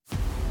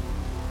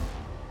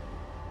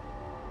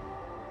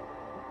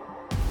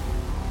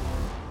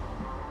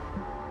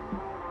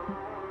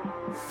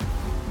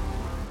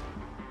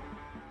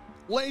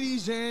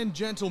Ladies and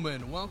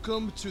gentlemen,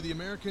 welcome to the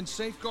American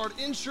Safeguard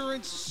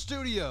Insurance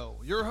Studio.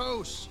 Your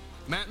hosts,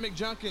 Matt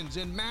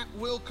McJunkins and Matt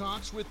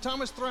Wilcox with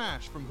Thomas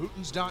Thrash from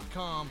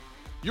Hootens.com,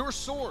 your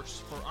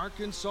source for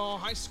Arkansas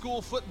high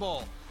school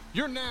football.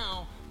 You're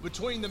now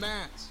between the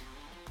mats.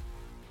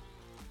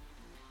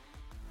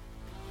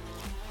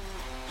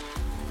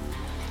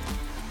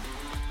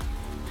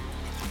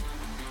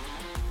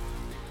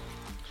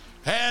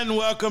 And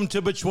welcome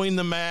to Between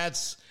the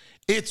Mats.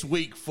 It's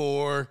week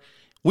 4.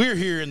 We're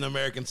here in the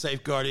American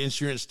Safeguard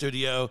Insurance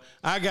Studio.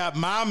 I got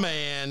my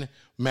man,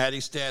 Matty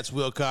Stats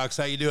Wilcox.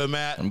 How you doing,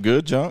 Matt? I'm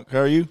good, Junk. How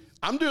are you?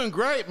 I'm doing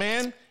great,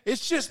 man.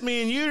 It's just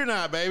me and you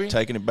tonight, baby.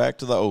 Taking it back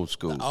to the old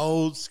school.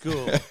 Old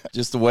school.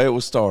 Just the way it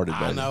was started,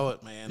 baby. I know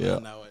it, man. Yeah. I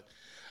know it.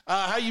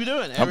 How you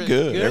doing? I'm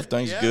good.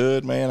 Everything's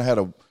good, man. I had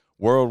a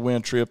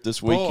whirlwind trip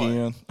this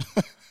weekend.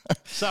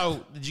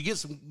 So, did you get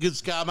some good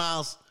Sky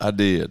Miles? I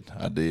did.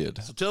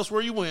 So, tell us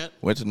where you went.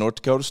 Went to North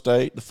Dakota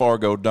State, the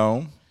Fargo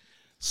Dome.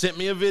 Sent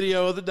me a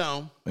video of the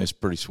dome. It's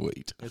pretty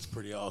sweet. It's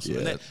pretty awesome.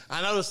 Yeah. And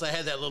I noticed they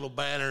had that little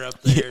banner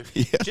up there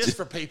just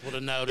for people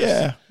to notice.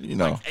 Yeah, you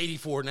know. Like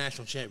 84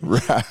 national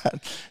champions. Right.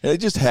 And they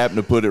just happened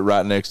to put it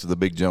right next to the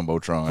big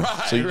Jumbotron.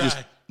 Right, so you just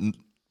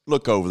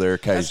look over there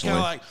occasionally. That's kind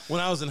of like when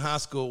I was in high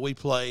school, we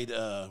played,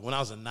 when I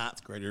was a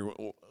ninth grader,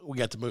 we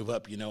got to move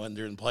up, and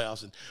during the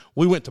playoffs. And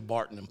we went to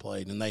Barton and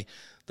played. And they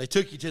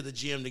took you to the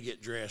gym to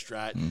get dressed,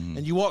 right? Mm-hmm.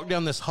 And you walk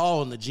down this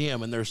hall in the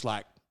gym, and there's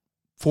like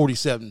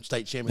 47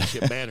 state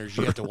championship banners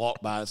you have to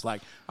walk by. It's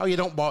like, oh,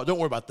 don't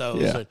worry about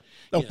those. Yeah.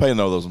 Don't pay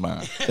no those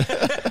mind.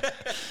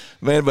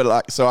 Man,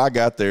 but so I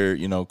got there,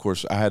 of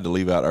course, I had to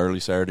leave out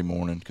early Saturday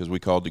morning because we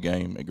called the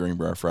game at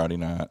Greenbrier Friday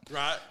night.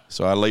 Right.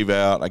 So I leave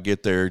out, I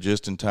get there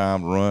just in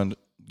time, run,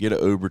 get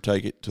an Uber,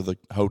 take it to the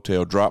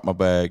hotel, drop my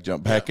bag,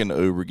 jump back in the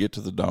Uber, get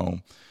to the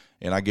Dome,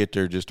 and I get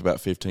there just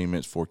about 15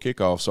 minutes before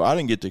kickoff. So I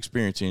didn't get to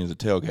experience any of the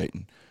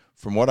tailgating.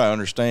 From what I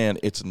understand,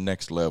 it's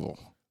next level.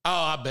 Oh,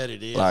 I bet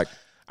it is.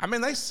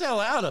 They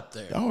sell out up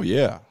there. Oh,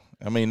 yeah.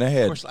 They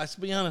had. Of course, let's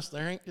be honest,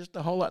 there ain't just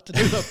a whole lot to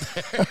do up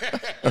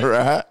there.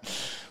 Right.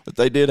 But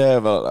they did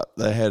have I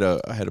had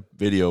a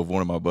video of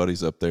one of my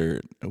buddies up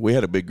there. We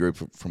had a big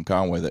group from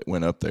Conway that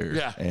went up there.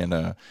 Yeah.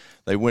 And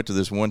they went to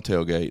this one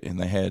tailgate, and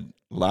they had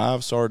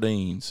live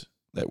sardines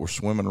that were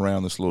swimming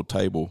around this little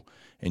table,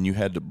 and you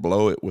had to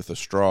blow it with a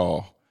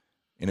straw,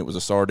 and it was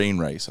a sardine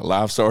race, a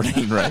live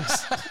sardine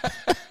race.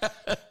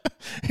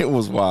 It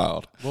was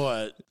wild.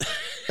 What?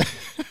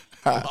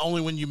 Only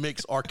when you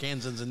mix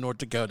Arkansans and North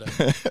Dakota.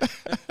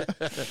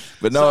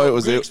 But no, it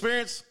was good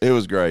experience. It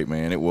was great,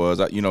 man. It was.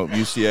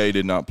 UCA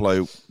did not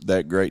play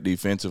that great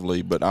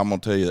defensively, but I'm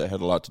gonna tell you that had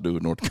a lot to do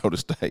with North Dakota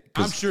State.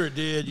 I'm sure it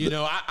did.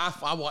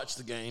 I watched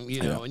the game.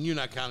 And you and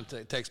I kind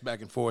of text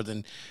back and forth,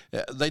 and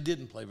they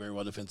didn't play very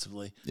well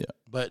defensively. Yeah.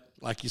 But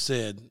like you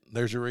said,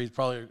 there's a reason,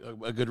 probably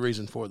a good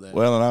reason for that.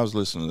 Well, and I was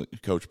listening to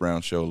Coach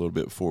Brown's show a little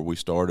bit before we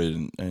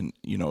started, and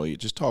it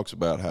just talks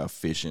about how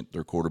efficient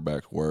their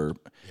quarterbacks were.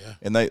 Yeah.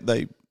 And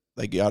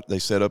they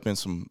set up in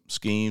some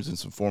schemes and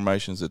some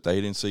formations that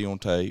they didn't see on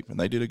tape, and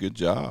they did a good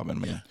job.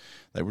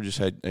 They were just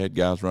had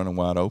guys running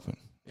wide open.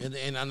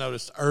 And I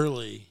noticed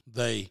early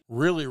they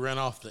really ran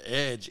off the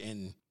edge,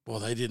 and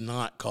they did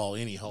not call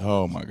any hold.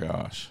 Oh my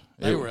gosh,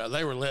 they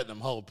were letting them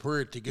hold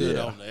pretty good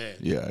on the edge.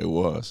 Yeah, it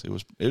was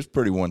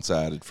pretty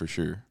one-sided for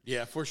sure.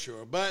 Yeah, for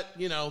sure. But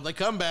they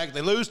come back,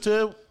 they lose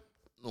to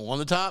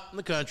one of the top in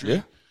the country.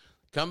 Yeah.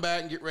 Come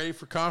back and get ready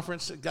for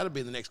conference. It's got to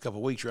be in the next couple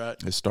of weeks,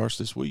 right? It starts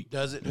this week.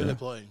 Does it? Who they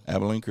play?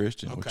 Abilene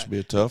Christian, which will be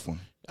a tough one.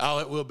 Oh,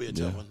 it will be a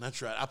tough one.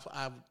 That's right.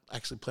 I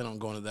actually plan on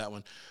going to that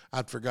one.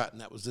 I'd forgotten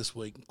that was this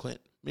week. Me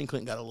and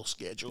Clint got a little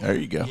schedule. There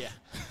you go. Yeah.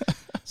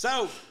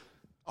 So,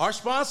 our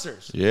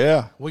sponsors.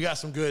 Yeah. We got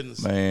some good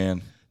ones.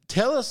 Man.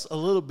 Tell us a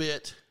little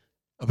bit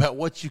about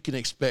what you can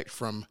expect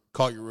from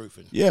Collier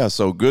Roofing. Yeah,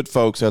 so good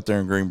folks out there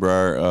in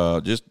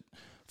Greenbrier, just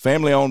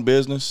family-owned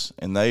business,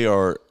 and they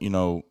are,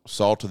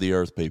 salt of the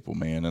earth people,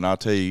 man. And I'll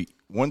tell you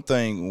one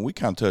thing, we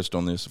kind of touched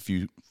on this a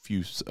few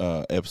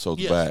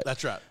episodes back. Yes,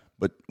 that's right.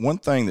 But one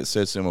thing that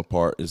sets them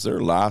apart is they're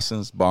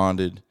licensed,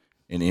 bonded,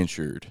 and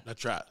insured.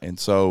 That's right. And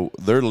so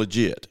they're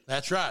legit.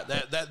 That's right.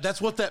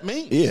 That's what that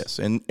means. Yes,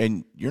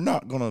 and you're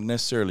not going to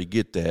necessarily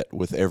get that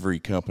with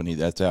every company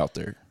that's out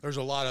there. There's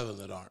a lot of them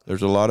that aren't.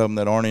 There's a lot of them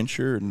that aren't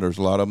insured, and there's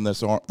a lot of them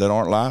that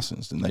aren't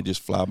licensed, and they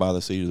just fly by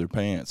the seat of their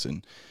pants.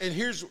 And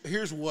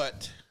here's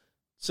what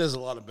says a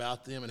lot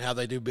about them and how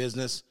they do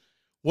business.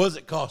 What does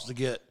it cost to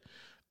get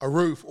a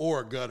roof or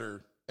a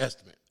gutter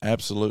estimate?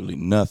 Absolutely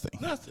nothing.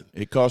 Nothing.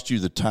 It costs you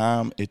the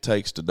time it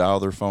takes to dial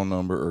their phone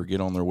number or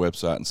get on their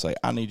website and say,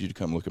 I need you to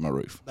come look at my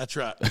roof. That's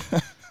right.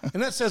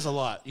 And that says a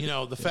lot.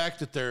 The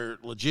fact that they're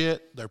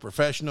legit, they're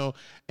professional,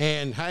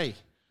 and, hey,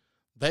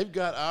 they've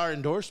got our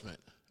endorsement.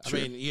 Sure.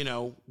 I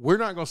mean, we're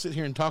not going to sit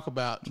here and talk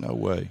about no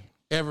way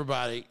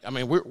everybody. I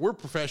mean, we're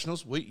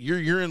professionals.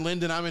 You're in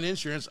Linden, I'm in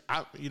insurance.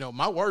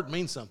 My word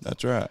means something.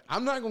 That's right.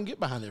 I'm not going to get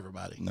behind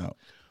everybody. No.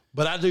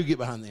 But I do get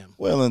behind them.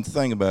 Well, and the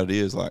thing about it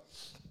is,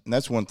 and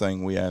that's one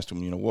thing we asked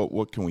them,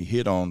 what can we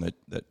hit on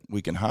that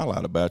we can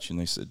highlight about you? And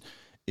they said,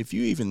 if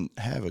you even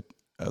have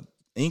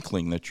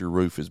inkling that your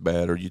roof is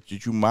bad or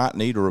you might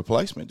need a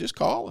replacement, just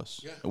call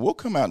us. Yeah. And we'll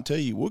come out and tell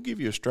you. We'll give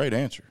you a straight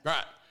answer.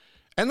 Right.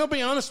 And they'll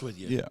be honest with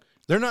you. Yeah.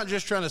 They're not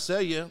just trying to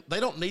sell you. They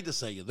don't need to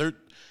sell you.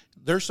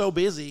 They're so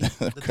busy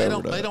that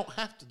they don't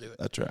have to do it.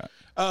 That's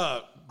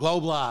right.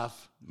 Globe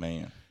Life,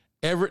 Man.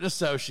 Everett and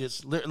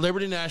Associates,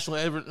 Liberty National,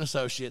 Everett and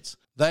Associates,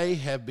 they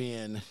have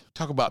been,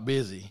 talk about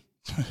busy.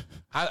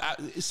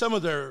 Some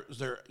of their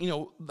the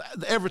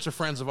Everetts are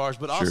friends of ours,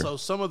 but also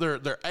some of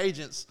their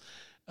agents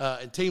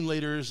and team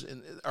leaders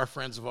are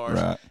friends of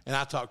ours. Right. And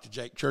I talked to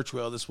Jake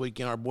Churchwell this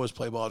weekend. Our boys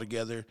play ball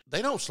together.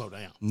 They don't slow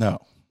down. No,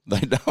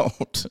 they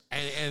don't.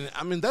 And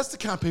I mean, that's the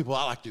kind of people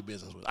I like to do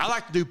business with. I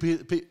like to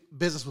do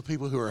business with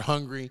people who are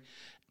hungry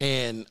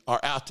and are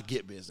out to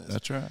get business.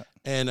 That's right.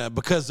 And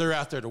because they're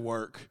out there to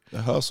work.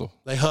 The hustle.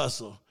 They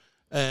hustle.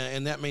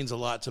 And that means a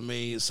lot to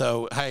me.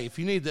 So, hey, if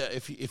you need that,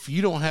 if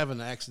you don't have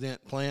an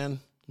accident plan,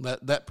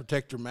 that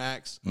Protector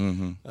Max,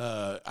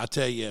 I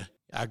tell you,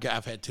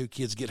 I've had 2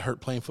 kids get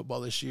hurt playing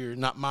football this year.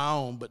 Not my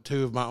own, but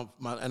 2 of my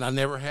and I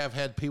never have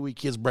had Pee Wee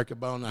kids break a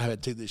bone. I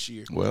had 2 this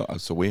year. Well,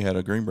 so we had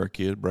a Greenberg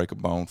kid break a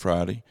bone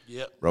Friday.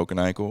 Yep. Broke an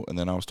ankle, and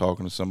then I was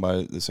talking to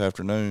somebody this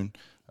afternoon.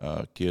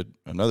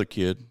 Another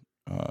kid,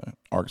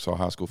 Arkansas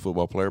high school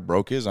football player,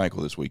 broke his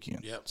ankle this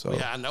weekend. Yep. So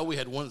yeah, I know we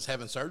had one that's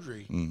having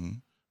surgery.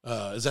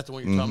 Is that the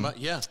one you're talking about?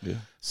 Yeah. Yeah.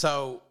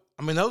 So,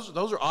 I mean,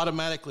 those are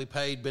automatically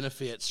paid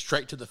benefits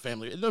straight to the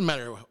family. It doesn't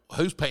matter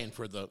who's paying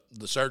for the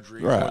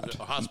surgery or the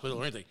hospital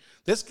or anything.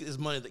 This is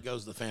money that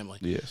goes to the family.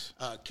 Yes.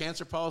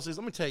 Cancer policies,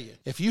 let me tell you,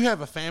 if you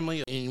have a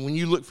family and when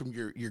you look from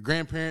your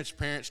grandparents,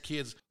 parents,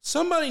 kids,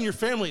 somebody in your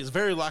family is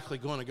very likely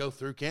going to go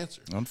through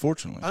cancer.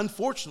 Unfortunately.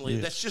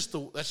 Yes.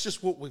 That's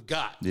just what we've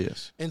got.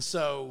 Yes. And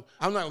so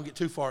I'm not going to get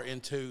too far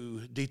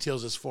into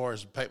details as far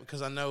as pay,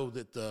 because I know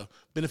that the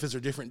benefits are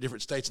different in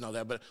different states and all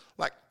that. But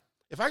like,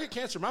 if I get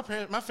cancer, my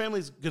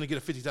family's going to get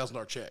a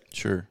 $50,000 check.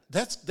 Sure.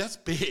 That's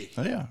big.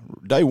 Oh, yeah.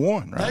 Day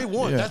one, right? Day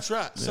one. Yeah. That's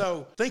right. Yeah.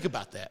 So think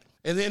about that.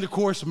 And then, of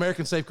course,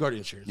 American Safeguard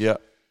Insurance. Yeah.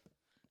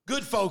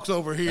 Good folks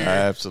over here.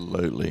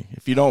 Absolutely.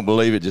 If you don't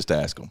believe it, just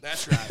ask them.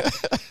 That's right.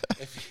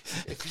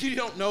 if you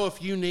don't know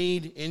if you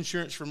need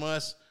insurance from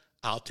us,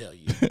 I'll tell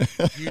you.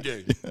 You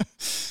do.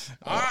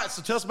 All right,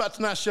 so tell us about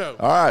tonight's show.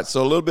 All right,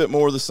 so a little bit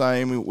more of the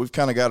same. We've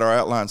kind of got our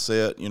outline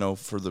set,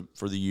 for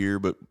the year,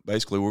 but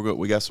basically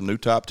we got some new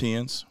top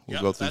 10s.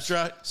 We'll go through that's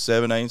right.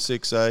 7A and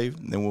 6A,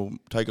 and then we'll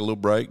take a little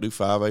break, do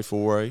 5A,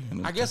 4A.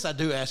 And I guess I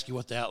do ask you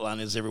what the outline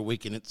is every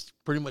week, and it's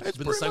pretty much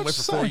been the same way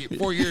for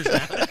 4 years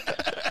now.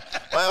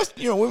 Well,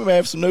 we may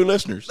have some new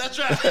listeners. That's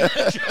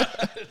right.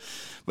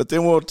 But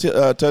then we'll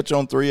touch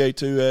on 3A,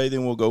 2A,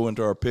 then we'll go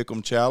into our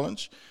Pick'em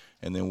Challenge.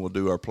 And then we'll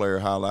do our player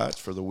highlights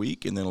for the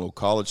week, and then a little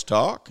college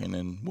talk, and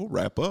then we'll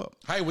wrap up.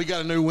 Hey, we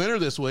got a new winner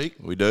this week.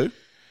 We do?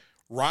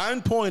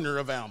 Ryan Pointer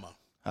of Alma.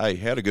 Hey,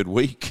 had a good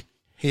week.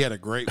 He had a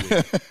great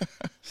week.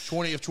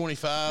 20 of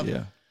 25.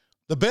 Yeah.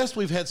 The best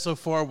we've had so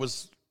far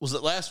was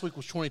it last week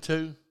was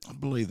 22? I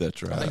believe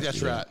that's right. I think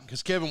that's right,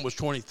 because Kevin was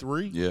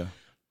 23. Yeah.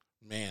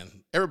 Man,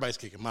 everybody's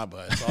kicking my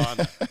butt. That's all I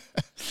know.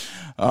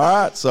 All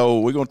right, so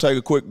we're going to take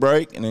a quick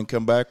break and then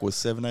come back with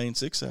 7A and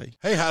 6A.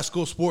 Hey, high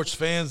school sports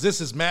fans,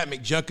 this is Matt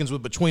McJunkins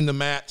with Between the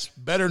Mats,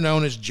 better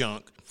known as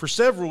Junk. For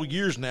several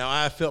years now,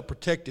 I have felt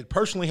protected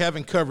personally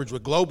having coverage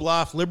with Globe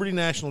Life, Liberty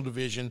National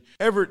Division,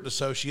 Everett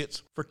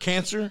Associates for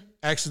cancer,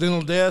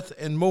 accidental death,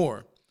 and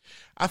more.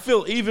 I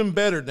feel even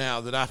better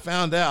now that I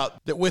found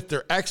out that with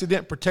their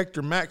Accident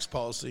Protector Max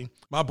policy,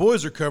 my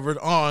boys are covered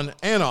on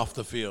and off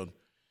the field.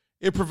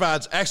 It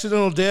provides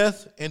accidental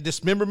death and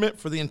dismemberment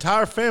for the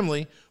entire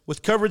family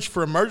with coverage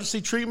for emergency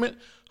treatment,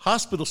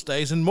 hospital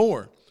stays, and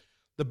more.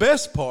 The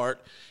best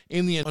part,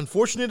 in the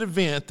unfortunate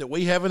event that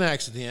we have an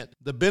accident,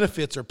 the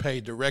benefits are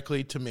paid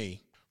directly to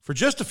me. For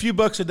just a few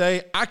bucks a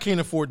day, I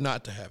can't afford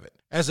not to have it.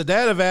 As a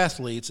dad of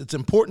athletes, it's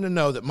important to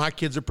know that my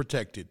kids are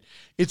protected.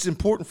 It's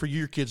important for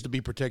your kids to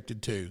be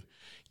protected too.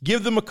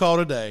 Give them a call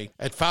today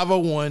at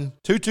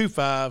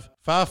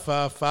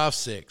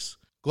 501-225-5556.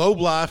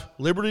 Globe Life,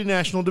 Liberty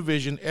National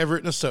Division,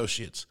 Everett and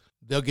Associates.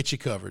 They'll get you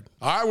covered.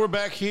 All right, we're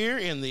back here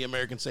in the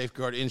American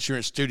Safeguard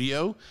Insurance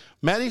Studio.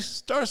 Maddie,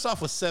 start us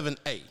off with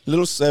 7A.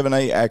 Little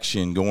 7A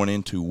action going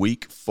into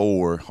week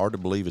 4. Hard to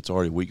believe it's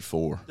already week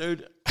 4.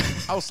 Dude,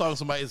 I was talking to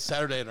somebody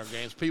Saturday at our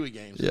games, Pee Wee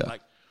games. Yeah. Like,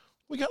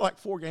 we got like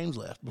 4 games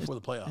left before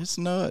the playoffs. It's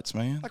nuts,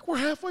 man. Like, we're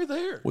halfway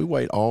there. We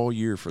wait all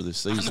year for this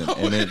season,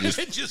 and it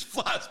just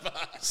flies by.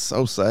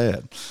 So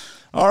sad.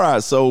 All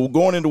right, so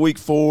going into week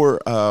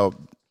 4,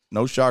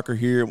 no shocker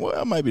here.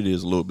 Well, maybe it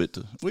is a little bit.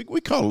 We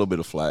caught a little bit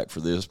of flack for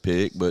this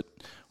pick, but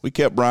we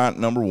kept Bryant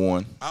number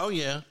 1. Oh,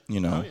 yeah.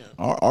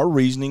 Our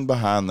reasoning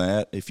behind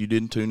that, if you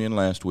didn't tune in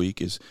last week,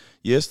 is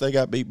yes, they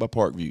got beat by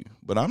Parkview,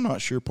 but I'm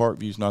not sure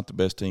Parkview's not the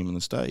best team in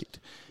the state.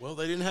 Well,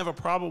 they didn't have a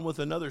problem with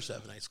another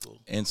 7A school.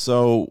 And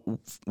so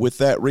with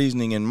that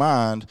reasoning in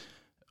mind,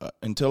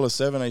 until a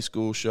 7A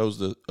school shows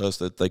us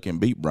that they can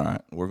beat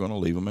Bryant, we're going to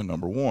leave them at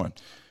number 1.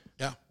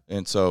 Yeah.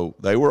 And so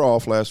they were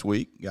off last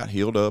week, got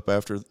healed up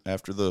after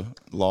the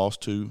loss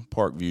to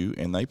Parkview,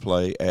 and they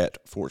play at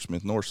Fort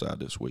Smith Northside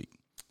this week.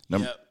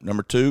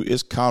 Number 2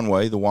 is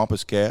Conway. The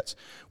Wampus Cats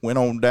went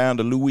on down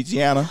to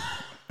Louisiana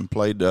and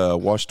played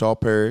Ouachita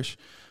Parish.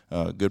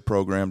 Good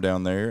program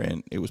down there,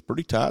 and it was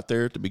pretty tight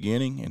there at the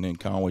beginning, and then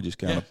Conway just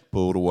kind of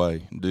pulled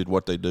away and did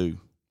what they do.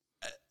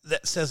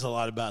 That says a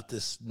lot about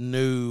this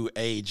new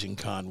age in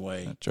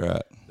Conway. That's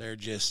right.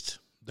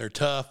 They're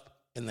tough,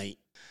 and they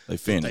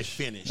finish.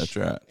 That's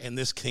right. And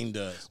this team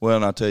does. Well,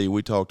 and I'll tell you,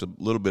 we talked a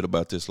little bit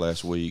about this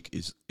last week,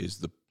 is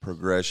the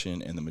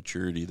progression and the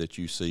maturity that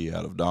you see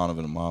out of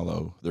Donovan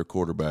Amalo, their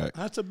quarterback.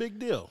 That's a big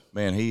deal.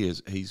 Man,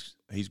 he's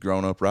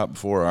grown up right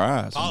before our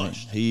eyes.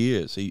 Polished. I mean, he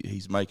is.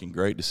 He's making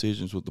great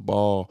decisions with the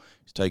ball.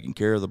 He's taking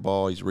care of the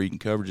ball. He's reading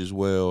coverages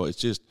well. It's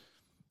just,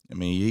 I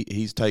mean,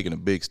 he's taking a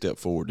big step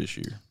forward this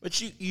year.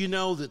 But you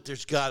know that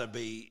there's got to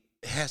be,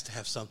 it has to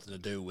have something to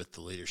do with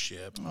the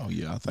leadership. Oh,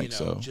 yeah, I think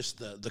so. Just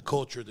the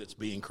culture that's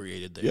being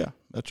created there. Yeah,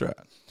 that's right.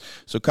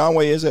 So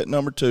Conway is at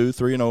number 2,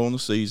 3-0 on the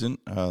season.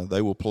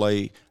 They will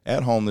play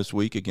at home this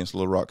week against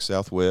Little Rock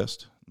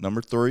Southwest.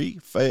 Number 3,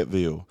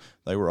 Fayetteville.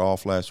 They were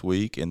off last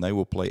week, and they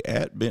will play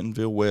at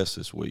Bentonville West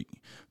this week.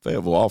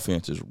 Fayetteville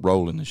offense is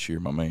rolling this year,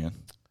 my man.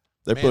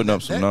 They're putting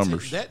up some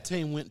numbers. That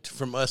team went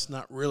from us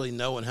not really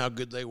knowing how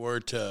good they were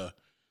to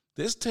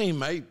this team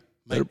may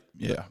could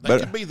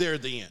be there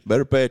at the end.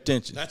 Better pay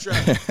attention. That's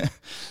right.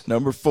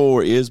 Number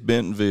 4 is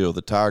Bentonville.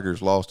 The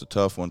Tigers lost a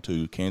tough one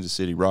to Kansas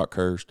City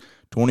Rockhurst,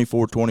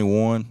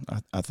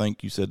 24-21. I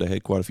think you said they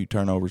had quite a few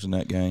turnovers in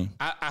that game.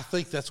 I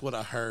think that's what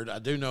I heard. I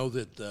do know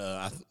that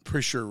I'm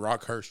pretty sure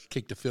Rockhurst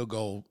kicked a field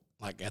goal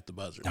like at the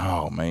buzzer.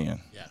 Oh,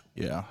 man.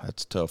 Yeah,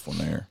 that's a tough one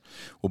there.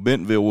 Well,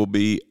 Bentonville will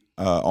be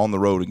on the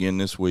road again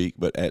this week,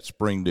 but at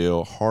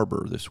Springdale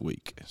Harbor this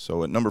week.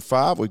 So at number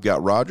 5, we've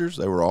got Rogers.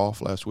 They were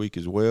off last week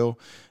as well,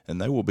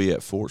 and they will be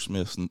at Fort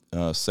Smith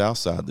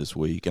Southside this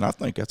week, and I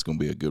think that's going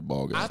to be a good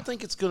ball game. I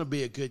think it's going to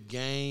be a good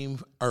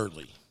game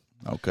early.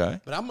 Okay.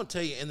 But I'm going to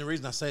tell you, and the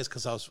reason I say is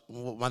because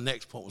my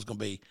next point was going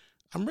to be,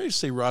 I'm ready to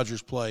see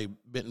Rogers play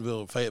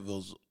Bentonville and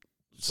Fayetteville.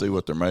 See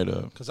what they're made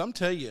of. Because I'm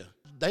telling you,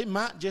 they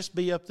might just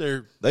be up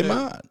there. They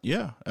might,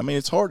 yeah. I mean,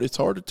 it's hard to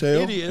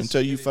tell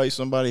until you face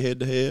somebody head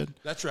to head.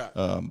 That's right.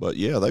 But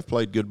yeah, they've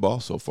played good ball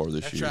so far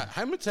this year. That's right.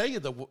 I'm gonna tell you,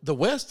 the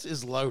West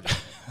is loaded.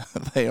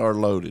 They are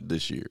loaded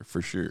this year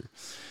for sure.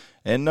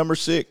 And number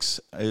 6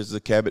 is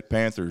the Cabot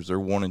Panthers. They're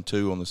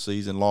 1-2 on the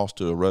season. Lost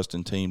to a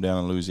Ruston team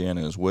down in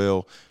Louisiana as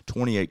well,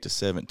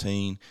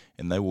 28-17,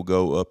 and they will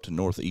go up to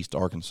Northeast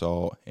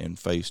Arkansas and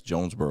face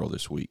Jonesboro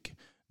this week.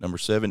 Number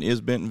 7 is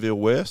Bentonville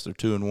West. They're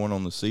 2-1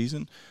 on the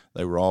season.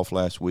 They were off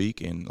last week,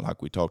 and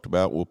like we talked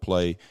about, we'll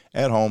play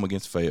at home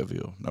against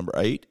Fayetteville. Number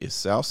 8 is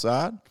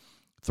Southside,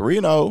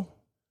 3-0.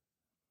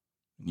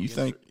 You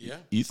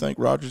think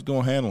Rogers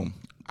going to handle them?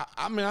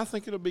 I mean, I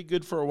think it'll be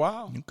good for a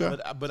while. Okay.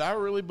 But I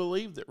really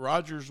believe that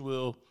Rogers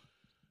will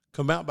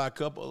come out by a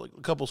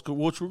couple schools,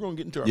 which we're going to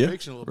get into our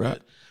prediction a little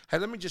bit. Hey,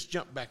 let me just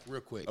jump back real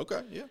quick.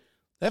 Okay, yeah.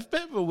 That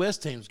Bentonville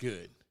West team's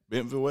good.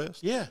 Bentonville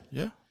West? Yeah.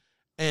 Yeah.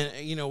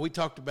 And, we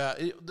talked about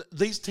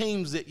these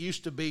teams that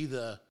used to be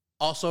the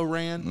also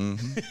ran.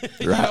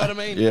 Mm-hmm. You know what I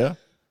mean? Yeah.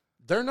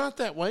 They're not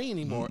that way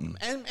anymore.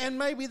 And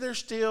maybe there's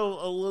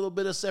still a little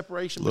bit of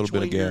separation between. A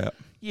little bit of gap.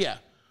 Yeah.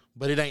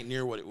 But it ain't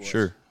near what it was.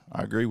 Sure.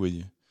 I agree with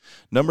you.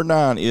 Number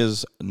 9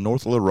 is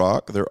North Little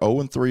Rock. They're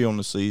 0-3 on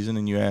the season,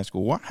 and you ask,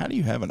 well, how do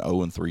you have an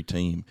 0-3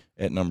 team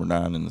at number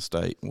 9 in the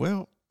state?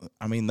 Well,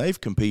 I mean, they've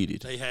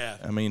competed. They have.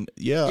 I mean,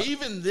 yeah.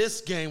 Even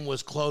this game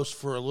was close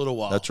for a little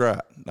while. That's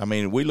right. I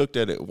mean, we looked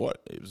at it, it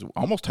was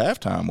almost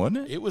halftime, wasn't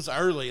it? It was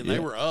early, and they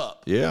were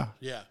up. Yeah.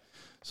 Yeah.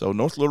 So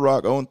North Little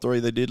Rock 0-3.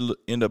 They did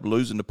end up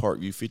losing to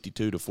Parkview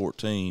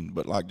 52-14,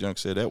 but like Junk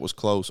said, that was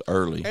close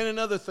early. And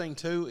another thing,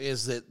 too,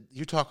 is that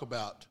you talk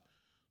about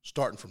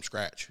starting from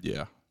scratch.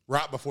 Yeah.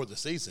 Right before the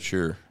season.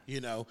 Sure. They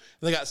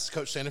got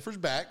Coach Sandifer's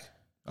back.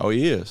 Oh,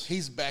 he is?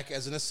 He's back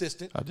as an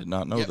assistant. I did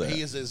not know that.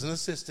 He is as an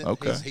assistant.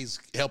 Okay. He's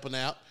helping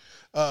out.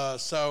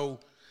 So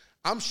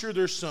I'm sure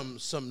there's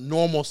some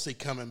normalcy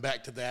coming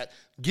back to that,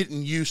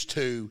 getting used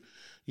to,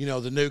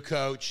 the new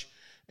coach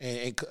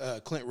and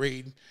Clint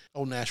Reed,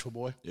 old Nashville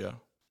boy. Yeah.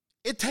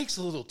 It takes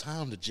a little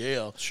time to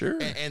gel. Sure.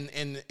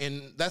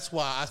 And that's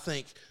why I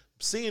think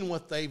seeing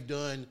what they've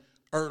done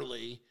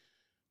early,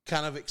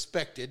 kind of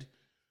expected,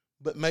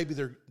 but maybe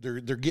they're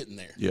getting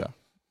there. Yeah.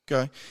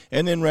 Okay.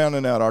 And then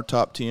rounding out our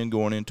top 10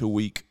 going into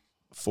week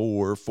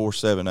 4,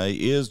 7A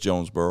is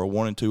Jonesboro,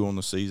 1-2 on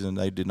the season.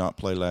 They did not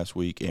play last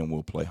week and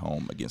will play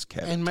home against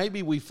Cabot. And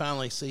maybe we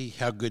finally see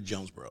how good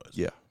Jonesboro is.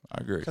 Yeah, I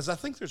agree. Because I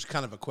think there's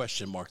kind of a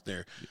question mark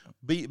there.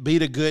 Yeah.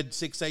 Beat a good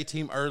 6A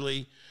team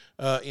early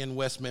in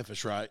West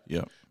Memphis, right?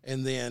 Yeah.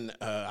 And then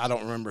I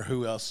don't remember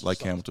who else.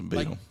 Lake Hamilton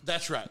beat them.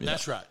 That's right. Yeah.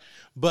 That's right.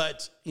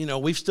 But,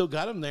 we've still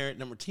got them there at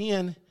number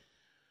 10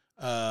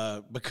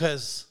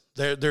 because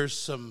there's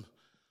some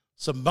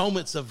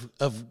moments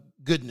of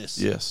goodness.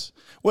 Yes.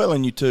 Well,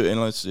 and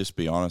let's just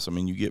be honest. I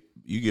mean,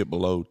 you get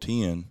below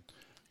 10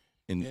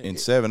 in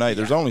 7A.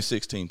 There's only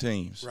 16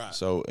 teams. Right.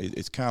 So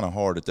it's kind of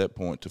hard at that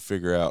point to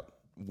figure out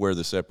where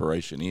the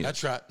separation is.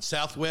 That's right.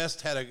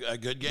 Southwest had a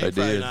good game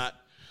Friday night.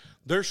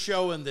 They're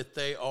showing that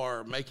they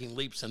are making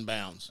leaps and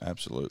bounds.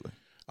 Absolutely.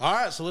 All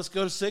right, so let's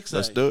go to 6A.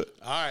 Let's do it.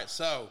 All right,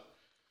 so,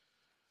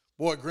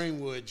 boy,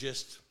 Greenwood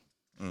just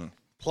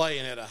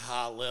playing at a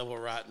high level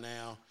right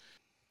now.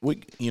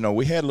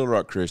 We had Little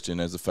Rock Christian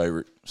as a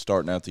favorite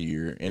starting out the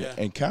year,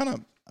 and kind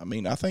of,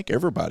 I think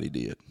everybody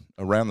did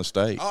around the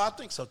state. Oh, I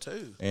think so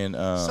too. And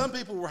some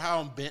people were high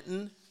on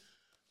Benton,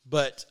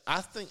 but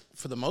I think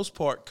for the most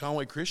part,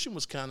 Conway Christian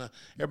was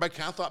everybody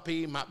kind of thought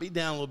PA might be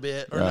down a little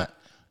bit, or not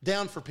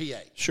down for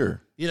PA.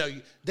 Sure.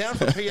 Down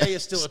for PA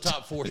is still a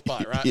top 4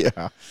 spot, right? Yeah.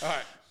 All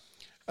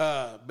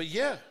right. But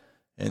yeah.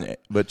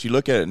 But you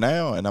look at it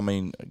now,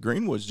 and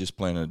Greenwood's just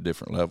playing at a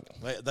different level.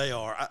 They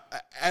are.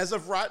 As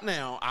of right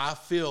now, I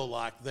feel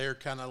like they're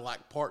kind of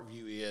like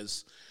Parkview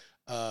is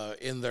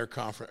in their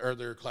conference or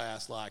their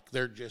class. Like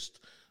they're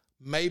just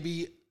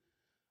maybe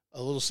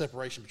a little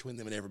separation between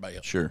them and everybody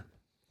else. Sure.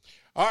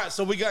 All right,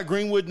 so we got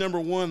Greenwood number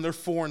 1. They're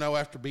 4-0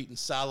 after beating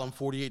Siloam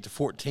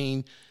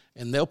 48-14,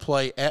 and they'll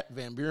play at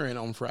Van Buren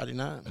on Friday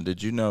night. And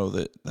did you know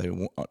that they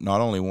not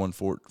only won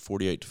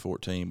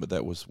 48-14, but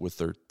that was with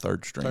their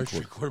third string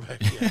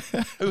quarterback,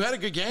 who had a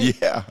good game.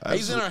 Yeah,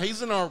 he's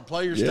in our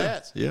player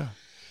stats. Yeah.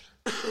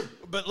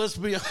 But let's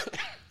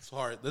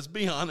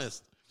be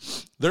honest.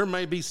 There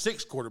may be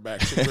 6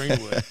 quarterbacks in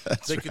Greenwood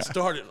that could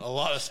start at a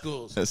lot of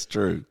schools. That's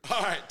true.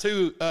 All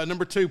right,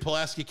 number 2,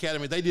 Pulaski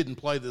Academy. They didn't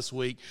play this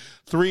week.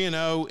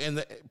 3-0,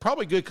 and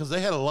probably good because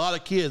they had a lot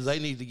of kids they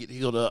need to get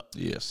healed up.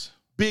 Yes.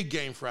 Big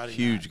game Friday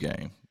Huge night.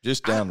 game.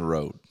 Just down the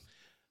road.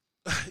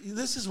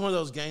 This is one of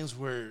those games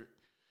where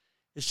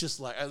it's just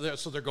like,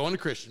 so they're going to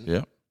Christian.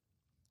 Yeah.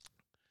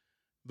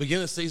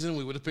 Beginning of the season,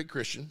 we would have picked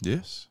Christian.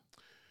 Yes.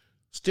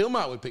 Still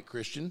might would pick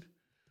Christian.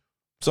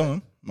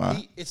 Some.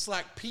 It's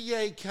like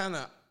PA kind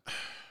of,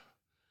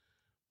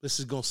 this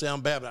is going to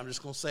sound bad, but I'm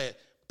just going to say it.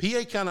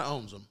 PA kind of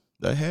owns them.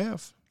 They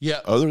have.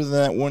 Yeah. Other than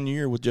that 1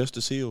 year with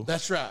Justice Hill.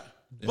 That's right.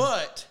 Yeah.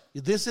 But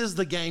this is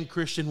the game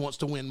Christian wants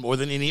to win more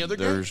than any other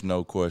game. There's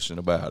no question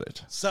about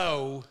it.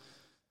 So.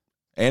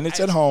 And it's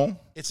at home.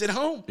 It's at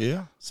home.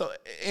 Yeah. So,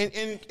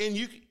 and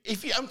you,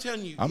 I'm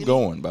telling you. I'm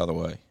going, by the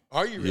way.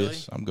 Are you really?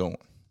 Yes, I'm going.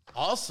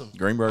 Awesome.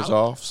 Greenberg's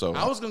off, so.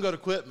 I was going to go to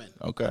Quitman.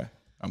 Okay.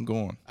 I'm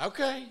going.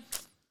 Okay.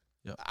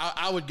 Yep.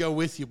 I would go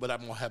with you, but I'm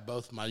going to have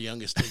both my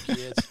youngest 2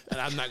 kids,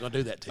 and I'm not going to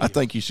do that to you. I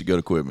think you should go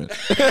to Quitman.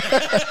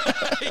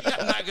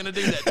 I'm not going to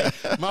do that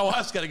to you. My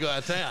wife's got to go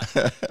out of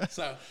town.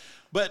 So,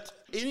 but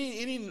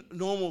any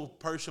normal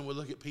person would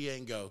look at PA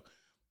and go,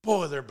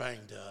 boy, they're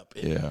banged up.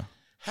 And yeah.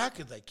 How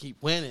could they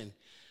keep winning?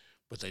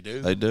 But they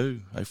do. They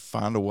do. They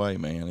find a way,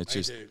 man. It's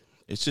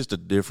just a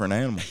different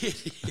animal.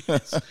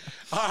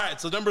 All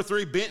right, so number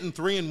 3, Benton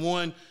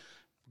 3-1.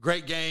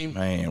 Great game.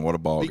 Man, what a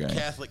ball game. Beat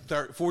Catholic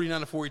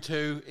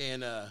 49-42,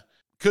 and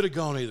could have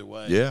gone either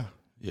way. Yeah.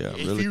 Yeah,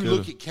 if really you could've.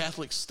 look at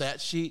Catholic's stat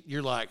sheet,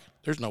 you're like,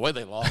 there's no way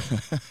they lost.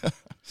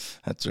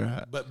 That's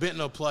right. But Benton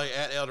will play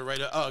at El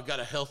Dorado. Oh, got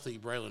a healthy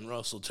Braylon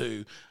Russell,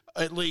 too.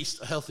 At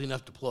least healthy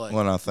enough to play.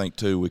 Well, and I think,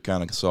 too, we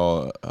kind of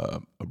saw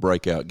a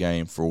breakout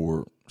game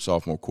for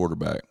sophomore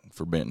quarterback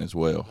for Benton as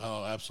well.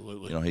 Oh,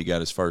 absolutely. He got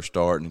his first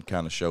start and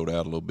kind of showed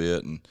out a little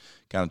bit and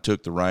kind of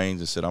took the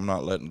reins and said, I'm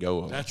not letting go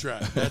of it. That's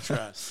right. That's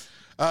right.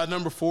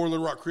 Number 4,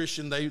 Little Rock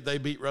Christian, they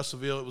beat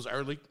Russellville. It was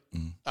early.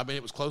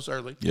 It was close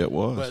early. Yeah, it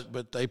was.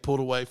 But they pulled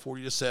away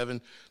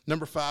 40-7.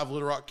 Number 5,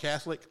 Little Rock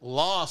Catholic,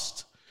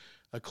 lost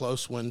a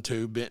close one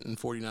to Benton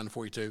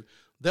 49-42.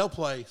 They'll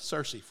play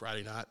Searcy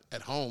Friday night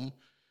at home.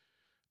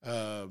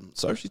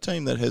 Searcy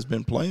team that has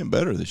been playing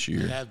better this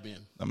year. They have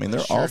been.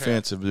 Their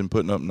offense have been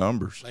putting up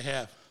numbers. They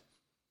have.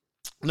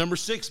 Number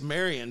 6,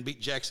 Marion beat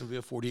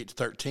Jacksonville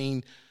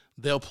 48-13.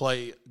 They'll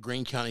play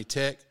Greene County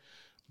Tech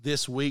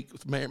this week.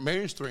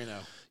 Marion's 3-0.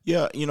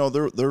 Yeah,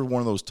 they're one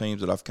of those teams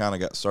that I've kind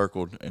of got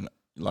circled, and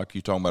like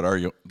you talking about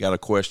earlier, got a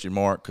question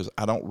mark because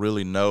I don't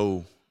really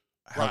know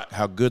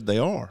how good they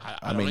are.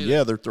 I mean,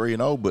 yeah, they're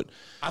 3-0, but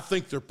I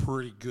think they're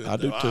pretty good. I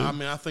do too.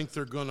 I think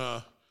they're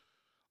gonna.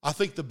 I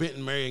think the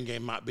Benton Marion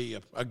game might be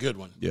a good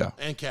one. Yeah,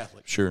 and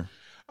Catholic. Sure.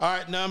 All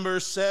right,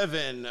 number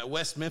 7,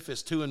 West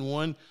Memphis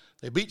 2-1.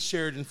 They beat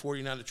Sheridan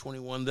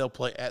 49-21. They'll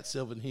play at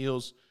Sylvan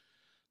Hills.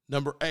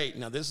 Number 8,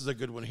 now this is a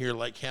good one here,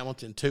 Lake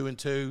Hamilton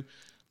 2-2.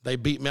 They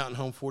beat Mountain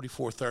Home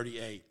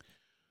 44-38.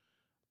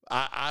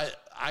 I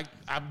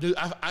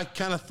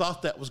kind of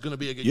thought that was going to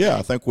be a good game. Yeah,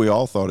 I think we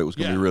all thought it was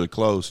going to be really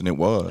close, and it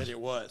was. And it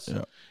was.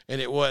 Yeah.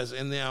 And it was.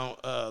 And now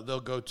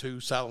they'll go to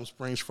Siloam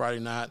Springs Friday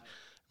night.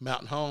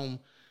 Mountain Home,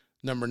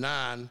 number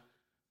 9,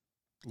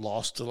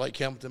 lost to Lake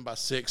Hamilton by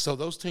 6. So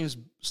those teams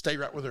stay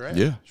right where they're at.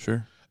 Yeah,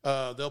 sure.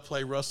 They'll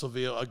play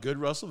Russellville, a good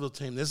Russellville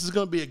team. This is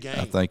going to be a game.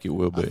 I think it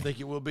will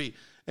be.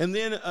 And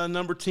then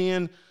number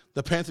 10,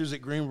 the Panthers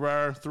at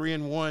Greenbrier,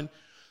 3-1.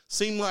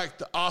 Seemed like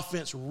the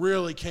offense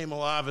really came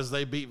alive as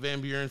they beat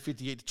Van Buren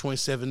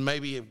 58-27.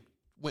 Maybe it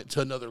went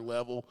to another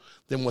level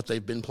than what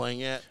they've been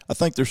playing at. I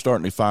think they're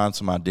starting to find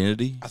some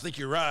identity. I think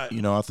you're right.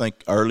 I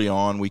think early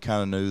on we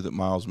kind of knew that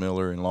Miles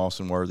Miller and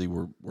Lawson Worthy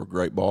were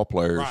great ball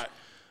players. Right.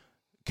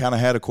 Kind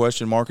of had a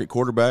question mark at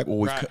quarterback. Well,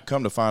 we've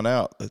come to find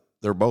out that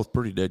they're both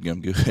pretty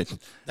dead-gum good.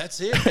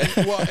 That's it.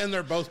 And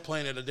they're both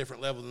playing at a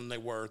different level than they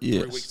were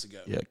 3 weeks ago.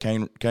 Yeah,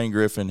 Kane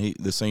Griffin,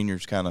 the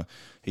senior's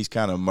he's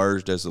kind of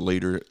emerged as the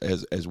leader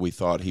as we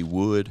thought he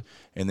would,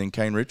 and then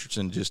Kane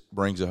Richardson just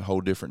brings a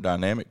whole different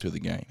dynamic to the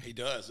game. He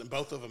does, and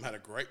both of them had a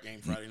great game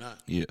Friday night.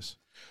 Yes.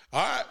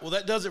 All right, well,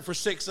 that does it for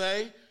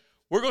 6A.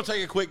 We're going to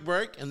take a quick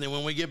break, and then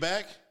when we get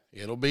back,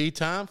 it'll be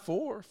time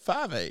for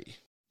 5A.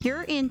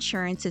 Your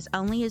insurance is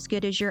only as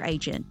good as your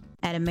agent.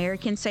 At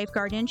American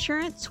Safeguard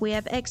Insurance, we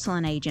have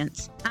excellent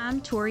agents.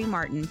 I'm Tori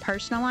Martin,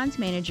 Personal Lines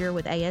Manager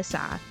with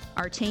ASI.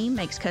 Our team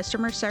makes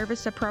customer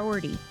service a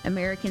priority.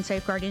 American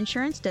Safeguard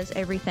Insurance does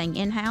everything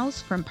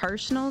in-house, from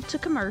personal to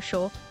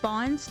commercial,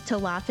 bonds to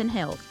life and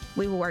health.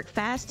 We will work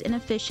fast and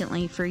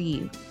efficiently for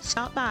you.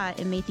 Stop by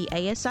and meet the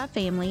ASI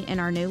family in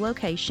our new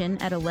location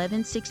at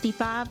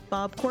 1165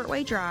 Bob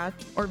Courtway Drive,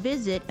 or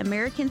visit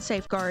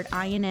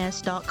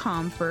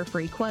AmericanSafeguardINS.com for a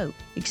free quote.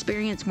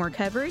 Experience more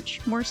coverage,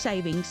 more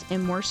savings,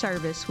 and more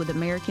service with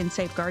American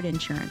Safeguard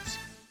Insurance.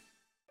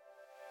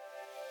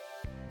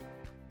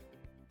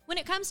 When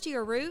it comes to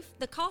your roof,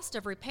 the cost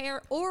of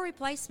repair or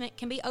replacement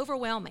can be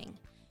overwhelming.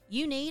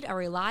 You need a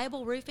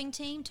reliable roofing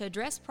team to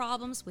address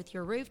problems with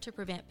your roof to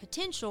prevent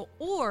potential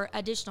or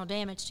additional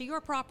damage to your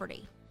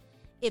property.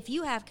 If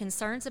you have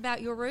concerns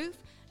about your roof,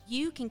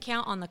 you can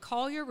count on the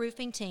Collier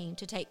Roofing team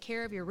to take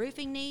care of your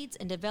roofing needs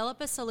and develop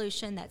a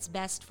solution that's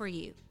best for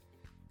you.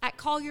 At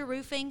Collier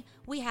Roofing,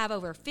 we have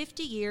over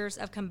 50 years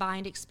of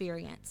combined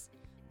experience.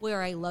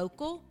 We're a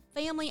local,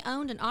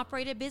 family-owned and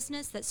operated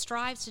business that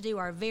strives to do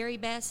our very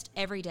best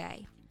every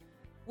day.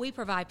 We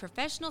provide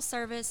professional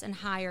service and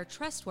hire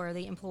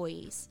trustworthy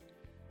employees.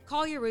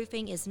 Collier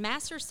Roofing is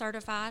master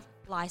certified,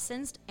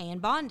 licensed,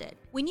 and bonded.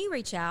 When you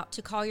reach out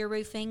to Collier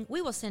Roofing, we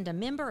will send a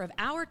member of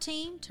our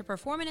team to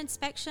perform an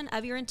inspection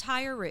of your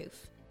entire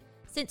roof.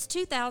 Since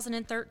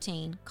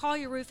 2013,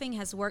 Collier Roofing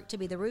has worked to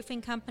be the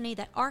roofing company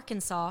that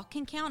Arkansas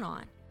can count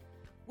on.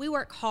 We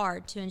work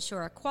hard to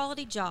ensure a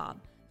quality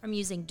job, from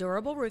using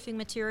durable roofing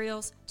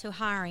materials to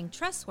hiring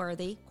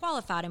trustworthy,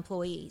 qualified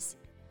employees.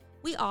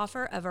 We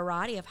offer a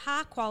variety of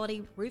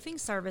high-quality roofing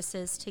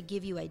services to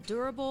give you a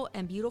durable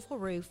and beautiful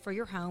roof for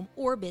your home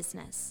or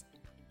business.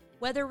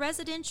 Whether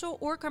residential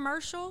or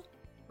commercial,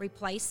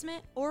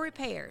 replacement or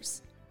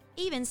repairs,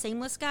 even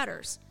seamless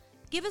gutters,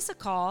 give us a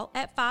call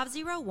at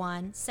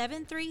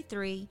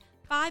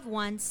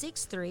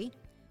 501-733-5163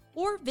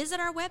 or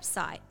visit our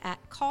website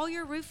at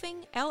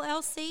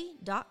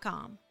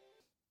collierroofingllc.com.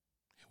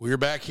 We're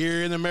back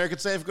here in the American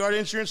Safeguard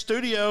Insurance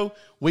Studio.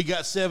 We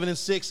got 7 and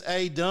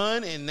 6A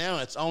done, and now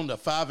it's on to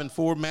 5 and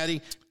 4.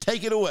 Maddie,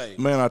 take it away.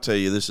 Man, I tell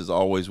you, this is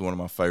always one of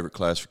my favorite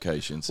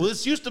classifications. Well,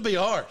 this used to be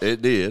ours.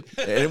 It did,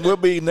 and it will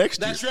be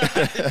next year.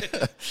 That's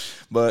right.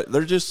 But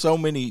there's just so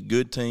many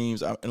good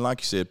teams, and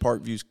like you said,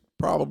 Parkview's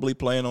probably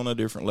playing on a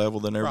different level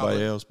than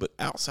everybody else. But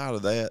outside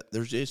of that,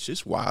 it's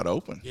just wide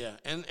open. Yeah,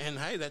 and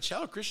hey, that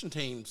Shallow Christian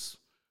team's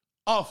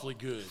awfully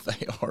good.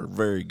 They are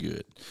very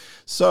good.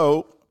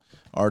 So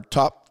our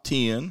top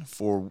 10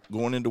 for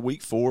going into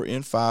week 4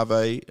 in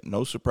 5A,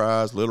 no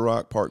surprise, Little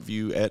Rock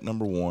Parkview at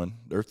number 1.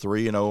 They're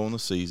 3-0 on the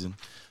season.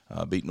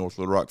 Beat North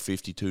Little Rock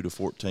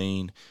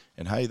 52-14.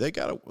 And hey, they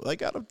got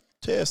a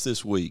test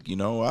this week. You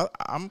know,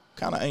 I'm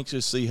kind of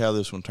anxious to see how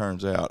this one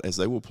turns out, as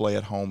they will play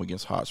at home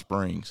against Hot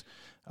Springs,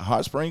 a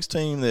Hot Springs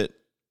team that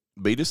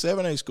beat a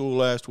 7A school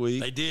last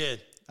week. They did,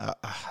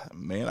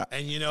 man.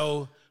 And you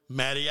know,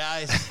 Matty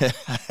Ice,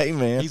 hey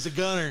man, he's a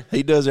gunner.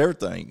 He does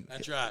everything.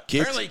 That's right.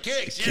 Kicks, Apparently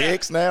kicks. Yeah.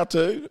 Kicks now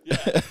too.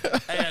 Yeah.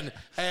 And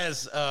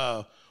as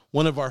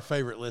one of our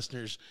favorite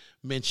listeners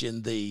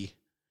mentioned, the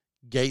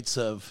gates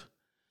of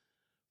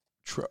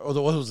what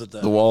was it?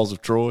 The walls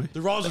of Troy.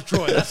 The walls of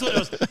Troy. That's what it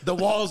was. The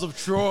walls of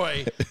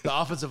Troy, the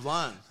offensive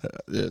line.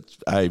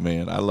 Hey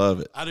man, I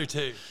love it. I do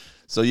too.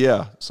 So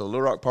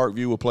Little Rock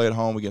Parkview will play at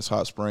home against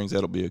Hot Springs.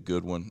 That'll be a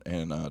good one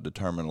and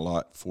determine a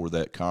lot for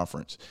that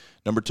conference.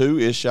 Number 2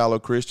 is Shiloh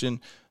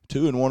Christian,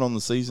 2-1 on the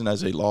season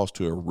as they lost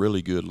to a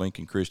really good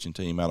Lincoln Christian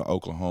team out of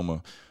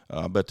Oklahoma.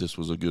 I bet this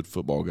was a good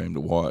football game to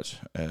watch.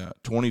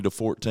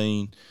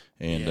 20-14,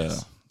 and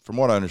yes. From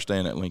what I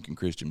understand, that Lincoln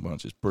Christian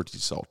bunch is pretty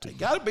salty.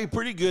 Got to be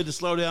pretty good to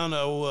slow down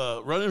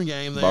a running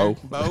game there,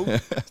 Bo.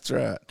 That's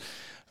right.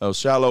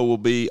 Shiloh will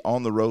be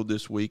on the road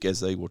this week as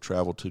they will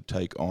travel to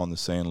take on the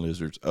Sand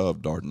Lizards of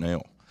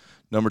Dardanelle.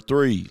 Number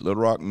 3,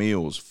 Little Rock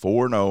Mills,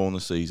 4-0 on the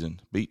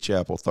season, beat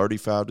Chapel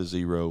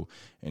 35-0,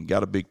 and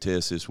got a big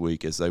test this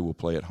week as they will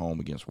play at home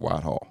against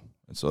Whitehall.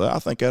 And so I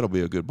think that'll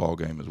be a good ball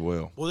game as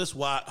well. Well, this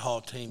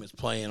Whitehall team is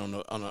playing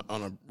on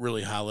a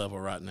really high level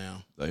right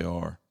now. They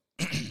are.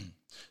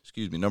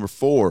 Excuse me. Number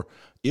 4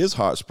 is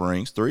Hot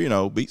Springs,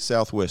 3-0, beat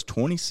Southwest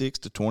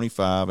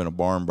 26-25 in a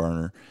barn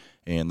burner,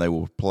 and they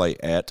will play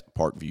at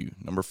Parkview.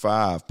 Number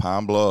 5,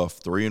 Pine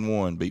Bluff,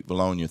 3-1, beat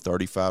Valonia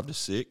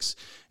 35-6,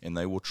 and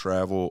they will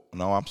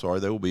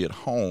they will be at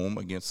home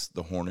against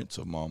the Hornets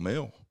of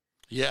Maumelle.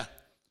 Yeah.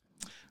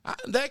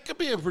 That could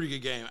be a pretty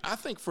good game, I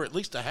think, for at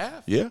least a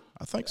half. Yeah,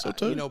 I think so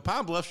too.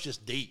 Pine Bluff's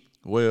just deep.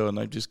 Well, and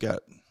they've just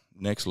got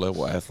next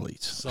level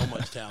athletes. So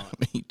much talent. I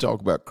mean, you talk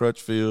about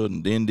Crutchfield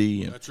and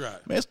Dindy. And, That's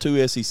right. Man, that's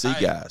 2 SEC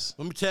guys.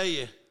 Let me tell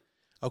you,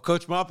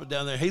 Coach Moppet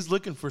down there, he's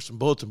looking for some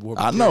bulletin board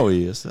I material. know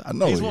he is. I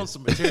know He's he wanting is.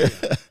 some material.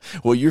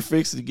 Well, you're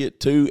fixing to get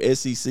 2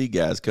 SEC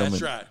guys coming.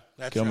 That's right.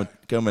 That's right.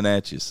 Coming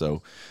at you.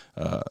 So,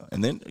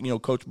 and then,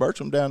 Coach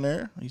Bertram down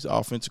there, he's the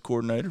offensive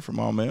coordinator from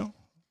Maumelle.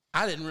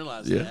 I didn't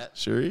realize Yeah, that.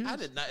 sure is. I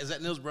did not. Is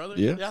that Neil's brother?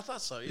 Yeah. I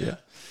thought so. Yeah. Yeah.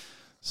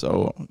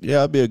 So, yeah,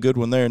 that'd be a good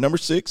one there. Number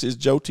 6 is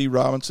Joe T.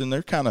 Robinson.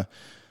 They're kind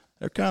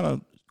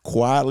of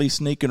quietly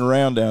sneaking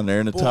around down there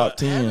in the top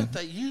 10. Haven't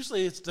they?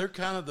 Usually they're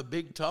kind of the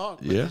big talk.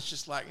 But Yeah. It's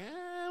just like,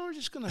 we're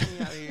just going to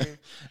hang out here.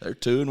 They're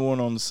 2-1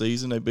 on the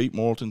season. They beat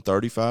Morrilton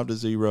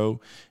 35-0,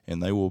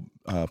 and they will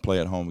play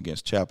at home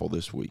against Chapel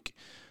this week.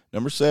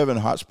 Number 7,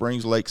 Hot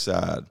Springs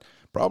Lakeside.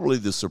 Probably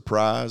the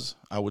surprise,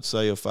 I would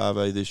say, of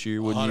 5A this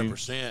year, wouldn't you?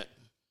 100%.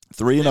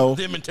 3-0.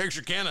 Them in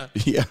Texarkana.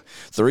 Yeah,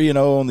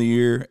 3-0 on the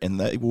year, and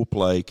they will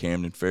play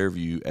Camden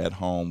Fairview at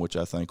home, which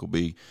I think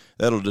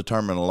that'll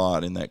determine a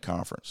lot in that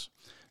conference.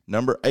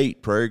 Number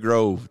 8, Prairie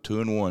Grove,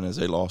 2-1 as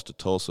they lost to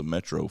Tulsa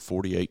Metro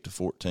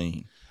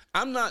 48-14.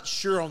 I'm not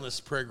sure on this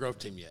Prairie Grove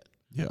team yet.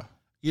 Yeah.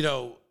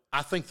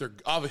 I think they're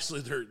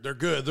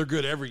good. They're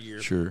good every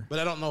year. Sure. But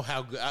I don't know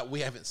how good. We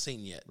haven't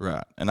seen yet.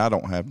 Right, and I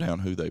don't have down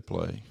who they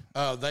play.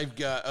 They've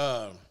got.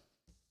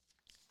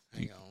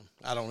 Hang on.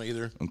 I don't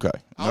either. Okay.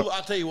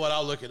 I'll tell you what.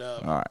 I'll look it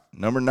up. All right.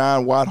 Number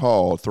 9,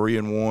 Whitehall,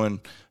 3-1.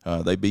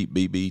 They beat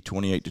BB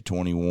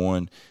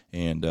 28-21,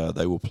 and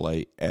they will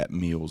play at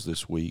Mills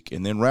this week.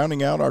 And then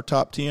rounding out our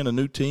top 10, a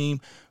new team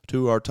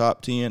to our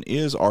top 10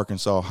 is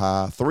Arkansas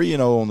High,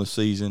 3-0 on the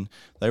season.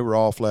 They were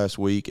off last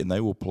week, and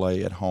they will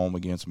play at home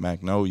against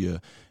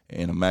Magnolia,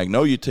 and a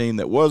Magnolia team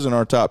that was in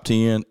our top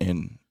 10.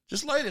 And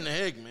Just laid an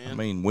egg, man. I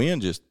mean, Wynn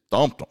just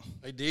thumped them.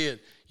 They did.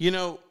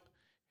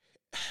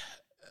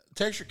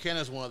 Texarkana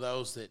is one of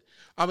those that,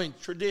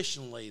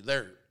 traditionally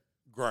they're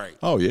great.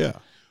 Oh yeah,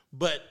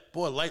 But,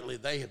 boy, lately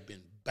they have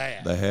been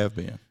bad. they have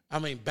been.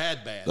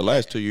 Bad. The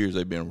last 2 years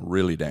they've been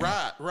really down.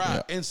 Right.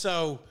 Yeah. And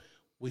so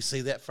we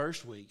see that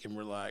first week, and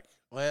we're like,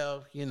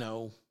 well,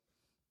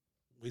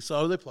 we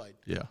saw who they played.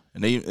 Yeah,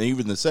 and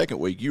even the second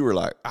week, you were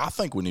like, I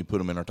think we need to put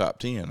them in our top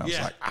 10. I was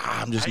Yeah. like,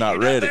 I'm just Hey, not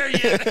you're ready. there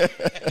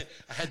yet.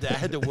 I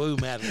had to woo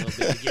Matt a little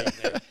bit to get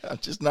there. I'm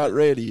just not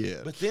ready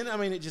yet. But then,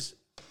 it just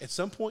at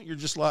some point you're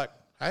just like,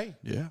 hey,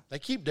 Yeah, they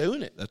keep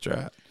doing it, that's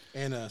right.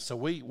 and so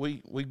we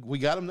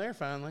got them there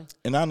finally.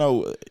 And I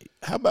know,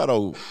 how about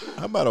old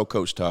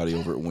Coach Toddy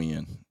over at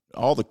Wynn?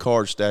 All the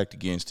cards stacked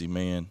against him,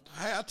 man.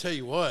 Hey, I'll tell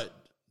you what,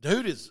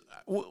 dude is.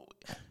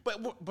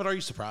 But are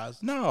you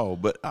surprised? No,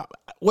 but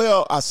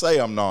I say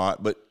I'm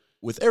not. But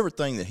with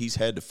everything that he's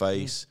had to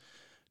face,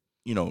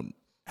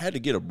 had to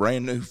get a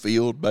brand new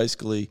field,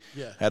 basically.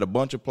 Yeah. Had a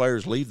bunch of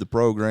players leave the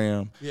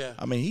program. Yeah.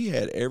 I mean, he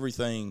had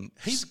everything.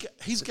 He's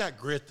got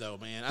grit though,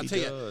 man. I He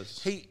tell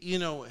does.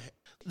 you,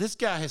 this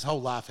guy his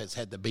whole life has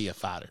had to be a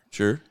fighter.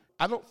 Sure.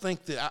 I don't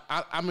think that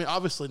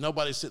obviously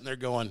nobody's sitting there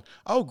going,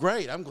 "Oh,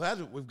 great! I'm glad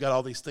that we've got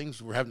all these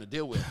things we're having to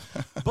deal with."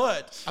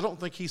 But I don't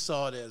think he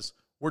saw it as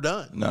we're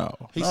done. No,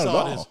 he not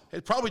saw at it as all.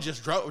 it probably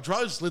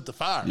just lit the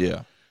fire.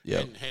 Yeah. Yeah.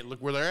 And hey, look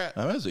where they're at.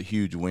 That was a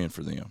huge win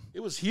for them. It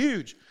was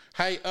huge.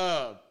 Hey,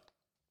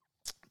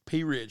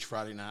 P Ridge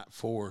Friday night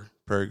for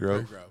Prairie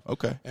Grove. Prairie Grove.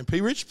 Okay. And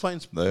P Ridge is playing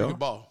some They pretty are. good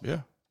ball.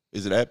 Yeah.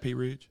 Is it at Pea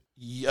Ridge?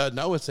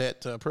 No, it's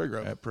at Prairie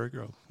Grove. At Prairie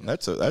Grove.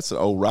 That's an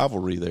old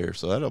rivalry there,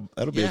 so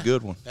that'll be a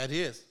good one. That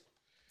is.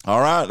 All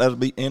right, that'll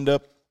be end us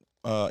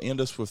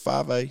with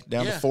 5A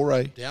down to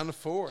 4A. Down to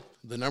 4.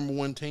 The number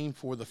 1 team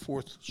for the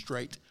 4th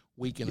straight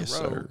week in Yes,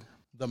 a row. sir.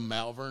 The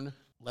Malvern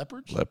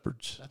Leopards.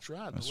 Leopards. That's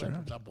right. That's The right.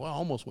 Leopards. Boy, I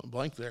almost went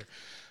blank there.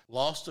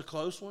 Lost a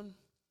close one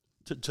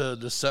to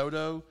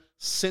DeSoto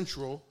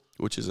Central.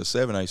 Which is a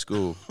 7A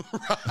school.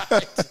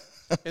 Right.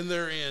 And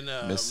they're in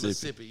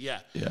Mississippi. Yeah.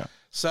 Yeah.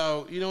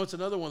 So, it's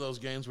another one of those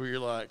games where you're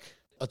like,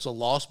 it's a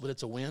loss, but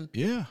it's a win.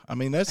 Yeah. I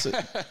mean, I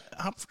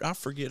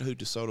forget who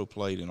DeSoto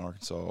played in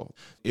Arkansas.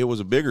 It was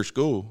a bigger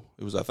school.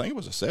 I think it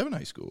was a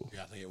 7A school.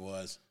 Yeah, I think it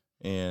was.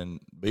 And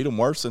beat them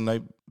worse than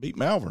they beat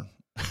Malvern.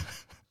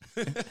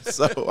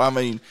 So, I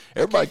mean,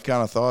 everybody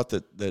kind of thought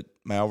that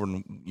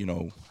Malvern,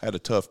 had a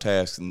tough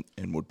task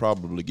and would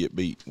probably get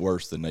beat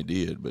worse than they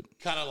did. But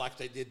Kind of like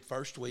they did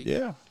first week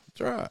yeah,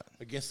 that's right.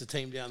 against the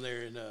team down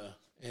there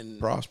in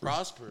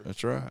Prosper.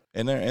 That's right.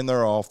 And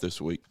they're off this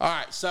week. All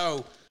right,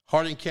 so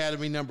Harding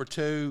Academy number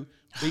 2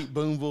 beat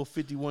Boonville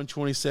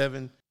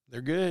 51-27.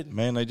 They're good.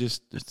 Man,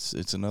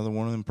 it's another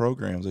one of them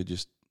programs. They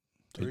just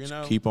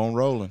 3-0. keep on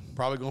rolling.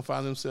 Probably going to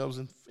find themselves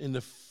in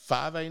the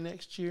 5A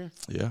next year.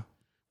 Yeah.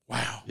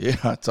 Wow. Yeah,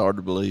 it's hard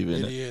to believe,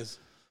 isn't It it? is.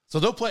 So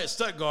they'll play at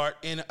Stuttgart.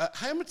 And hey,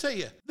 I'm going to tell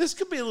you, this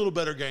could be a little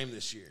better game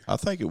this year. I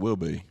think it will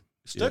be.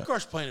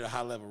 Stuttgart's playing at a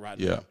high level right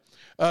Yeah.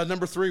 now.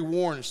 Number 3,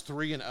 Warren is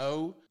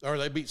 3-0. Or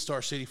they beat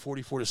Star City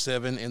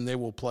 44-7, and they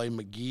will play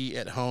McGee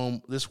at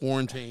home. This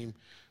Warren team,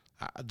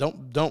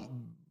 don't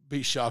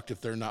be shocked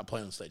if they're not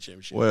playing the state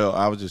championship. Well,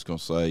 I was just going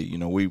to say,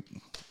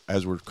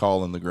 as we're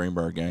calling the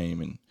Greenbrier game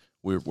and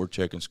we're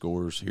checking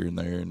scores here and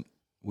there, and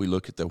we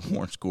look at the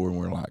Warren score and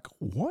we're like,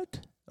 what?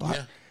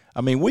 Yeah.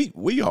 I mean,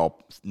 we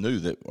all knew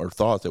that or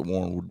thought that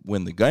Warren would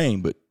win the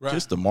game, but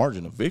just the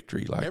margin of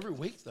victory, like every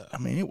week though. I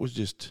mean, it was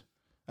just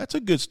that's a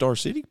good Star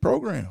City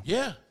program.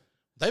 Yeah,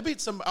 they beat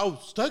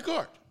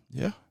Stuttgart.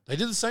 Yeah, they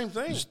did the same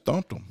thing. Just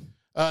thumped them.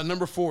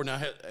 Number 4. Now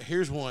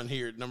here's one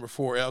here. Number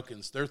 4,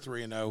 Elkins. They're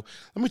 3-0.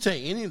 Let me tell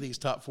you, any of these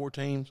top 4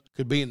 teams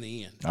could be in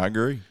the end. I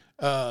agree.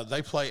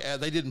 They play.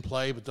 They didn't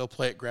play, but they'll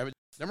play at Gravett.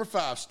 Number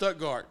 5,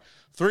 Stuttgart.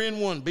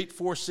 3-1, beat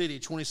Forest City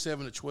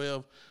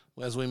 27-12.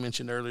 As we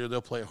mentioned earlier,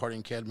 they'll play at Harding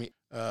Academy.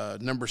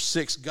 Number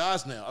 6,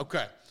 Gosnell.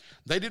 Okay,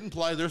 they didn't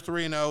play. They're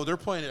 3-0. They're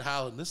playing at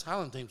Highland. This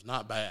Highland team's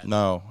not bad.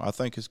 No, I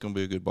think it's going to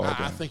be a good ball game.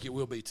 I think it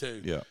will be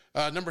too. Yeah.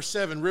 Number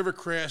 7,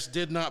 Rivercrest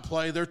did not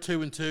play. They're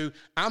 2-2.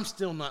 I'm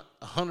still not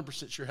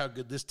 100% sure how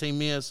good this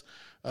team is.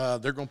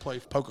 They're going to play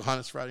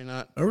Pocahontas Friday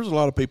night. There was a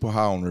lot of people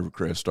high on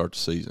Rivercrest start the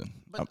season.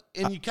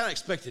 And you kind of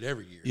expect it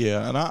every year.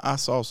 Yeah, and I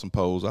saw some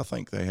polls. I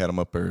think they had them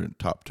up there in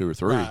top 2 or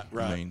 3. Right.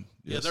 I mean,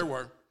 yeah, there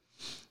were.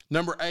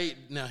 Number 8,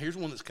 now here's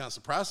one that's kind of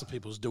surprising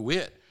people, is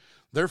DeWitt.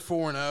 They're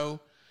 4-0.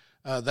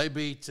 They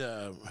beat,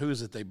 who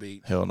is it they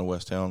beat? Helena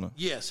West Helena.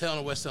 Yes,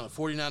 Helena West Helena,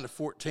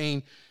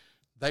 49-14.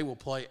 They will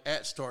play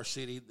at Star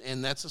City,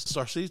 and that's a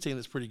Star City team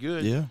that's pretty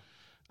good. Yeah.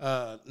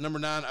 Number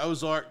 9,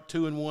 Ozark,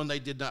 2-1. They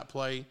did not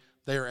play.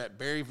 They are at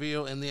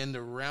Berryville. And then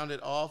to round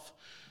it off,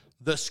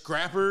 the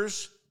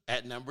Scrappers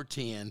at number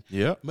 10.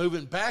 Yep.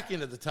 Moving back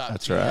into the top 10.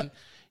 That's right.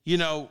 You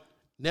know,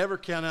 never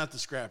count out the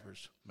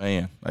Scrappers.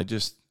 Man,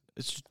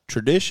 it's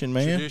tradition,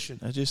 man. Tradition.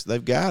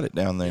 They've got it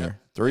down there.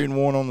 Yep.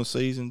 3-1 on the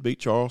season, beat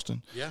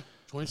Charleston. Yeah,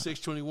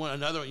 26-21.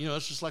 Another,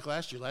 it's just like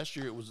last year. Last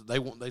year it was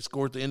they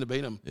scored at the end to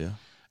beat them. Yeah.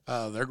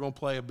 They're going to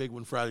play a big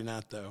one Friday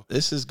night, though.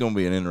 This is going to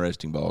be an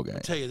interesting ball game. I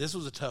tell you, this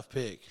was a tough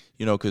pick.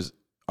 Because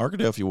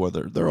Arkadelphia,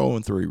 they're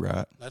 0-3,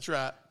 right? That's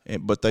right.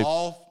 But they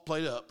all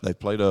played up. They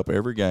played up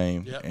every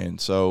game. Yep. And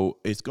so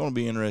it's going to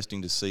be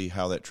interesting to see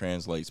how that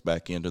translates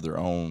back into their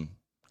own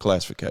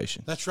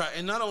classification. That's right.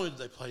 And not only did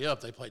they play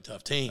up, they played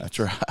tough teams. That's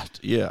right.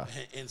 Yeah.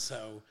 And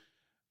so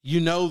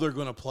they're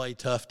going to play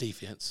tough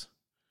defense.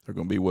 They're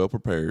going to be well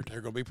prepared.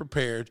 They're going to be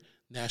prepared.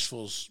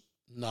 Nashville's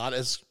not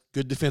as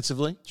good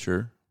defensively.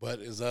 Sure. But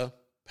is a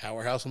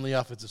powerhouse on the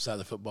offensive side of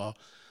the football.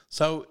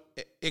 So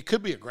it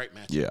could be a great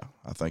match. Yeah,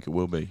 I think it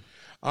will be.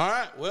 All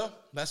right. Well,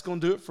 that's going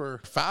to do it for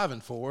 5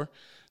 and 4.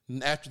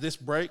 And after this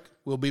break,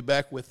 we'll be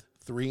back with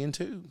 3 and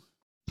 2.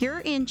 Your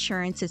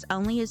insurance is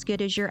only as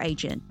good as your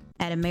agent.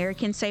 At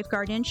American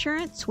Safeguard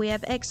Insurance, we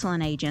have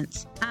excellent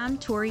agents. I'm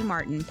Tori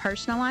Martin,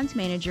 Personal Lines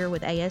Manager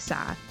with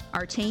ASI.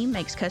 Our team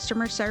makes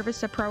customer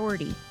service a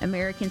priority.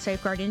 American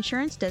Safeguard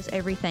Insurance does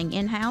everything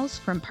in-house,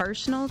 from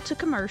personal to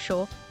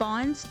commercial,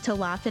 bonds to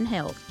life and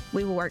health.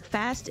 We will work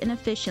fast and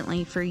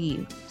efficiently for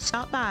you.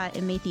 Stop by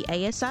and meet the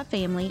ASI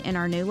family in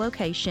our new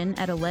location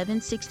at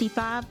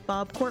 1165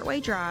 Bob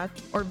Courtway Drive,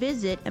 or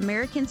visit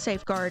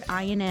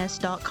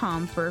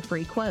AmericanSafeguardINS.com for a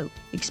free quote.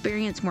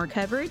 Experience more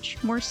coverage,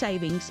 more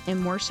savings, and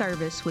more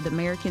service with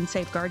American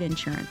Safeguard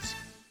Insurance.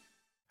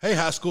 Hey,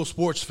 high school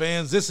sports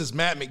fans, this is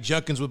Matt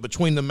McJunkins with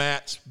Between the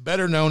Mats,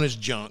 better known as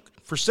Junk.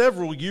 For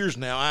several years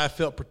now, I have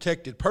felt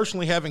protected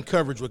personally having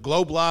coverage with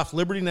Globe Life,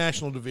 Liberty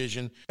National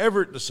Division,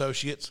 Everett &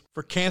 Associates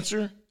for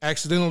cancer,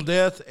 accidental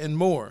death, and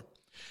more.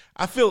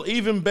 I feel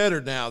even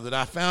better now that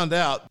I found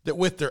out that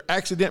with their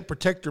Accident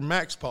Protector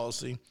Max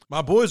policy,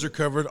 my boys are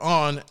covered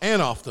on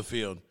and off the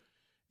field.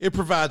 It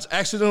provides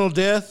accidental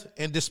death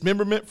and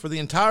dismemberment for the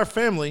entire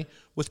family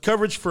with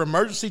coverage for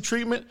emergency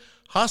treatment,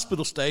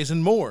 hospital stays,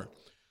 and more.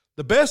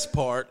 The best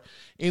part,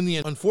 in the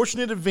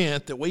unfortunate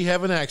event that we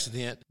have an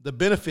accident, the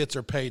benefits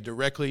are paid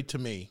directly to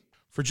me.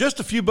 For just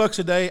a few bucks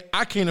a day,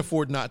 I can't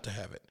afford not to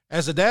have it.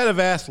 As a dad of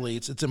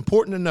athletes, it's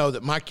important to know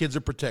that my kids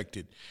are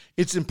protected.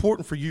 It's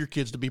important for your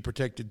kids to be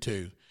protected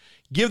too.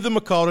 Give them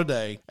a call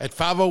today at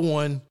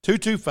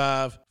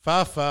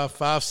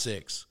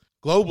 501-225-5556.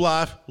 Globe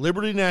Life,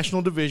 Liberty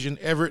National Division,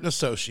 Everett &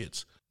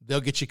 Associates.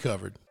 They'll get you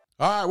covered.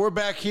 All right, we're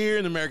back here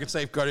in the American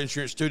Safeguard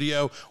Insurance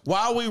Studio.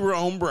 While we were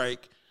on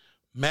break,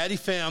 Maddie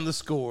found the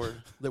score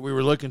that we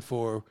were looking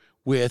for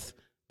with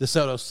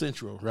DeSoto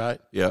Central, right?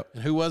 Yep.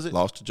 And who was it?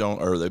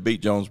 They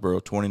beat Jonesboro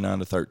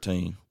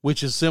 29-13.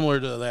 Which is similar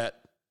to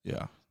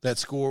that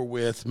score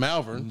with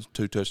Malvern.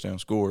 2-touchdown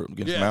score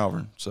against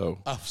Malvern. So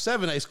a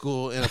 7A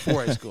school and a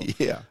 4A school.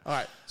 Yeah. All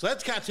right. So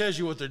that kind of tells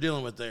you what they're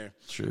dealing with there.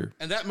 Sure.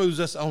 And that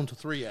moves us on to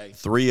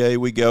 3A. 3A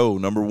we go.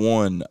 Number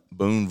 1,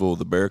 Boonville,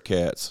 the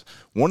Bearcats.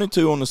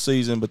 1-2 on the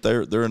season, but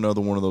they're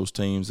another one of those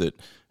teams that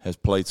has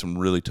played some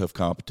really tough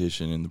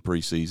competition in the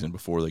preseason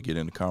before they get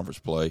into conference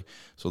play.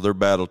 So they're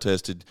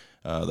battle-tested.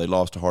 They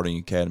lost to Harding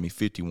Academy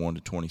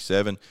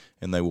 51-27,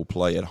 and they will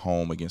play at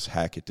home against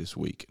Hackett this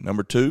week.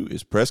 Number 2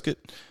 is Prescott,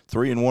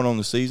 3-1 on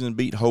the season,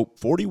 beat Hope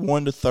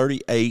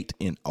 41-38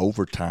 in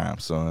overtime,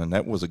 son.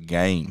 That was a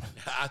game.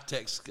 I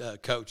text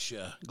Coach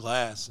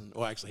Glass,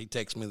 he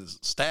texts me the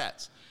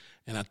stats.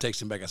 And I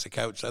text him back. I said,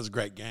 Coach, that's a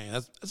great game.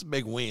 That's a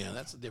big win.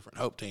 That's a different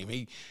Hope team.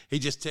 He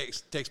just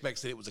text back and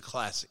said it was a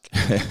classic.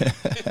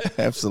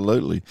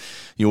 Absolutely.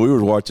 We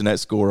were watching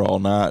that score all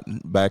night,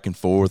 back and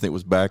forth. It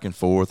was back and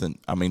forth. And,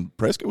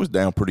 Prescott was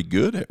down pretty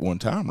good at one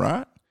time,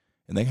 right?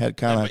 and they had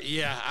kind of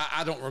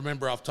I don't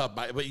remember off the top of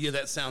my, but yeah,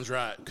 that sounds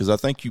right. because I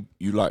think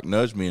you like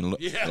nudged me and look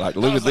at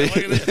Look this.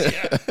 at this.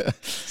 Yeah.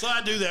 So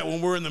I do that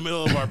when we're in the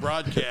middle of our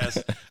broadcast.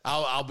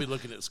 I'll be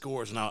looking at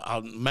scores,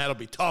 and Matt will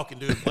be talking,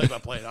 doing play by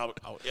play, and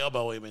I'll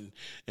elbow him,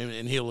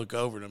 and he'll look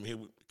over at him.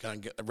 He'll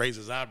kind of raise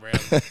his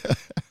eyebrows.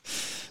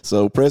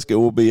 So Prescott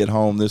will be at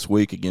home this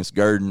week against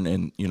Gurdon,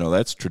 and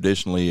that's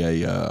traditionally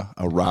a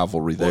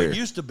rivalry Well, there. it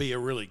used to be a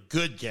really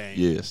good game.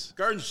 Yes.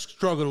 Gurdon's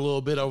struggled a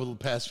little bit over the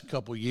past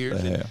couple of years,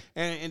 and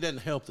it doesn't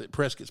help that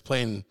Prescott's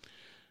playing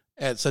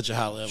at such a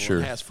high level. Sure.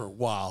 And has for a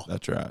while.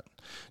 That's right.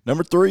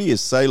 Number 3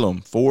 is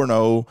Salem,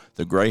 4-0.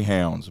 The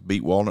Greyhounds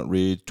beat Walnut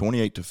Ridge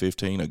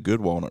 28-15, a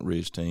good Walnut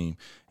Ridge team,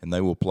 and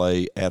they will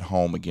play at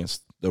home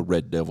against the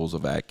Red Devils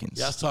of Atkins.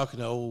 Yeah, I was talking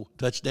to old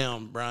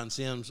touchdown Brian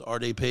Sims,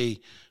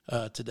 RDP,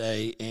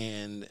 today,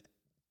 and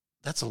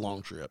that's a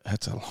long trip.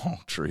 That's a long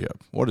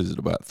trip. What is it,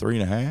 about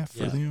 3.5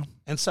 for them?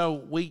 And so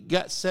we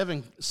got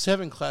seven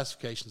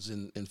classifications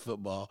in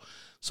football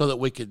so that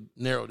we could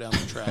narrow down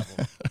the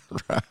travel.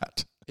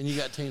 Right. And you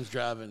got teams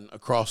driving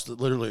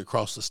literally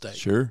across the state.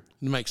 Sure.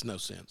 It makes no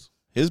sense.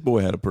 His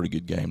boy had a pretty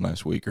good game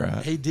last week,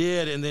 right? He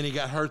did, and then he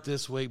got hurt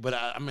this week. But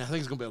I think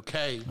he's going to be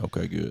okay.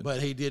 Okay, good.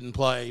 But he didn't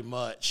play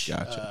much.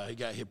 Gotcha. He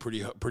got hit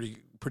pretty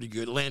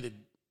good. Landed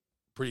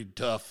pretty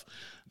tough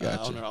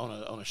Gotcha.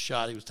 on a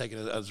shot he was taking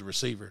as a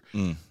receiver.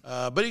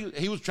 But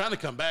he was trying to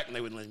come back, and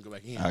they wouldn't let him go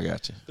back in. I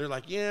got you. They're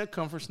like, yeah,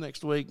 conference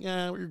next week.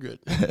 Yeah, you're good.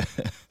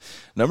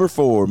 Number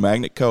 4,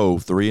 Magnet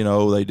Cove,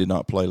 3-0. They did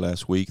not play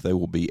last week. They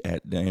will be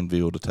at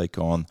Danville to take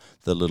on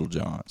the Little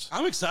Johns.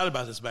 I'm excited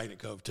about this Magnet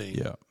Cove team.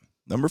 Yeah.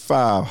 Number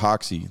 5,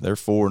 Hoxie. They're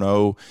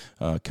 4-0.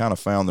 Kind of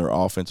found their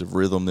offensive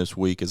rhythm this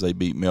week as they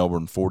beat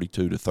Melbourne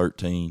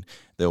 42-13.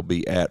 They'll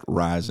be at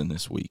Rising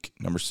this week.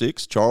 Number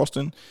 6,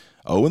 Charleston,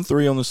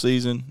 0-3 on the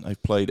season.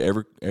 They've played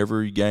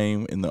every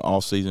game in the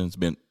offseason. It's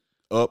been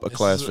up a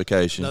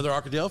classification. Another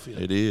Arkadelphia.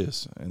 It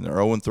is. And they're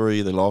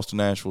 0-3. They lost to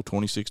Nashville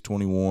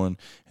 26-21,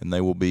 and they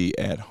will be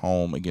at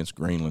home against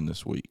Greenland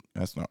this week.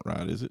 That's not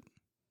right, is it?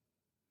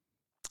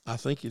 I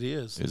think it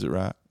is. Is it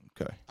right?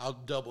 Okay. I'll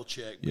double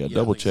check. Yeah,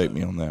 double check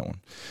me on that one.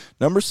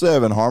 Number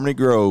 7, Harmony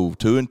Grove,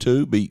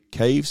 2-2, beat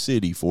Cave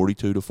City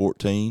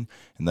 42-14,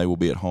 and they will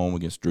be at home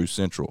against Drew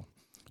Central.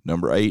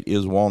 Number 8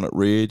 is Walnut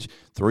Ridge,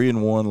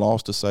 3-1,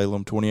 lost to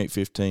Salem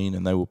 28-15,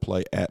 and they will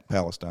play at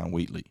Palestine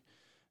Wheatley.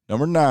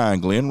 Number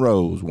 9, Glen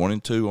Rose,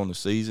 1-2 on the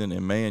season,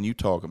 and man, you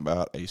talking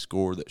about a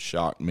score that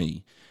shocked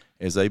me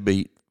as they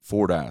beat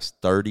Fordyce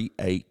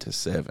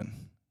 38-7.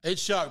 It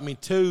shocked me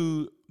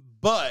too,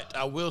 but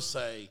I will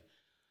say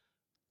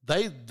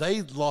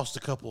they lost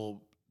a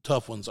couple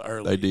tough ones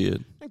early. They did.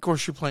 And of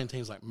course, you're playing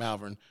teams like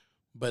Malvern,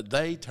 but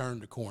they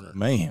turned the corner.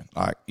 Man,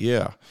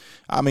 yeah.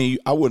 I mean,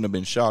 I wouldn't have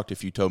been shocked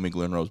if you told me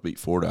Glen Rose beat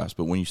Fordyce,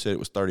 but when you said it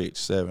was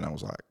 38-7, I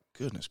was like,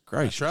 goodness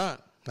gracious.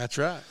 That's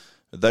right.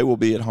 They will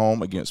be at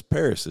home against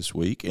Paris this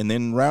week. And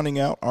then rounding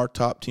out our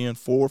top 10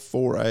 for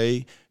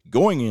 3A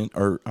going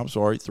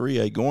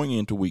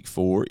into week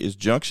 4 is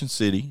Junction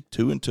City,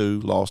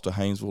 2-2, lost to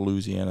Haynesville,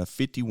 Louisiana,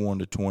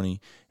 51-20,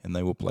 and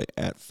they will play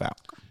at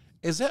Falk.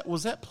 Was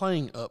that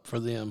playing up for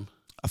them?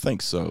 I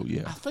think so,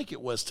 yeah. I think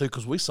it was too,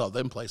 because we saw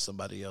them play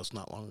somebody else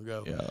not long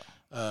ago.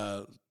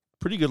 Yeah.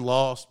 Pretty good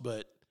loss,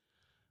 but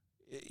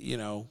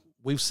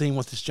we've seen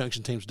what this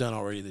Junction team's done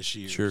already this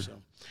year. Sure. So.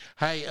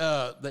 Hey,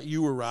 that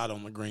you were right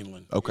on the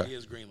Greenland. Okay. It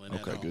is Greenland.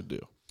 Okay, good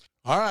deal.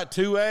 All right,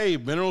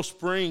 2A, Mineral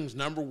Springs,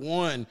 number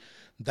 1.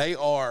 They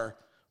are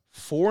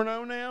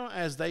 4-0 now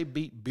as they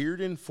beat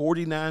Bearden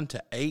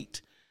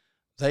 49-8.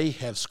 They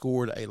have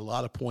scored a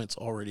lot of points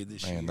already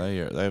this year.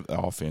 Man, the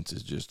offense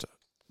is just a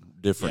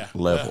different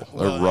level.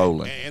 They're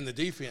rolling. And the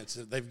defense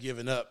that they've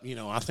given up,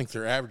 I think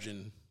they're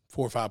averaging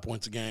 4 or 5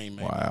 points a game.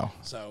 Maybe. Wow.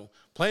 So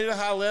playing at a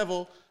high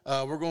level,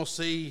 we're going to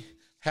see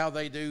how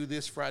they do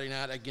this Friday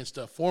night against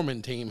a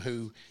Foreman team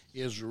who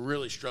is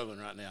really struggling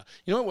right now.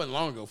 It wasn't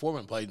long ago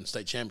Foreman played in the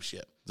state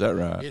championship. Is that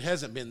right? It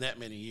hasn't been that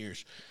many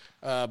years.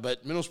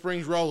 But Mineral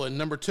Springs rolling.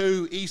 Number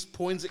 2, East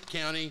Poinsett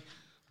County,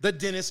 the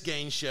Dennis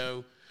Gaines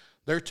Show.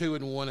 They're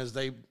 2-1 as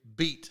they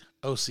beat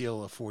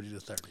Osceola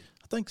 40-30.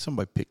 I think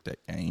somebody picked that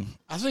game.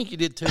 I think you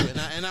did too,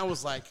 and I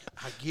was like,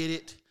 I get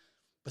it,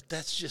 but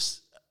that's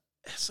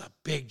a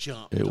big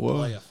jump to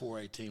play a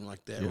 4A team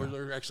like that. Yeah. Or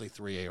they're actually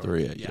 3A.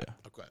 3A, yeah.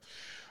 Okay.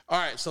 All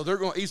right, so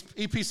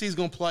EPC is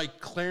going to play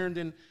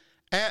Clarendon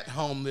at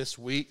home this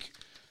week,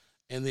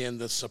 and then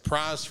the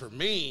surprise for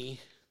me,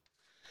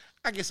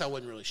 I guess I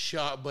wasn't really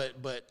shocked,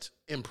 but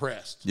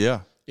impressed. Yeah.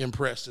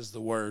 Impressed is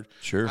the word.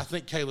 Sure. I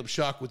think Caleb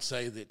Schock would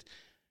say that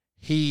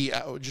he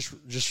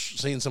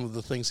just seeing some of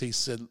the things he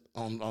said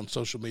on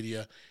social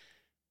media,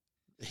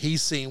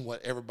 he's seeing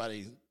what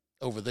everybody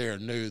over there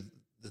knew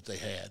that they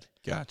had.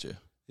 Gotcha.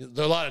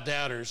 There are a lot of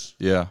doubters.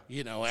 Yeah.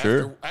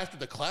 Sure. After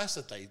the class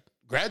that they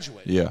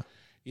graduated. Yeah.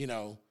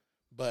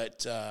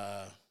 But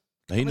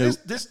he knew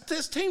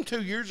this team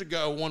 2 years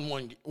ago won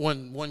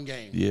one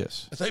game.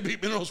 Yes. If they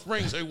beat Mineral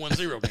Springs, they won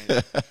 0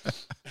 games.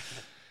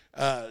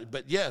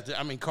 But yeah,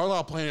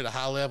 Carlisle playing at a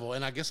high level,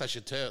 and I guess I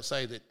should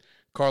say that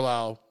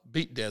Carlisle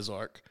beat Des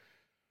Arc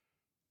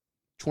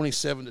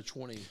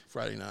 27-20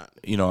 Friday night.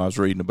 You know, I was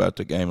reading about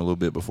the game a little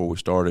bit before we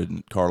started,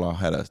 and Carlisle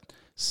had a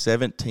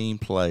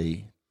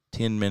 17-play,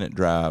 10-minute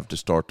drive to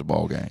start the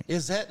ball game.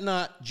 Is that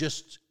not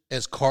just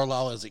as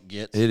Carlisle as it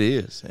gets? It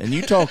is. And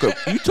you talk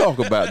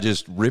about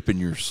just ripping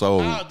your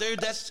soul. Oh, dude,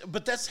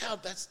 that's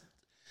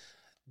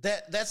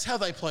how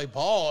they play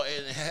ball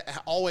and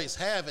always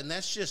have, and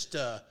that's just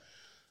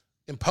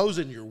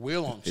imposing your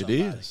will on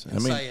somebody. It is.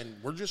 And saying,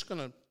 we're just going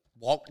to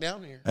walk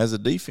down here. As a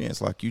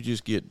defense, like, you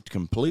just get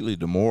completely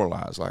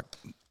demoralized. Like,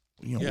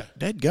 you know,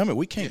 dadgummit,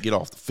 we can't get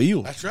off the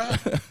field. That's right.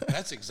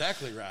 That's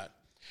exactly right.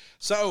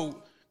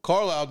 So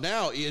Carlisle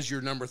now is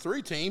your number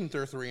 3 team.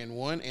 They're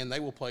 3-1, and they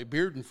will play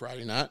Bearden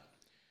Friday night.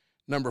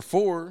 Number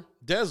 4,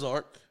 Des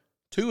Arc,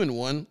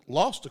 2-1,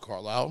 lost to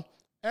Carlisle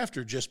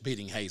after just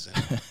beating Hazen.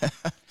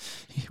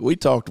 We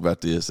talked about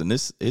this, and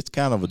it's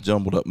kind of a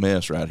jumbled up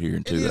mess right here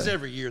in 2A. It is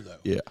every year, though.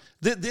 Yeah.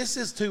 This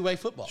is 2A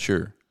football.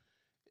 Sure.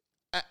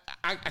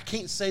 I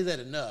can't say that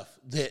enough,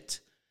 that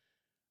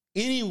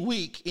any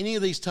week, any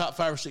of these top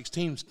 5 or 6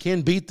 teams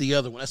can beat the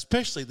other one,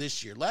 especially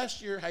this year.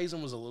 Last year,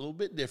 Hazen was a little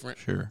bit different.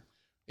 Sure.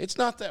 It's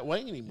not that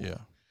way anymore. Yeah.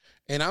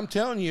 And I'm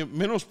telling you,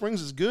 Mineral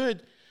Springs is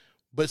good,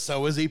 but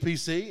so is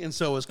EPC, and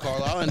so is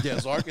Carlisle and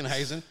Des Arc and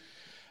Hazen.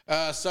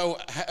 So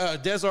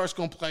Des Arc's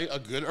going to play a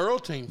good Earl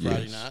team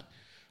Friday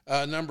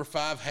night. Number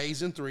 5,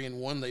 Hazen,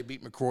 3-1. They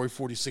beat McCrory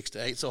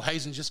 46-8. So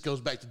Hazen just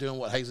goes back to doing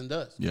what Hazen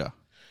does. Yeah.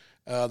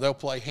 They'll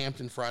play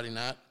Hampton Friday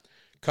night.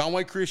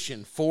 Conway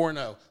Christian, 4-0.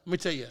 Let me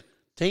tell you,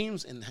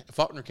 teams in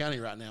Faulkner County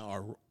right now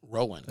are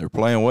rolling. They're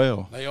playing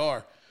well. They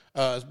are.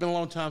 It's been a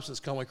long time since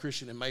Conway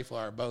Christian and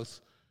Mayflower are both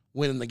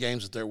winning the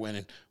games that they're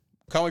winning.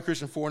 Conway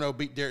Christian 4-0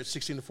 beat Darrett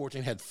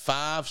 16-14. Had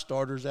 5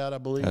 starters out, I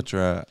believe. That's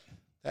right.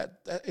 That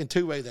in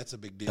 2A, that's a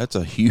big deal. That's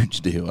a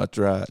huge deal. That's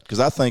right. Because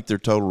I think their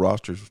total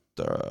roster is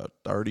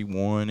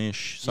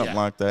 31-ish, something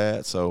like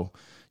that. So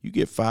you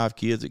get 5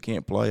 kids that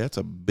can't play. That's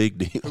a big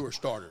deal. Who are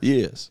starters?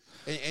 Yes.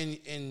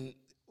 And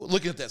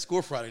looking at that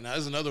score Friday night,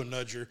 there's another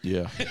nudger.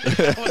 Yeah.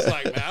 I was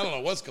like, man, I don't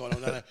know what's going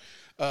on down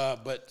there.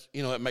 But,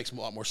 you know, it makes a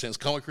lot more sense.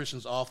 Conway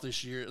Christian's off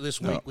this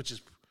week, which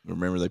is.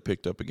 Remember, they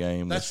picked up a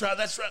game. That's right.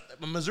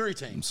 A Missouri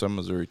team. Some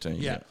Missouri team.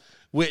 Yeah.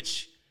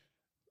 Which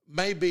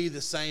may be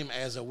the same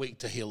as a week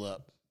to heal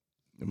up.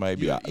 It may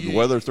be.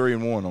 Well, they're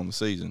 3-1 on the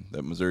season,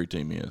 that Missouri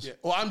team is. Yeah.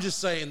 Well, I'm just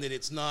saying that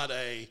it's not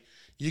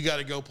you got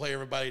to go play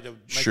everybody to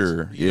make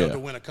to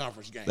win a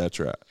conference game. That's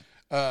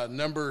right.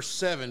 Number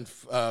 7,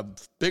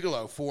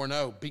 Bigelow,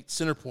 4-0, beat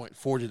Centerpoint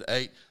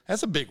 40-8.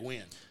 That's a big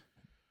win.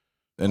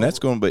 And that's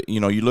going to be,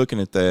 you're looking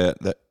at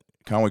that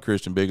Conway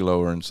Christian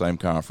Bigelow are in the same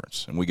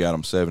conference, and we got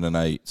them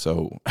 7-8.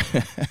 So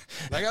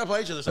they got to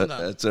play each other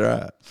sometime. That's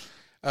right.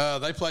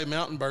 They play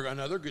Mountainburg,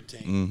 another good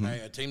team,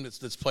 a team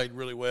that's played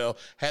really well.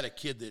 Had a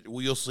kid that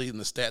we'll see in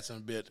the stats in a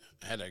bit.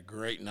 Had a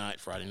great night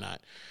Friday night.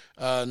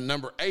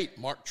 Number 8,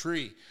 Mark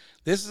Tree.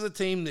 This is a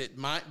team that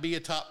might be a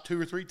top 2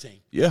 or 3 team.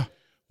 Yeah.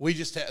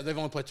 They've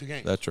only played 2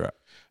 games. That's right.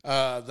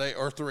 They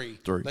are 3.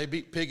 They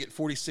beat Piggott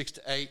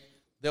 46-8.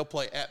 They'll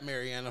play at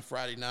Mariana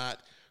Friday night.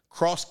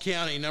 Cross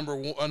County, number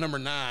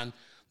 9.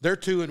 They're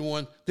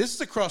 2-1. This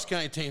is a Cross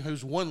County team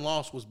whose one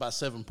loss was by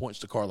 7 points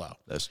to Carlisle.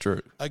 That's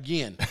true.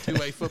 Again,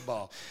 2A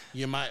football.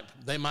 They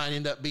might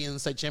end up being in the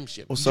state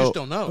championship. Well, you just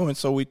don't know. And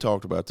so we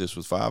talked about this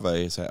with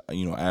 5A. It's,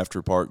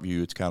 after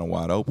Parkview, it's kind of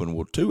wide open.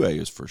 Well, 2A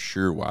is for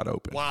sure wide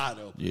open. Wide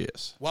open.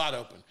 Yes. Wide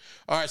open.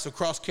 All right, so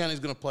Cross County is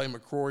going to play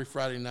McCrory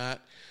Friday night.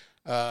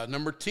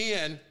 Number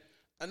 10,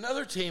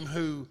 another team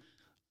who,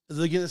 at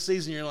the beginning of the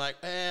season, you're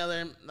like,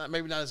 they're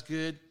maybe not as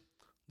good.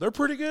 They're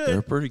pretty good.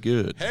 They're pretty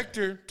good.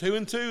 Hector,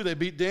 2-2. They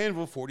beat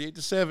Danville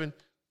 48-7.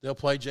 They'll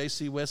play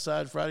JC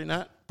Westside Friday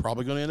night.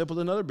 Probably going to end up with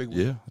another big win.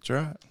 Yeah, that's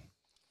right.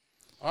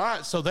 All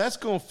right, so that's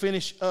going to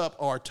finish up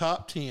our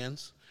top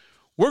 10s.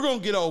 We're going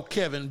to get old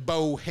Kevin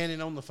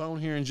Bohannon on the phone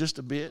here in just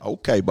a bit.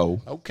 Okay,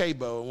 Bo. Okay,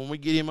 Bo. When we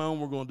get him on,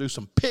 we're going to do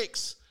some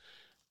picks,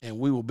 and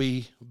we will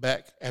be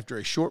back after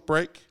a short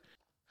break.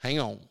 Hang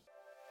on.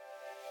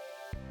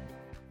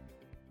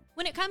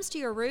 When it comes to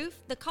your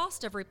roof, the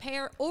cost of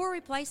repair or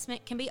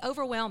replacement can be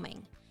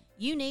overwhelming.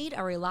 You need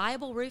a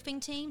reliable roofing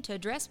team to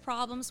address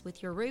problems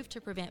with your roof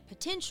to prevent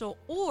potential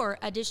or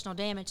additional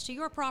damage to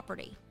your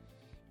property.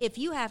 If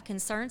you have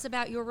concerns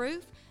about your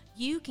roof,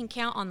 you can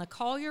count on the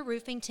Collier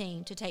Roofing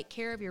team to take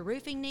care of your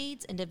roofing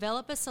needs and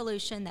develop a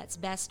solution that's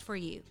best for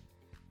you.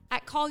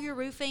 At Collier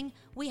Roofing,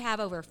 we have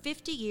over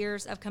 50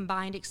 years of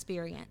combined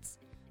experience.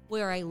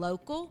 We're a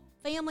local,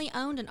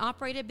 family-owned and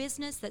operated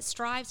business that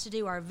strives to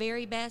do our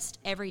very best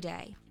every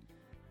day.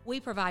 We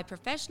provide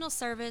professional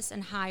service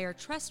and hire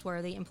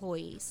trustworthy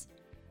employees.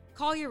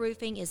 Collier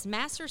Roofing is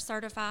master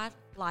certified,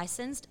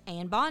 licensed,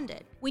 and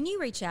bonded. When you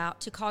reach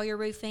out to Collier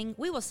Roofing,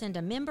 we will send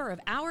a member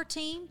of our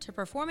team to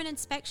perform an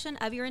inspection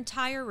of your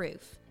entire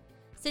roof.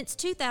 Since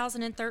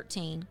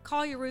 2013,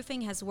 Collier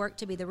Roofing has worked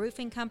to be the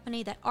roofing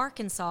company that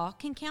Arkansas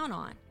can count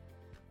on.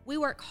 We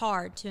work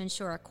hard to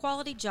ensure a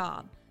quality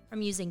job,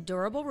 from using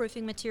durable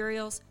roofing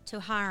materials to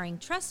hiring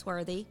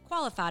trustworthy,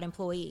 qualified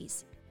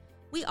employees.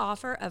 We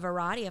offer a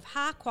variety of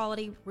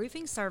high-quality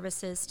roofing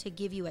services to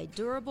give you a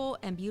durable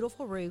and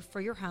beautiful roof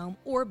for your home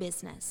or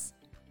business.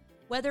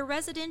 Whether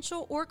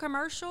residential or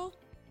commercial,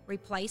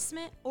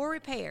 replacement or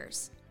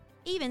repairs,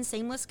 even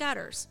seamless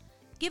gutters.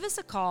 Give us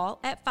a call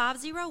at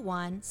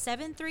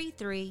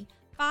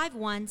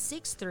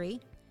 501-733-5163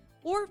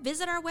 or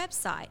visit our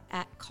website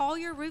at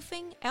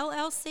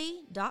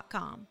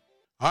collierroofingllc.com.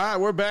 All right,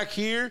 we're back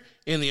here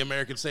in the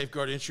American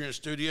Safeguard Insurance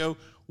Studio.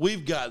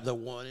 We've got the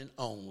one and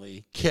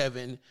only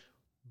Kevin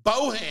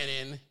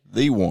Bohannon.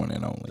 The one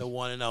and only. The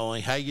one and only.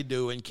 How you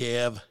doing,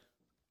 Kev?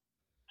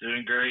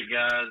 Doing great,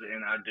 guys,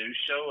 and I do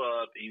show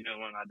up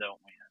even when I don't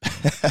win. I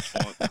just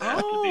want that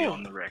to be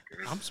on the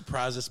record. I'm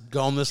surprised it's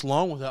gone this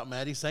long without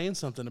Maddie saying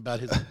something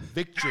about his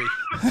victory.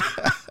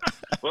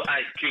 Well,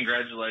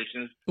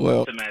 congratulations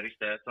to Matty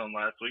Stats on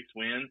last week's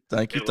win.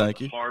 Thank you. It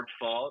was hard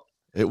fought.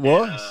 It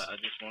was. And,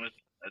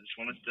 I just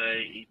want to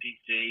say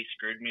EPC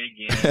screwed me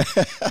again.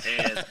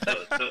 And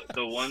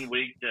the 1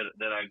 week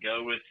that I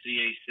go with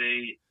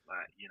CAC,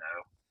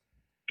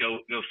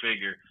 go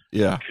figure.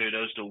 Yeah.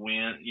 Kudos to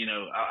win.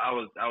 I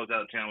was out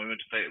of town. We went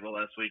to Fayetteville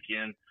last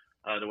weekend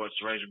to watch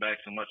the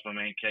Razorbacks and watch my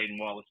man Caden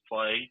Wallace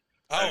play.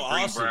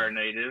 Awesome. Greenbrier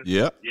native.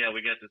 Yep. Yeah,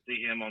 we got to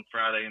see him on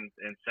Friday and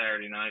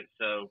Saturday night.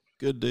 So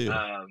good deal.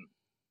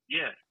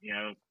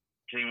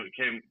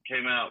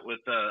 Came out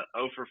with 0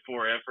 for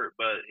 4 effort,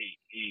 but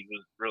he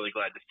was really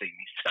glad to see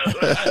me. So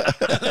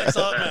that's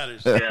all that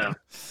matters. Yeah,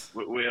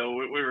 we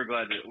were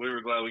glad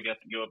we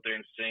got to go up there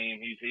and see him.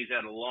 He's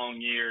had a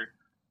long year,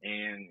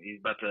 and he's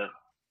about to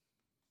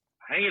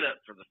hang it up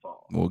for the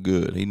fall. Well,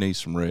 good. He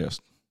needs some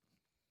rest.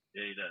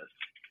 Yeah, he does.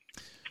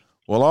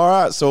 Well, all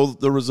right. So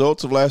the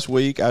results of last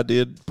week, I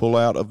did pull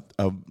out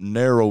a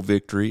narrow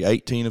victory,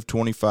 18 of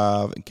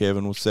 25, and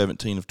Kevin was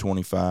 17 of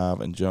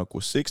 25, and Junk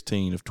was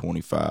 16 of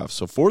 25.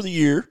 So for the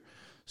year,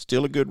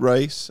 still a good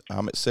race.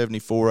 I'm at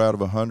 74 out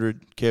of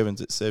 100.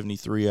 Kevin's at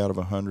 73 out of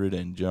 100,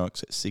 and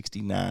Junk's at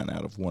 69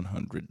 out of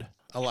 100.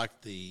 I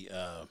like the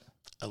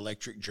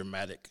electric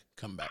dramatic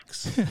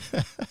comebacks.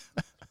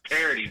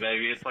 Parody,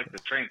 baby. It's like the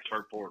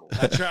transfer portal.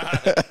 That's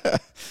right.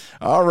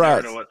 All right. I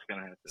never know what's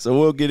going to happen. So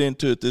we'll get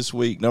into it this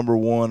week. Number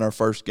one, our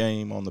first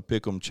game on the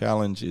Pick'em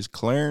Challenge is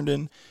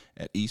Clarendon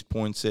at East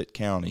Poinsett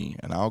County.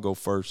 And I'll go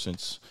first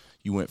since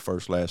you went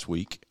first last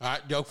week. All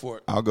right, go for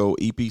it. I'll go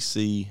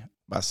EPC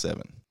by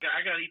 7.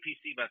 I got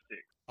EPC by 6.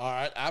 All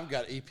right, I've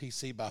got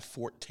EPC by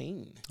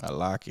 14. I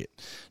like it.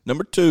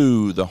 Number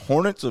two, the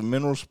Hornets of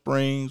Mineral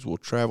Springs will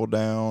travel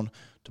down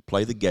to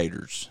play the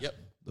Gators. Yep.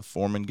 The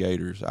Foreman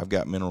Gators. I've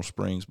got Mineral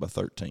Springs by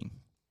 13.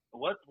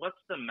 What's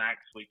the max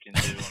we can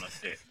do on a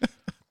pick?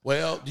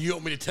 Well, do you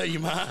want me to tell you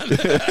mine?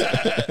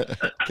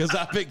 Because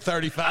I picked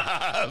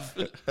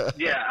 35.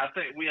 Yeah, I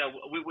think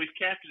we've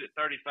capped it at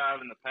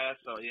 35 in the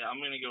past. So yeah, I'm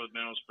going to go with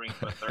Mineral Springs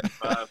by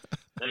 35.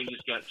 They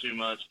just got too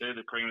much. They're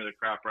the cream of the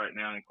crop right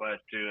now in Class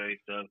 2A.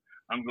 So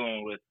I'm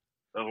going with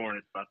the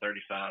Hornets by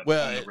 35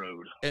 on the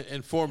road.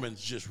 And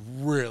Foreman's just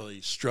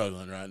really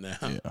struggling right now.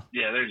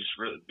 Yeah, they're just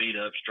really beat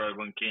up,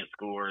 struggling, can't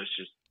score. It's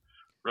just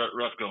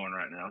rough going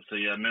right now. So,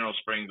 yeah, Mineral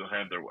Springs will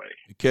have their way.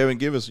 Kevin,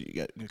 give us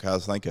 –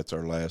 because I think that's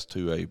our last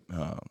 2A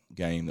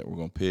game that we're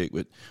going to pick.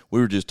 But we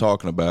were just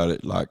talking about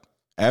it, like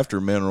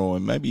after Mineral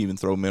and maybe even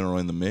throw Mineral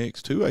in the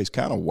mix, 2A is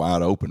kind of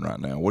wide open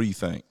right now. What do you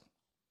think?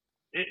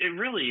 It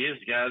really is,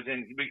 guys.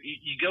 And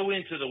you go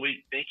into the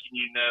week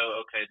thinking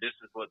okay, this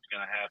is what's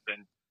going to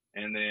happen.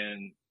 And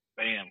then,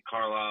 bam,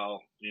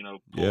 Carlisle,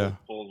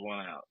 pulls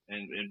one out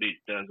and beats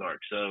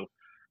Desark. So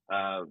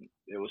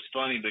it was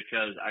funny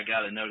because I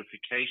got a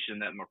notification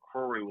that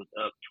McCrory was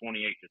up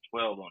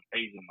 28-12 on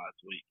Hazen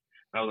last week.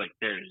 And I was like,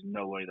 there is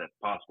no way that's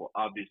possible.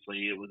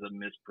 Obviously, it was a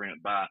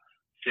misprint by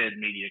said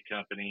media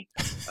company,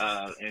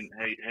 and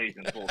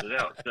Hazen pulled it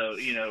out. So,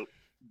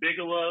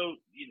 Bigelow,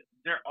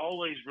 they're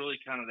always really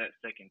kind of that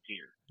second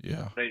tier.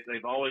 Yeah.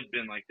 They've always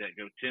been like that,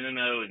 go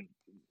 10-0 and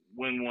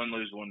win one,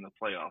 lose one in the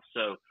playoffs.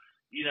 So,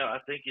 I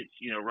think it's,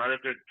 right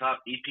up there at the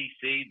top.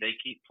 EPC, they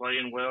keep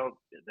playing well.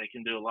 They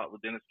can do a lot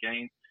with Dennis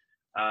Gaines.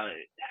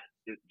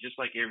 Just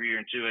like every year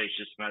in 2A, it's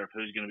just a matter of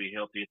who's going to be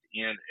healthy at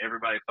the end.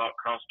 Everybody thought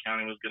Cross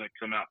County was going to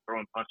come out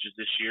throwing punches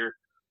this year.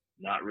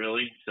 Not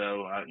really.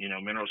 So,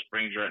 Mineral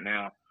Springs right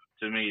now,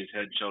 to me, is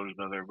head and shoulders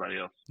above everybody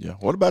else. Yeah.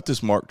 What about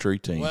this Mark Tree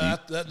team? Well,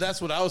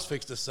 that's what I was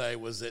fixed to say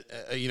was that,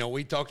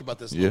 we talked about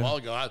this a little while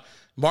ago.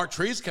 Mark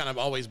Tree's kind of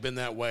always been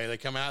that way. They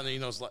come out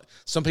and, it's like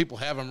some people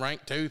have them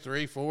ranked 2,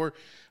 3, 4,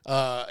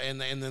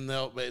 and then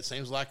it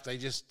seems like they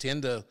just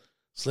tend to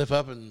slip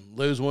up and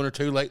lose 1 or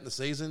 2 late in the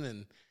season,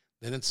 and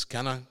then it's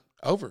kind of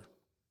over.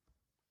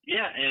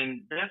 Yeah,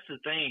 and that's the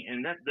thing.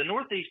 And the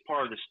northeast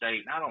part of the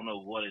state, I don't know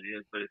what it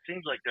is, but it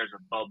seems like there's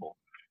a bubble.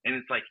 And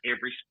it's like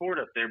every sport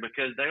up there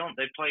because they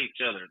play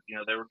each other.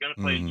 They were going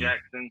to play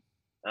Jackson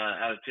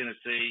out of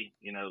Tennessee.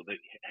 The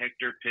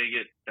Hector,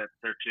 Piggott, that's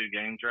their 2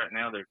 games right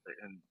now.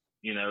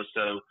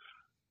 So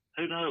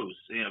who knows?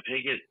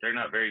 Piggott, they're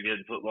not very good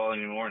in football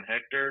anymore. And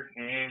Hector,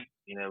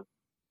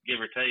 give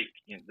or take,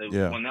 they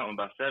won that one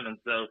by 7.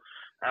 So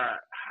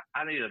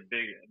I need a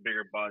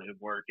bigger body of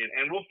work,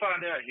 and we'll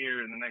find out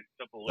here in the next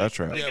couple of weeks. That's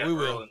right. Yeah, we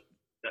will.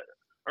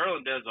 Earl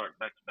and Desart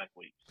back-to-back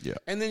weeks. Yeah.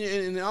 And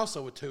then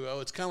also with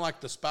 2-0, it's kind of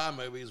like the spy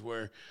movies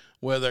where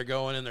they're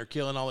going and they're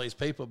killing all these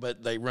people,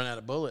 but they run out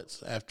of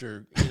bullets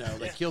after,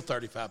 they kill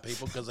 35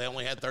 people because they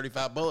only had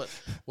 35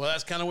 bullets. Well,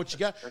 that's kind of what you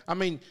got. I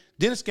mean,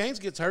 Dennis Gaines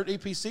gets hurt.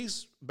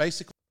 EPC's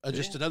basically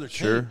just another team.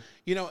 Sure.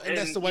 And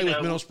that's the way with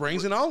Mineral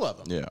Springs and all of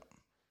them. Yeah.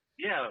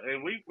 Yeah,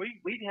 and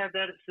we'd have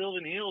that at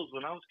Sylvan Hills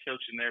when I was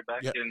coaching there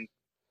back in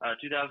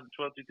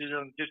 2012 to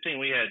 2015.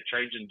 We had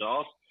Trajan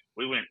Doss.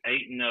 We went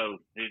 8-0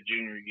 his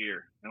junior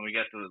year, and we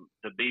got to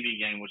the BB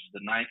game, which is the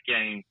 9th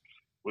game.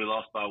 We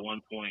lost by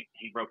 1 point.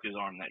 He broke his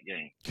arm that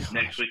game. Gosh.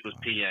 Next week was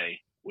PA.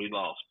 We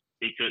lost.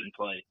 He couldn't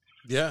play.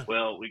 Yeah.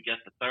 Well, we got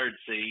the 3rd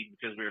seed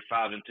because we were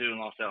 5-2 and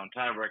lost out on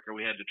tiebreaker.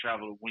 We had to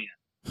travel to win.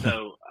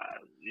 So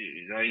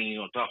I ain't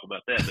going to talk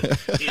about that. But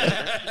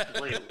that's just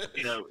the way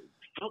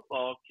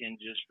football can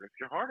just rip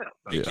your heart out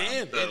sometimes. It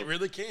can. So, it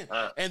really can.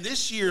 And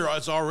this year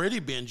has already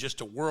been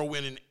just a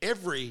whirlwind in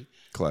every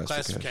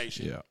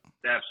classification. Yeah.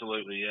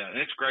 Absolutely, yeah. And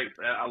it's great.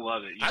 I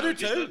love it. I do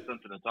too. It's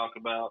something to talk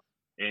about.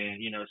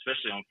 And,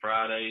 especially on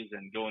Fridays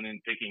and going in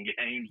picking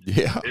games.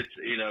 Yeah. It's,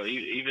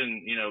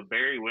 even,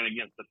 Barry went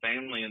against the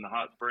family in the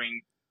Hot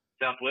Springs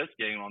Southwest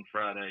game on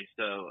Friday.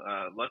 So,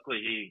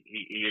 luckily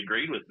he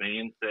agreed with me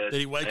and said. Did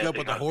he wake up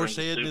with a horse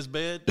head in his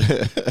bed?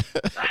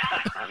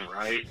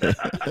 Right.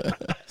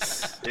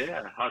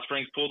 Yeah. Hot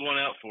Springs pulled one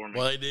out for me.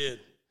 Well, they did.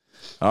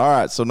 All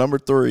right. So, number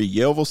 3,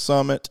 Yellville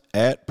Summit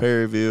at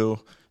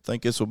Perryville. I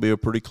think this will be a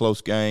pretty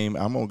close game.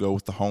 I'm going to go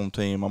with the home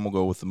team. I'm going to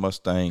go with the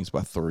Mustangs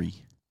by 3.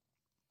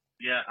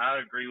 Yeah, I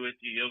agree with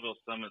you. Yellville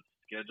Summit's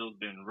schedule's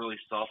been really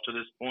soft to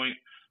this point,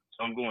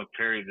 so I'm going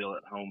Perryville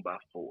at home by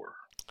 4.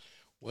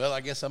 Well,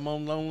 I guess I'm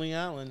on Lonely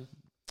Island.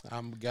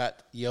 I've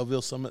got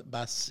Yellville Summit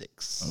by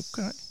 6.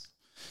 Okay.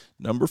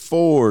 Number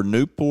 4,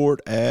 Newport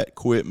at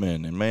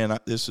Quitman. And, man,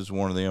 this is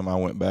one of them I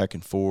went back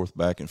and forth.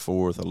 I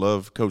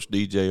love Coach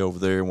DJ over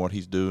there and what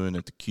he's doing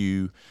at the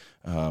Q.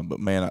 But,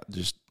 man,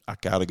 I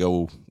got to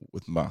go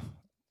with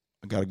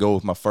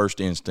my first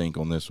instinct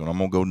on this one. I'm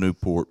going to go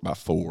Newport by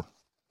 4.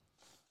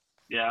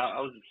 Yeah, I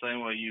was the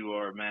same way you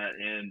are, Matt,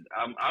 and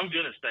I'm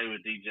going to stay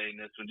with DJ in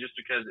this one just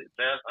because it's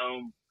at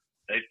home.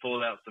 They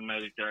pulled out some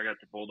magic there. I got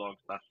the Bulldogs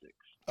by 6.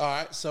 All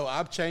right, so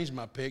I've changed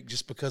my pick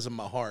just because of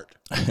my heart.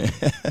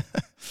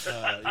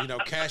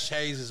 Cash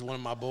Hayes is one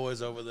of my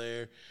boys over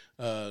there.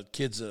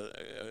 Kid's a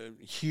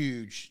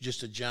huge,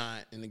 just a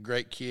giant, and a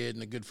great kid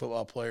and a good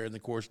football player, and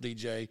of course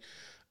DJ.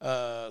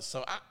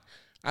 So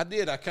I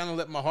kind of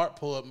let my heart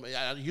pull up.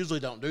 I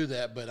usually don't do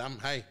that, but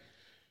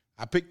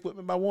I picked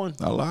Quitman by 1.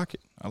 I like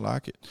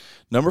it.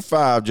 Number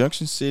 5,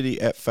 Junction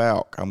City at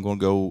Falk. I'm going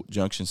to go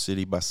Junction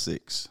City by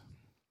 6.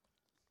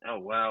 Oh,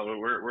 wow.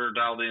 We're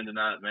dialed in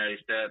tonight, Matty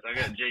Stats. I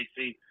got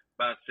JC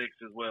by 6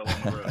 as well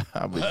on the road.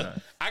 I'll be done.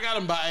 I got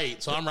him by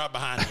 8, so I'm right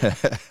behind him.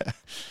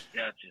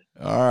 Gotcha.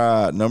 All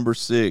right, number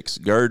 6,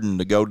 Gurdon,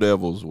 the Go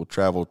Devils, will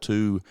travel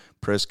to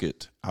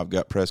Prescott. I've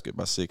got Prescott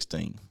by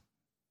 16.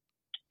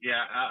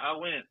 Yeah, I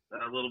went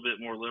a little bit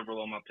more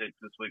liberal on my picks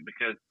this week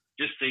because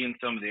just seeing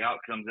some of the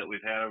outcomes that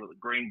we've had over the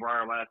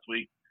Greenbrier last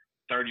week,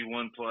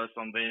 31-plus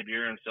on Van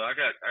Buren. So I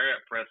got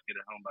Prescott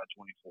at home by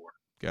 24.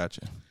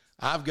 Gotcha.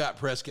 I've got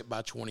Prescott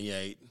by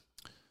 28.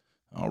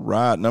 All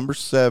right, number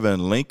 7,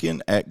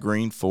 Lincoln at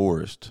Green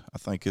Forest. I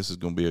think this is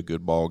going to be a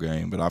good ball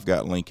game, but I've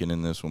got Lincoln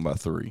in this one by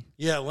 3.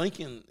 Yeah,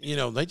 Lincoln,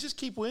 they just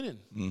keep winning.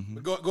 Mm-hmm.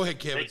 Go ahead,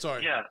 Kevin.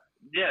 Sorry.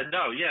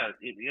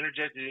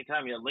 Interject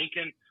anytime. Yeah,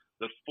 Lincoln,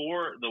 the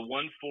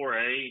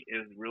 1-4A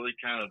is really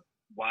kind of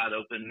wide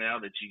open now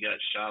that you got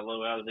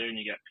Shiloh out of there and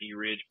you got Pea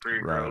Ridge,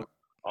 Prairie Grove.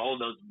 All of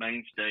those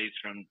mainstays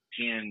from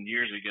 10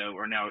 years ago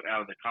are now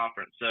out of the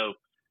conference. So,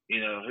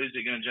 who's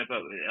it going to jump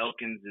up?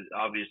 Elkins is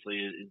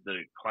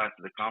the class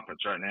of the conference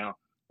right now.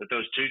 But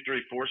those 2,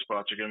 3, 4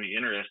 spots are going to be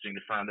interesting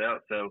to find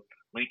out. So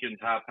Lincoln's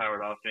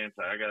high-powered offense,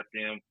 I got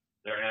them.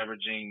 They're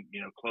averaging,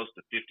 close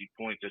to 50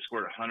 points. They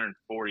scored 140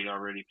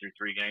 already through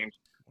 3 games.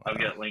 Wow.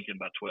 I've got Lincoln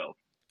by 12.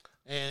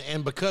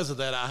 And because of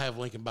that, I have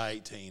Lincoln by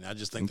 18. I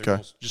just think they're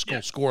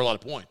going to score a lot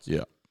of points.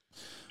 Yeah.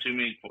 Too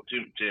much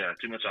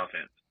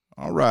offense.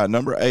 All right,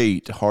 number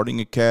 8,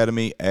 Harding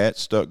Academy at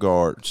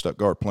Stuttgart.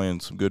 Stuttgart playing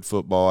some good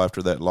football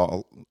after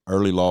that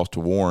early loss to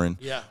Warren.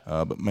 Yeah.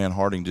 But, man,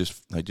 Harding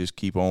they just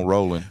keep on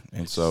rolling.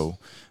 And so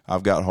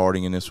I've got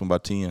Harding in this one by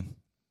 10.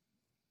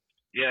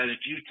 Yeah, and if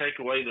you take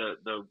away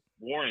the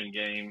Warren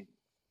game,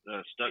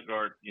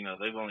 Stuttgart,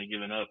 they've only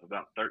given up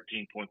about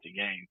 13 points a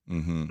game.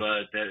 Mm-hmm.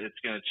 But it's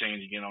going to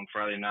change again on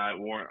Friday night.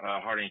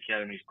 Harding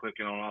Academy's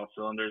clicking on all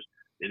cylinders.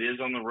 It is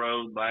on the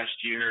road. Last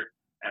year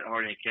at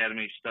Harding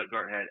Academy,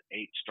 Stuttgart had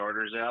 8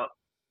 starters out.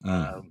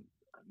 Mr.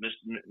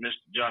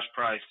 Josh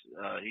Price,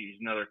 he's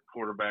another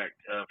quarterback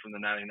from the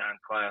 99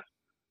 class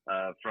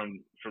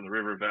from the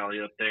River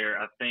Valley up there.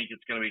 I think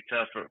it's going to be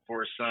tough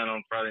for his son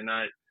on Friday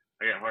night.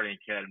 I got Harding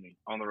Academy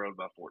on the road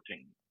by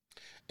 14.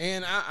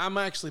 And I'm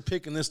actually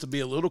picking this to be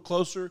a little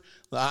closer.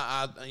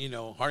 Harding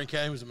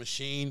Academy is a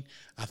machine.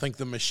 I think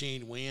the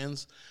machine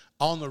wins.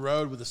 on the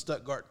road with a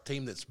Stuttgart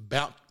team that's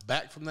bounced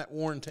back from that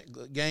Warren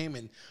game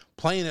and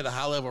playing at a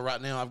high level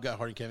right now. I've got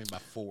Hardin County by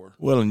 4.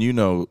 Well, and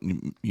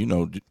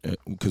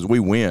because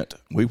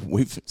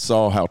we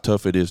saw how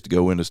tough it is to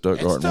go into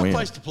Stuttgart and win. It's a tough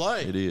place to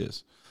play. It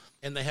is.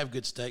 And they have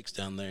good steaks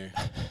down there.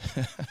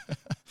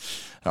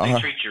 They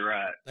treat you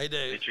right. They do.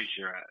 They treat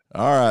you right.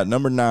 All right,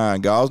 number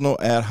 9, Gosnell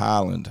at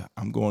Highland.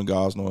 I'm going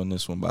Gosnell in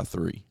this one by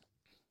 3.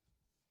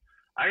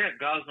 I got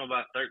Gosnell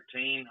by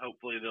 13.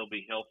 Hopefully they'll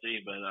be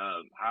healthy, but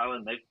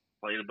Highland, they've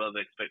played above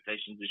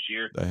expectations this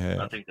year. They have.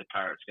 I think the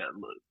Pirates got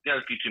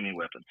a few too many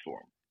weapons for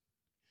them.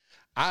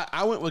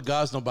 I went with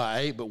Gosnell by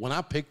 8, but when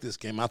I picked this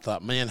game, I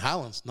thought, man,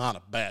 Highland's not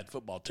a bad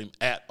football team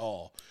at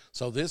all.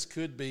 So this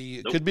could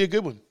be a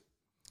good one.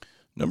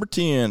 Number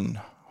 10,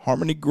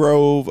 Harmony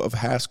Grove of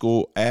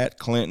Haskell at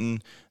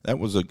Clinton. That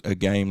was a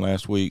game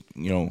last week.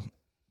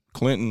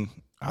 Clinton,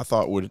 I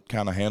thought, would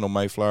kind of handle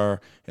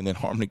Mayflower, and then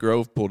Harmony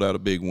Grove pulled out a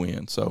big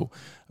win. So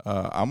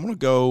I'm gonna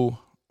go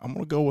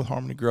with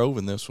Harmony Grove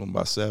in this one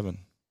by 7.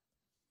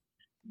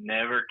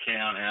 Never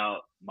count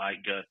out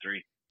Mike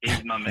Guthrie.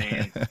 He's my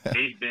man.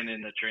 He's been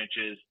in the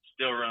trenches,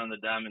 still running the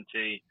Diamond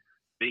T.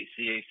 Beat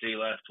CAC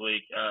last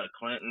week.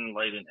 Clinton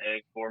laid an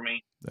egg for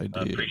me. They did.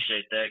 I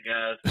appreciate that,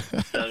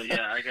 guys. So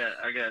yeah, I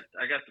got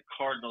the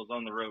Cardinals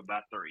on the road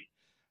by 3.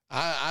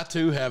 I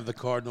too have the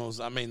Cardinals.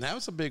 I mean, that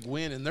was a big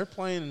win, and they're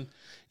playing.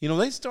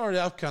 They started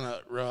out kind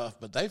of rough,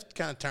 but they've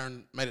kind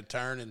of made a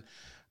turn, and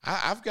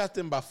I've got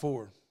them by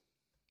 4.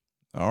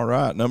 All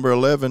right, number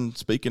 11.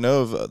 Speaking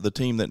of the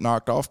team that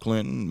knocked off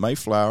Clinton,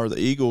 Mayflower, the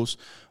Eagles,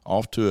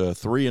 off to a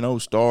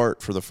 3-0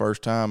 start for the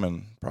first time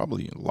in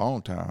probably a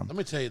long time. Let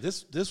me tell you,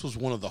 this was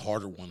one of the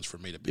harder ones for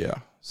me to pick. Yeah,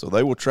 so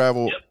they will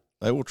travel. Yep.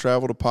 They will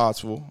travel to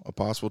Pottsville, a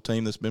Pottsville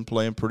team that's been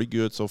playing pretty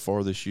good so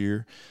far this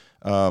year.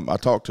 I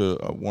talked to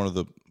one of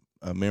the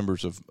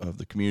members of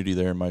the community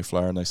there in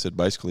Mayflower, and they said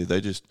basically they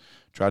just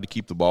tried to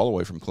keep the ball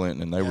away from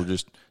Clinton, and they were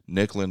just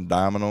nickel and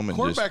diming them. And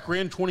quarterback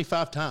ran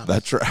 25 times.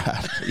 That's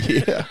right.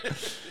 Yeah.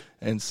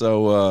 And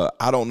so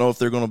I don't know if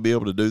they're going to be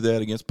able to do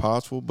that against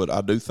Pottsville, but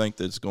I do think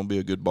that it's going to be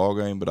a good ball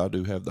game. But I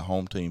do have the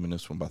home team in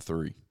this one by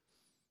 3.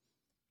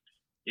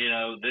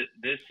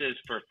 This is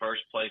for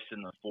first place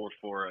in the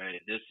 4A.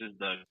 This is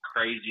the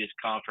craziest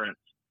conference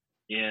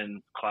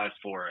in Class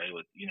 4A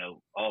with,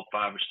 all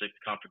 5 or 6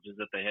 conferences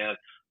that they have.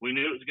 We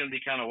knew it was going to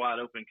be kind of wide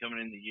open coming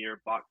in the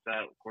year. Box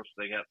out, of course,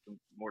 they got some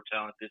more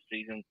talent this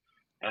season.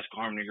 Haskell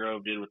Harmony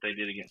Grove did what they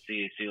did against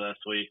CAC last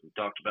week. We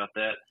talked about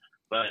that.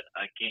 But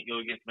I can't go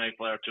against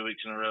Mayflower 2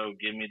 weeks in a row.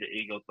 Give me the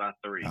Eagles by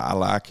 3. I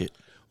like it.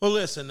 Well,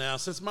 listen now,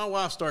 since my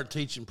wife started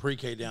teaching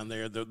pre-K down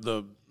there,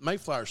 the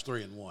Mayflower's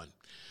 3-1.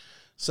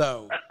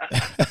 So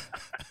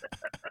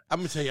I'm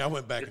going to tell you, I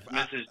went back.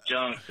 Mrs.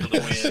 Junk for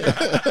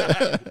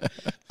the win.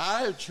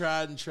 I have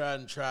tried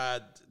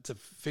to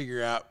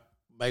figure out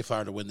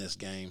Mayflower to win this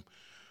game.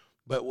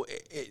 But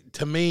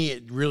to me,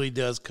 it really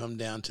does come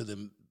down to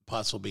the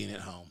Pottsville being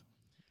at home.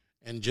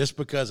 And just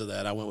because of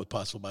that, I went with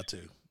Pottsville by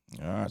 2.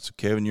 All right, so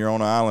Kevin, you're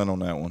on an island on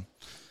that one.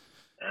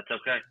 That's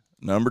okay.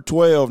 Number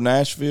 12,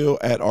 Nashville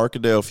at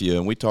Arkadelphia,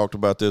 and we talked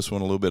about this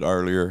one a little bit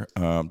earlier.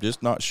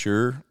 Just not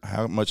sure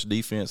how much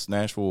defense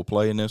Nashville will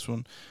play in this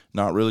one.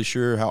 Not really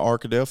sure how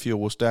Arkadelphia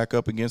will stack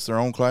up against their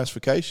own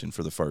classification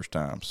for the first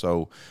time.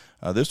 So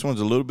this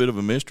one's a little bit of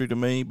a mystery to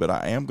me, but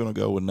I am going to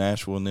go with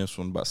Nashville in this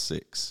one by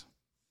 6.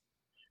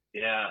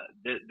 Yeah,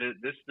 this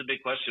is the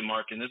big question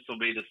mark, and this will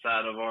be the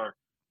side of our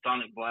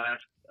Sonic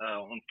Blast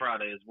on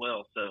Friday as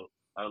well. So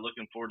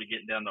looking forward to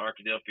getting down to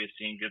Arkadelphia,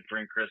 seeing good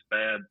friend Chris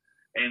Babb.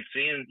 And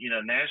seeing,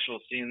 Nashville,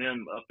 seeing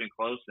them up and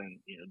close, and,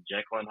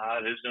 Jekyll and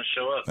Hyde, who's going to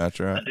show up? That's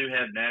right. I do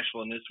have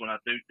Nashville in this one. I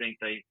do think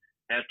they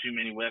have too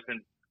many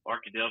weapons.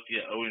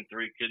 Arkadelphia 0-3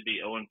 could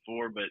be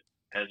 0-4, but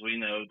as we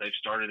know, they've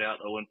started out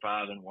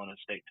 0-5 and won a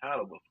state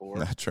title before.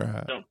 That's right.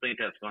 I don't think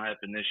that's going to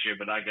happen this year,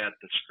 but I got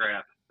the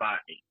scrap by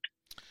 8.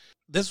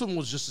 This one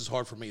was just as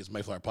hard for me as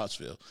Mayflower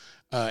Pottsville.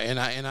 And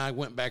I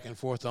went back and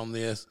forth on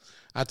this.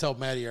 I told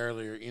Maddie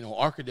earlier,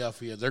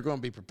 Arkadelphia, they're going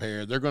to be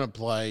prepared. They're going to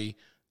play.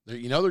 They're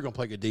going to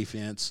play good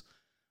defense.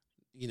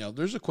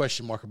 There's a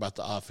question mark about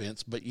the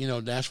offense, but,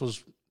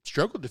 Nashville's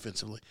struggled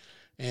defensively.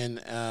 And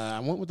I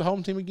went with the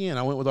home team again.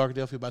 I went with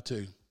Arkadelphia by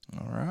 2.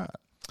 All right.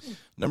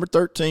 Number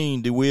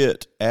 13,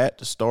 DeWitt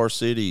at Star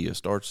City, a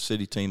Star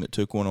City team that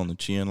took one on the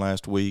chin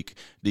last week.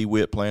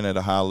 DeWitt playing at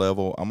a high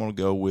level. I'm going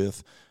to go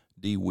with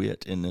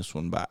DeWitt in this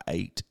one by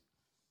 8.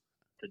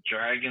 The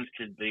Dragons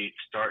could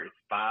start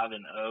at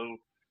 5-0.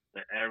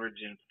 They're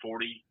averaging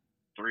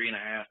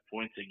 43.5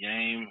 points a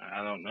game.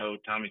 I don't know.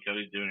 Tommy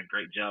Cody's doing a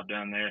great job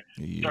down there.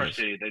 Star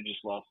City, they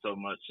just lost so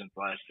much since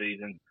last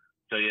season.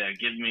 So, yeah,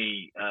 give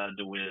me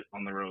DeWitt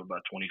on the road by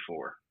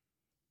 24.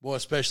 Well,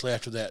 especially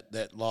after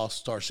that loss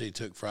Star City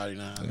took Friday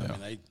night. Yeah. I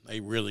mean, they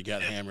really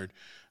got hammered.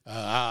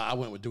 I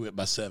went with DeWitt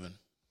by 7.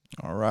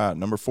 All right.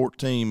 Number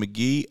 14,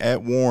 McGee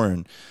at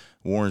Warren.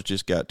 Warren's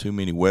just got too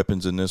many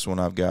weapons in this one.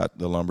 I've got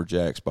the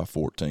Lumberjacks by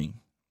 14.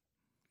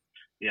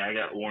 Yeah, I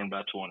got Warren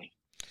by 20.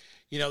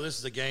 This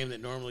is a game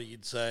that normally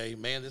you'd say,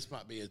 man, this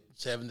might be a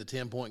 7 to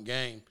 10 point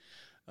game.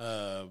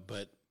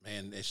 But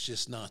Man, it's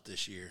just not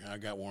this year. I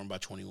got Warren by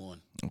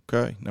 21.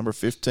 Okay, number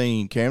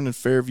 15, Camden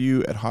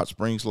Fairview at Hot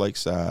Springs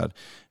Lakeside.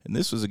 And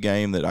this was a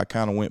game that I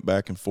kind of went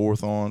back and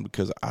forth on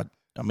because, I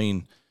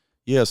mean,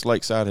 yes,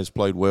 Lakeside has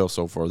played well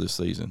so far this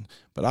season,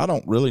 but I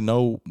don't really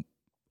know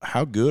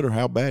how good or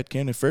how bad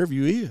Camden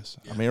Fairview is.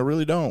 Yeah. I mean, I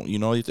really don't. You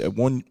know, it's at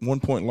one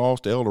point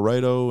lost to El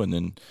Dorado, and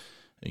then,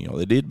 you know,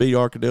 they did beat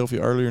Arkadelphia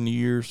earlier in the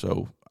year,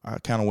 so I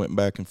kind of went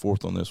back and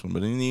forth on this one.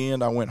 But in the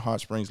end, I went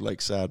Hot Springs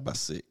Lakeside by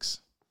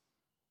 6.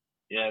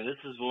 Yeah, this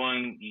is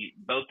one.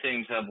 Both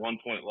teams have 1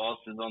 point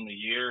losses on the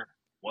year.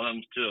 One of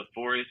them's to a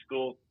 4A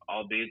school,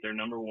 albeit they're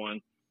number one.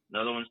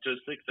 Another one's to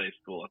a 6A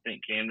school. I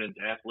think Camden's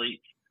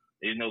athletes,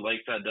 even though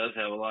Lakeside does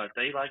have a lot,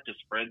 they like to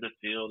spread the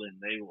field, and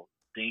they will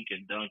dink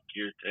and dunk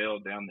your tail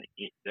down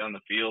the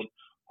field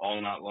all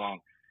night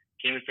long.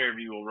 Camden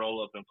Fairview will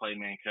roll up and play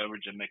man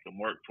coverage and make them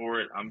work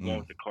for it. I'm going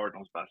with the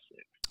Cardinals by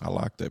 6. I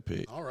like that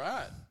pick. All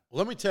right. Well,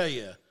 let me tell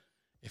you.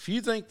 If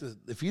you don't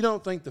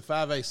think the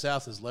 5A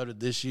South is loaded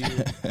this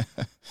year,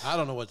 I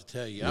don't know what to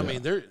tell you. Yeah. I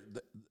mean, they're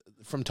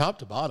from top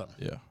to bottom.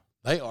 Yeah,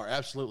 they are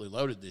absolutely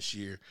loaded this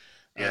year.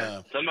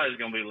 Yeah, somebody's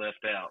going to be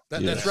left out.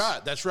 That's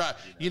right. That's right.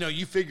 You know,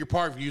 you figure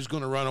Parkview's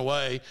going to run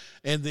away,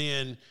 and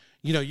then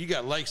you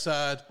got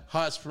Lakeside,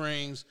 Hot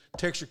Springs,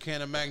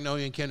 Texarkana,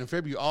 Magnolia, and Camden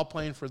Fairview all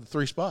playing for the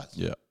 3 spots.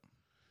 Yeah.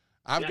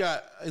 I've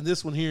got in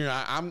this one here.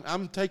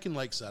 I'm taking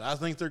Lakeside. I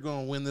think they're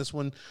going to win this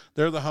one.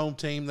 They're the home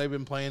team. They've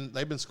been playing.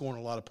 They've been scoring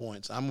a lot of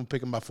points. I'm going to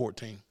pick them by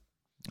 14.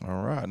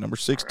 All right, number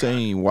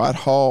 16,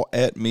 Whitehall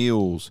at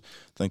Mills.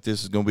 I think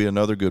this is going to be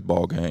another good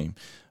ball game.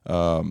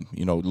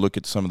 Look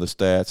at some of the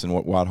stats and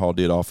what Whitehall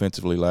did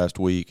offensively last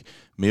week.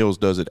 Mills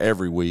does it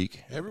every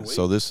week.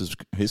 So this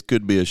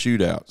could be a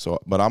shootout.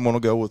 But I'm going to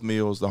go with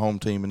Mills, the home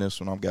team in this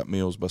one. I've got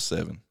Mills by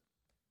 7.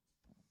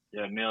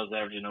 Yeah, Mills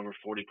averaging over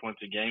 40 points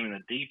a game, and the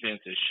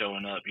defense is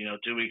showing up.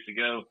 2 weeks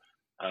ago,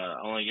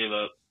 only gave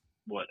up,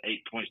 8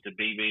 points to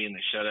BB in the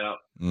shutout.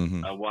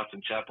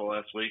 Watson Chapel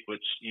last week, which,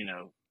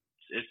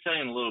 it's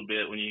saying a little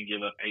bit when you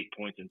give up 8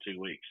 points in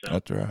 2 weeks. So,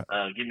 that's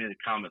right. Give me the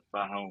Comets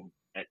by home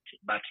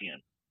by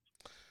 10.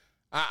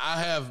 I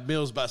have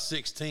Mills by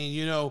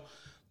 16.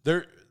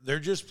 They're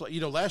just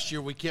last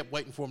year we kept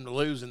waiting for them to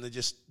lose, and they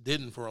just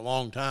didn't for a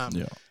long time.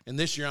 Yeah. And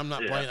this year I'm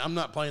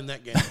not playing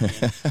that game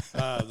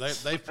again.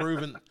 They've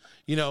proven.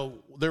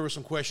 There were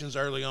some questions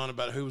early on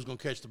about who was going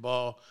to catch the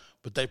ball,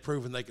 but they've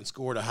proven they can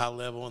score at a high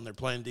level, and they're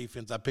playing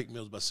defense. I picked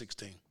Mills by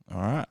 16.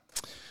 All right.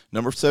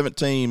 Number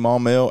 17,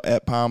 Maumelle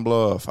at Pine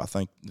Bluff. I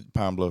think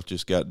Pine Bluff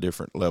just got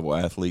different level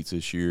athletes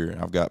this year.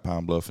 I've got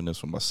Pine Bluff in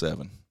this one by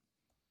 7.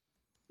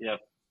 Yeah,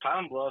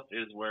 Pine Bluff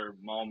is where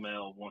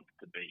Maumelle wants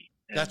to be.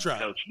 And that's right.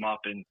 Coach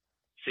Maupin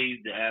sees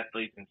the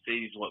athletes and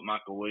sees what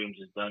Michael Williams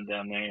has done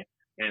down there,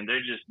 and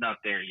they're just not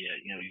there yet.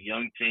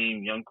 Young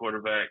team, young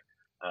quarterback.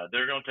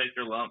 They're going to take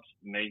their lumps,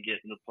 may get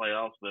in the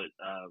playoffs, but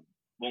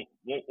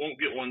won't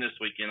get one this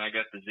weekend. I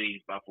got the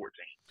Z's by 14.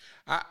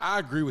 I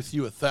agree with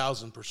you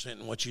 1,000%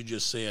 in what you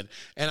just said,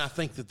 and I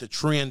think that the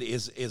trend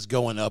is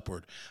going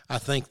upward. I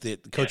think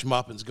that Coach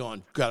Maupin's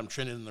got them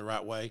trending in the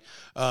right way.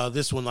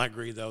 This one, I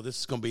agree though. This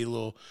is going to be a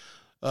little.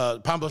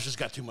 Pine Bluff just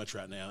got too much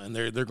right now, and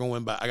they're going to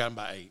win by. I got them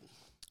by 8.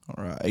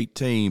 All right,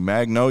 18,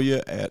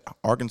 Magnolia at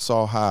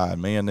Arkansas High.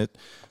 Man,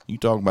 you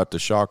talking about the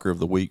shocker of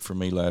the week for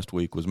me last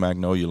week was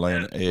Magnolia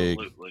laying an egg.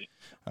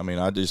 I mean,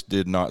 I just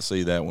did not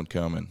see that one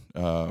coming.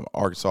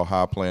 Arkansas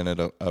High playing at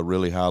a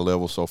really high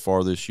level so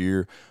far this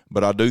year,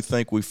 but I do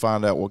think we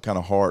find out what kind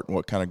of heart and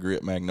what kind of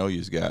grit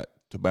Magnolia's got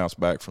to bounce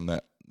back from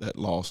that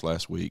loss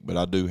last week. But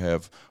I do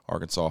have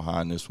Arkansas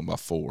High in this one by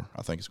 4.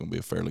 I think it's going to be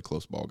a fairly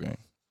close ball game.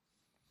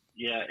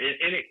 Yeah,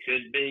 and it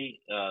could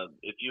be.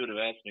 If you would have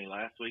asked me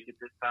last week at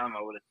this time,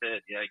 I would have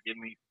said, yeah, give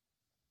me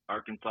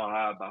Arkansas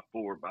High by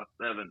 4, by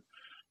 7.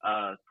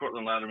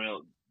 Cortland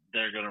Loudermill,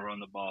 they're going to run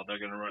the ball. They're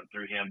going to run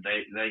through him.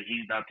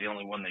 He's not the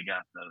only one they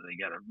got, though.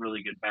 They got a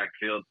really good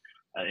backfield,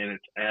 and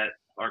it's at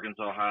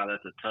Arkansas High.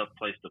 That's a tough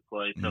place to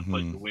play, tough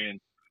place to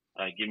win.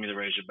 Give me the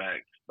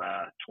Razorbacks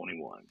by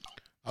 21.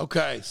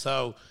 Okay,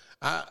 so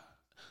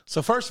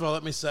first of all,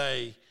 let me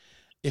say,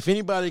 if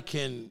anybody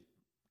can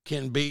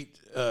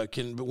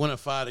win a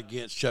fight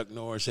against Chuck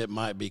Norris, it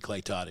might be Clay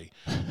Toddy.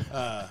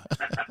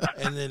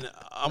 And then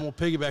I'm going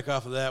to piggyback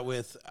off of that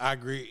with, I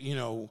agree,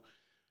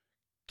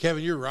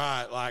 Kevin, you're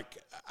right. Like,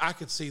 I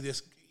could see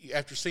this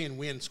after seeing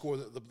Wynn score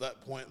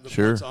that point, the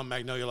points on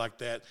Magnolia like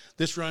that.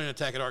 This running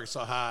attack at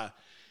Arkansas High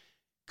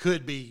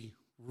could be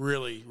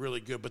really, really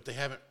good, but they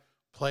haven't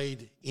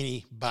played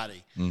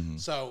anybody.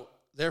 So,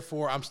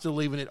 therefore, I'm still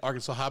leaving it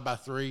Arkansas High by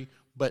 3.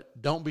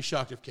 But don't be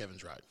shocked if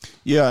Kevin's right.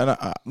 Yeah,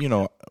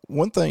 and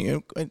one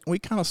thing, we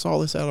kind of saw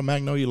this out of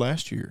Magnolia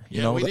last year.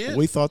 We did.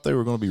 We thought they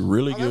were going to be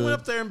really good. They went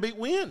up there and beat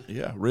Wynn.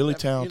 Yeah, really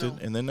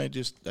talented, and then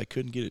they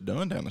couldn't get it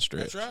done down the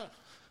stretch. That's right.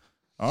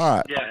 All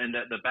right. Yeah, and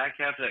the back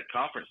half of that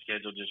conference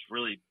schedule just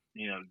really,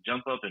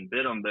 jump up and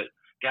bit them. But,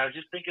 guys,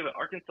 just think of it.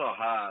 Arkansas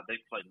High, they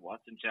played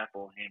Watson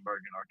Chapel,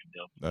 Hamburg, and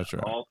Arkadelphia. That's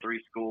right. All 3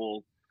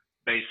 schools,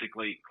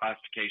 basically,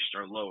 classifications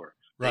are lower.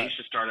 Right. They used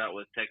to start out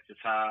with Texas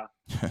High,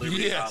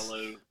 Liberty High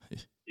Lou.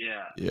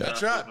 Yeah.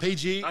 That's right.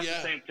 PG. Not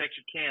the same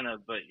Texarkana,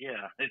 but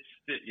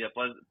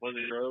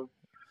Pleasant Grove.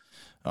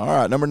 All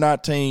right, number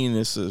 19.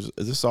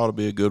 This ought to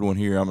be a good one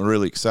here. I'm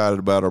really excited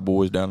about our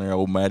boys down there,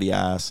 Old Matty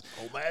Ice.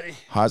 Old Matty.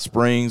 Hot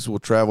Springs will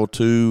travel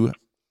to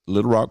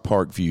Little Rock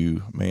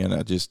Parkview. Man,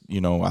 I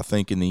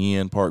think in the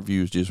end,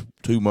 Parkview is just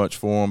too much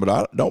for them.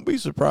 But don't be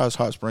surprised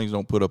Hot Springs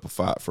don't put up a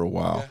fight for a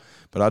while. Okay.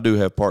 But I do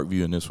have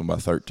Parkview in this one by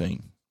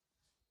 13.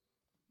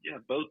 Yeah,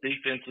 both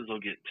defenses will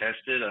get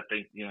tested. I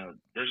think,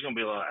 there's going to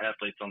be a lot of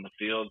athletes on the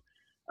field.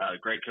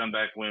 Great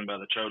comeback win by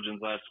the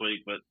Trojans last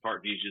week, but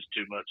Parkview's just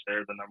too much.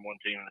 They're the number one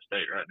team in the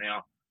state right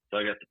now. So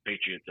I got the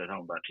Patriots at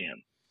home by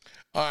 10.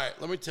 All right,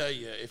 let me tell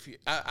you,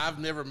 I've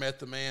never met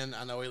the man.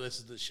 I know he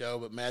listens to the show,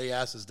 but Matty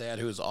Ice's dad,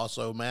 who is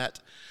also Matt,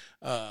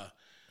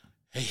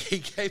 he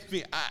gave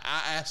me.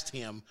 I asked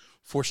him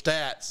for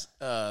stats,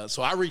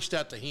 so I reached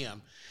out to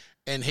him,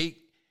 and he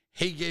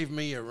gave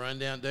me a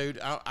rundown, dude.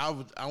 I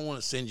want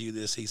to send you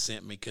this he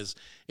sent me because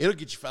it'll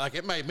get you like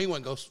it made me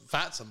want to go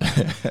fight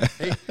somebody.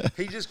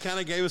 he just kind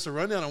of gave us a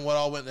rundown on what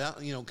all went down.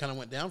 Kind of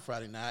went down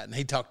Friday night, and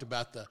he talked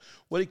about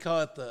what do you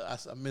call it?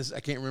 I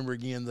can't remember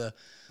again the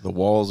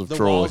walls of Troy.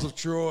 The walls of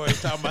Troy.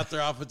 He's talking about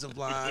their offensive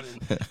line.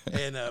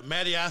 And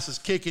Matty Ice is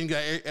kicking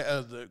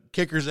the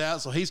kickers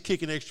out, so he's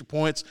kicking extra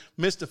points.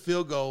 Missed a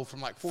field goal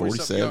from like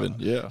 47,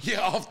 yeah,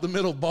 off the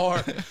middle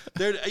bar.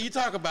 You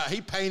talk about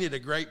he painted a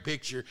great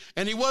picture.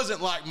 And he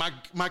wasn't like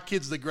my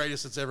kid's the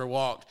greatest that's ever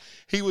walked.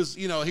 He was,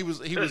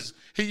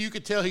 you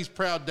could tell he's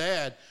proud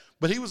dad,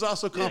 but he was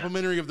also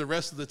complimentary of the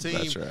rest of the team.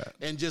 That's right.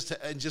 And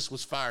just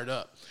was fired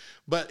up.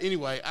 But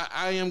anyway,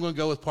 I am going to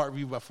go with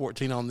Parkview by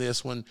 14 on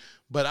this one.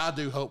 But I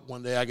do hope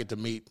one day I get to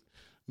meet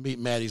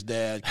Matty's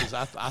dad because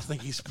I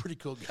think he's a pretty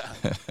cool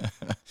guy.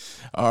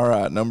 All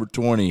right, number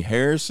 20,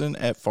 Harrison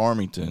at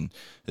Farmington.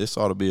 This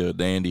ought to be a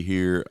dandy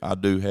here. I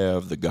do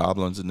have the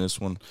Goblins in this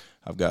one.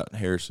 I've got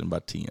Harrison by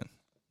 10.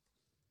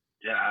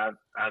 Yeah,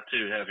 I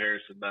too have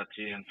Harrison by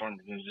 10.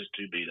 Farmington's just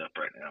too beat up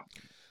right now.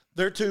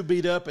 They're too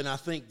beat up, and I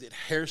think that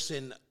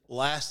Harrison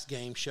last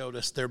game showed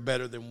us they're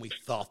better than we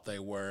thought they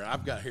were.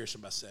 I've got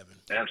Harrison by 7.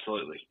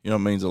 Absolutely. It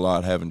means a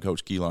lot having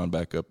Coach Keeline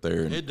back up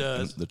there. And, it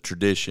does. And the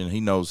tradition.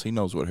 He knows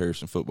what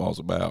Harrison football's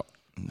about.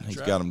 He's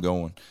right. got them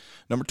going.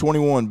 Number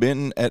 21,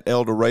 Benton at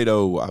El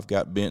Dorado. I've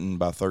got Benton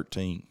by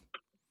 13.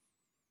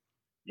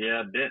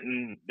 Yeah,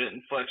 Benton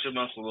flexed their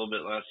muscle a little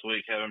bit last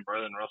week, having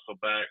Braylon Russell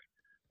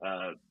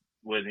back.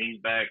 When he's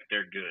back,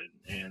 they're good.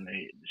 And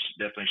they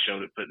definitely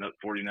showed it putting up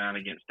 49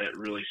 against that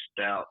really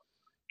stout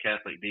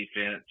Catholic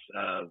defense.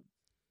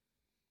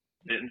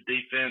 Benton's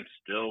defense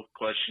still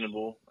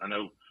questionable. I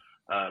know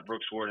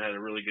Brooks Ward had a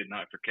really good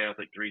night for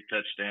Catholic, 3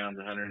 touchdowns,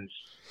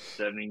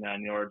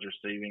 179 yards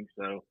receiving.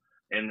 So,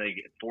 and they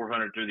get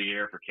 400 through the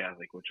air for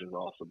Catholic, which was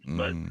awesome.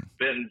 But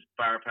Benton's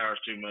firepower is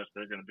too much.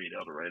 They're going to beat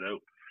El Dorado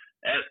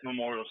at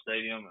Memorial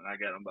Stadium, and I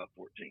got them by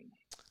 14.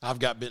 I've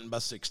got Benton by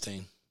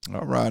 16.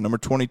 All right, number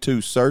 22,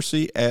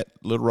 Searcy at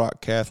Little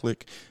Rock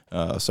Catholic.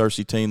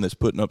 Searcy team that's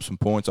putting up some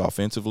points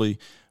offensively.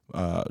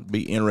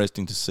 Be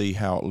interesting to see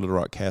how Little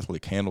Rock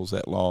Catholic handles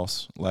that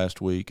loss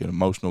last week, an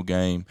emotional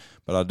game.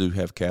 But I do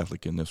have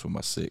Catholic in this one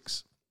by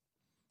 6.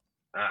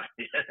 I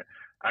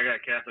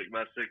got Catholic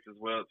by 6 as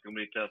well. It's going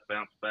to be a tough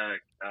bounce back,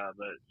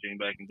 but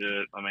anybody can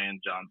do it. My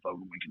man John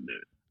Fogelman can do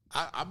it.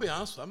 I'll be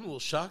honest, I'm a little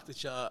shocked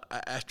that y'all,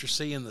 after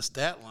seeing the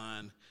stat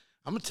line,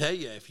 I'm going to tell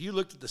you, if you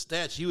looked at the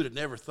stats, you would have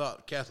never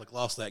thought Catholic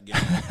lost that game.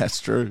 That's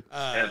true.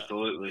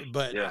 Absolutely.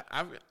 But yeah.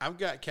 I've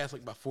got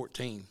Catholic by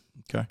 14.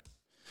 Okay.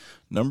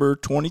 Number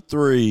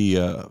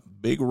 23,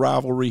 big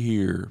rivalry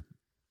here.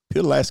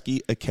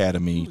 Pulaski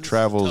Academy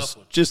travels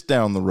just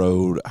down the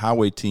road,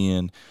 Highway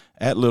 10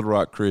 at Little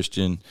Rock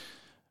Christian.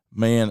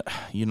 Man,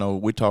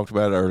 we talked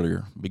about it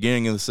earlier.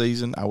 Beginning of the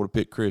season, I would have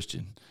picked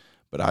Christian,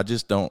 but I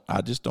just don't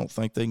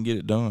think they can get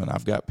it done.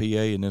 I've got PA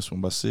in this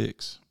one by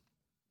 6.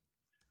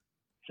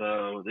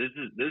 So this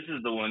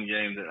is the one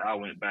game that I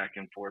went back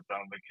and forth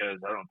on because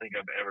I don't think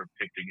I've ever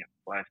picked against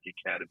Pulaski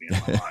Academy in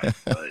my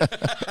life.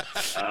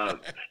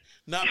 But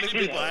not many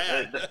people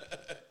have.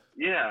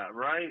 Yeah,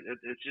 right.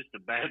 It's just a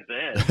bad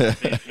bet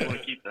if you want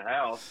to keep the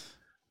house.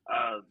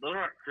 Little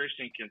Rock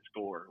Christian can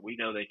score. We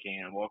know they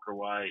can. Walker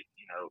White,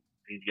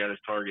 he's got his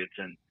targets,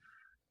 and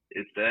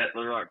it's that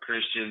Little Rock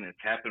Christian.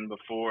 It's happened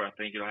before. I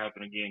think it'll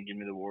happen again. Give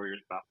me the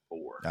Warriors by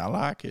 4. I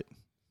like it.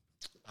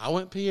 I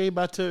went PA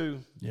by 2.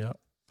 Yeah.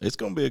 It's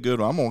going to be a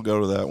good one. I'm going to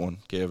go to that one,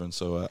 Kevin,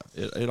 so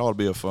it ought to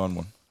be a fun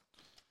one.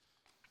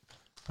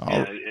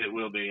 Yeah, it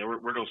will be. We're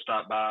going to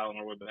stop by on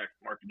our way back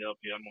from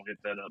Arkadelphia. I'm going to hit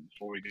that up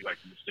before we get back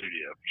to the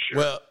studio, for sure.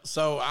 Well,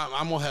 so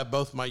I'm going to have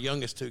both my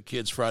youngest 2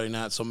 kids Friday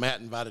night, so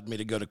Matt invited me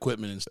to go to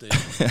Quitman instead.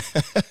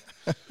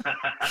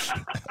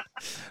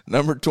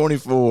 Number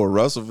 24,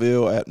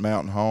 Russellville at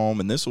Mountain Home,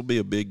 and this will be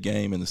a big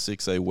game in the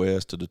 6A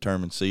West to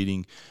determine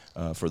seeding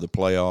for the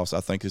playoffs.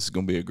 I think this is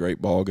going to be a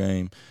great ball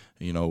game.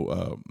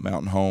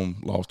 Mountain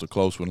Home lost a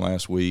close one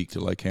last week to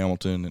Lake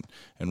Hamilton,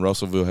 and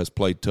Russellville has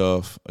played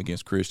tough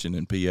against Christian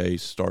and PA to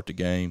start the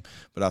game.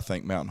 But I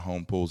think Mountain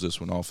Home pulls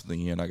this one off at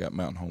the end. I got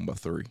Mountain Home by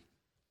 3.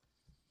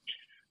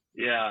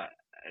 Yeah,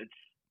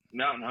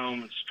 Mountain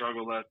Home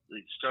struggled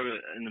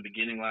in the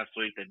beginning last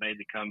week. They made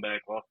the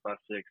comeback, lost by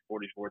 6,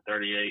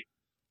 44-38.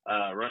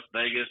 Russ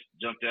Vegas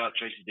jumped out.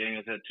 Tracy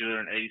Daniels had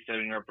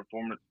 287-yard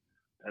performance.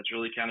 That's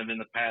really kind of in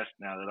the past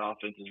now. That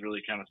offense has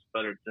really kind of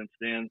sputtered since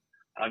then.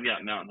 I've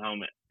got Mountain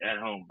Home at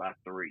home by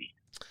 3.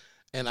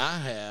 And I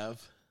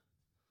have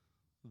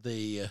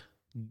the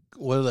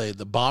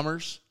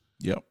Bombers.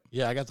 Yep.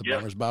 Yeah, I got the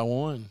Bombers by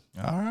 1.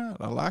 All right,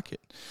 I like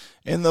it.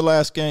 And the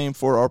last game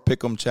for our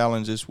Pick'em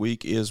Challenge this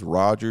week is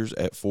Rogers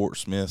at Fort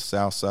Smith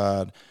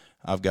Southside.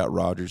 I've got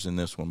Rogers in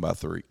this one by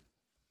 3.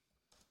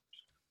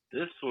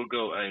 This will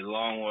go a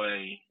long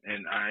way,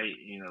 and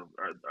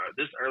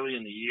this early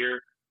in the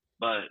year,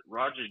 but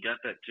Rogers got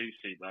that 2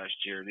 seed last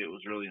year, and it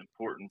was really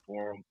important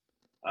for them.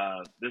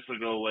 This will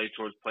go away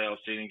towards playoff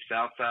seeding.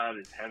 Southside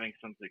is having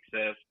some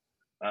success,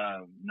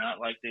 not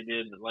like they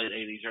did in the late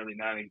 80s, early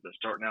 90s, but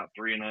starting out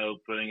 3-0,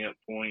 putting up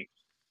points,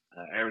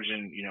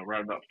 averaging,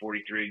 right about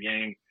 43 a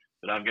game.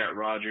 But I've got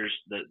Rogers.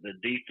 The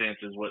defense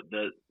is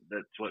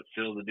that's what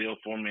sealed the deal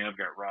for me. I've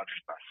got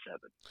Rogers by 7.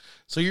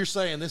 So you're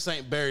saying this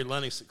ain't Barry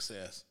Lunny's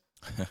success?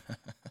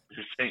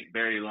 This ain't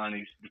Barry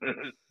Lunny's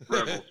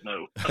Rebels,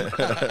 no.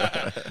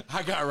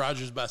 I got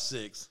Rogers by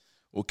 6.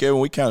 Well, Kevin,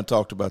 we kind of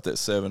talked about that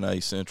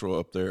 7A Central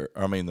up there.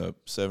 I mean, the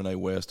 7A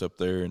West up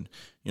there. And,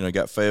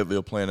 got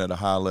Fayetteville playing at a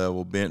high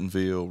level,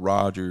 Bentonville,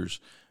 Rogers.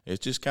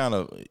 It's just kind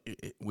of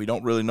we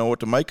don't really know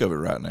what to make of it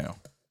right now.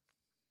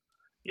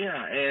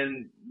 Yeah,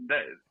 and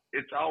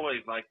it's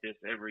always like this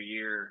every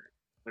year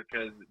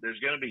because there's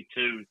going to be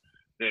 2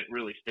 that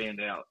really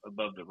stand out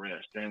above the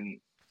rest. And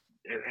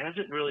it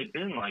hasn't really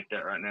been like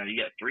that right now. You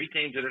got 3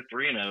 teams that are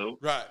 3-0.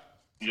 Right.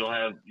 You'll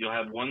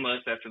have one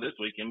less after this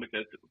weekend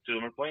because 2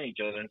 of them are playing each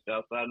other in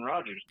Southside and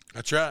Rogers.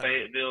 That's right.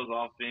 Fayetteville's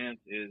offense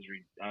is,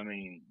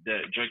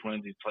 Drake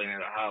Lindsey's playing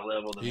at a high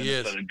level. The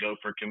Minnesota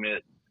Gopher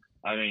commit,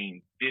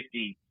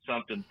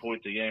 50-something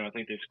points a game. I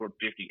think they scored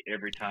 50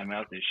 every time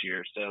out this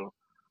year. So,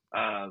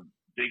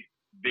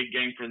 big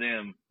game for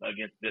them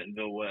against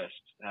Bentonville West.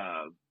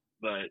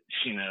 But,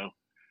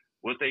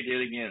 what they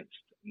did against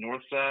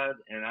Northside,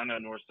 and I know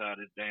Northside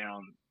is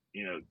down,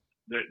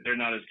 they're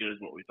not as good as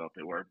what we thought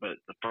they were. But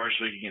the first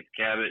week against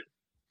Cabot,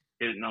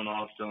 hitting on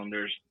all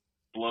cylinders,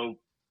 blow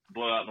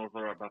out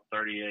Northside by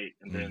 38,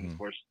 and then of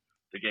course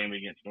the game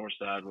against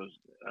Northside was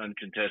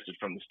uncontested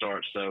from the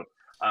start. So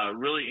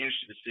really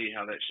interested to see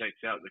how that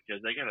shakes out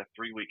because they got a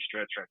 3-week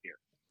stretch right here.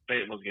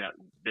 Fayetteville's got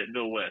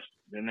Bentonville West,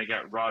 then they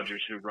got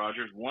Rogers, who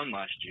Rogers won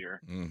last year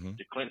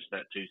to clinch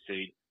that 2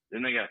 seed.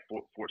 Then they got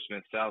Fort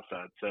Smith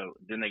Southside. So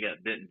then they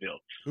got Bentonville.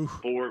 Oof.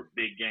 4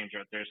 big games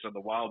right there. So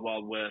the Wild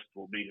Wild West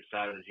will be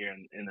decided here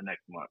in the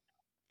next month.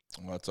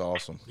 Well, that's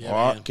awesome. Yeah,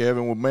 all right,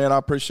 Kevin. Well, man, I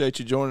appreciate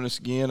you joining us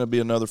again. It'll be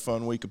another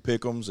fun week of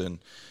Pick'ems, and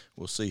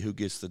we'll see who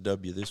gets the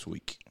W this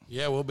week.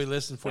 Yeah, we'll be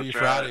listening for you right.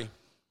 Friday.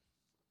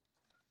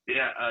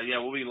 Yeah,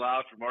 we'll be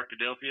live from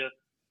Arkadelphia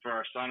for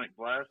our Sonic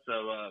Blast.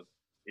 So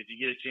if you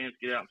get a chance,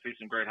 get out and see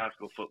some great high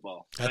school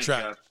football. That's Thanks,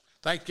 right. Guys.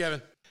 Thanks,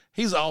 Kevin.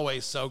 He's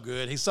always so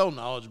good. He's so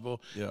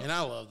knowledgeable, yeah. And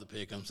I love the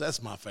Pick'ems.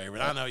 That's my favorite.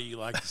 I know you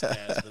like the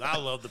stats, but I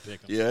love the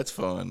Pick'ems. Yeah, it's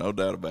fun, no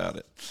doubt about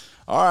it.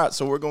 All right,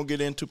 so we're going to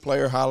get into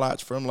player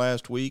highlights from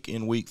last week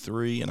in Week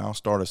 3, and I'll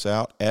start us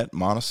out at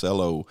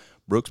Monticello.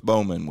 Brooks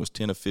Bowman was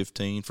 10 of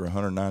 15 for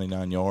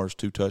 199 yards,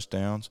 2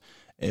 touchdowns.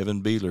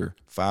 Evan Beeler,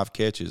 5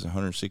 catches,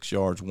 106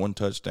 yards, 1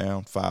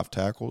 touchdown, 5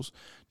 tackles.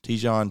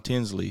 Tijon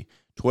Tinsley,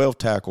 12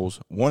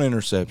 tackles, 1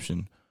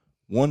 interception,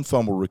 1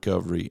 fumble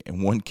recovery,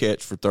 and 1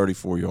 catch for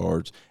 34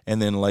 yards. And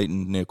then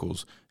Leighton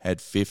Nichols had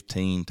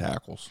 15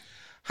 tackles.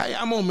 Hey,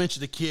 I'm going to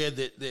mention the kid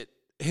that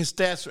his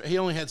stats, he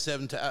only had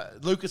 7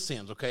 Lucas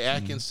Sims, okay,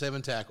 Atkins,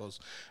 7 tackles.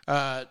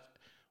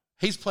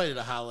 He's played at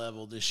a high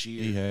level this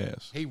year. He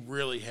has. He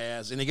really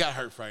has. And he got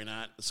hurt Friday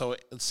night. So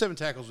 7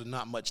 tackles with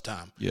not much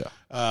time. Yeah.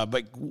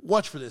 But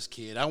watch for this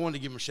kid. I wanted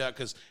to give him a shout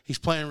because he's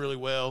playing really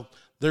well.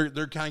 They're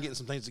kind of getting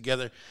some things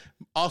together.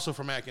 Also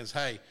from Atkins,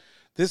 hey,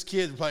 this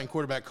kid playing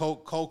quarterback,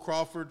 Cole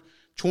Crawford,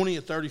 20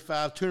 of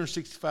 35,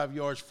 265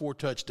 yards, 4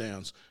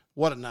 touchdowns.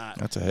 What a night.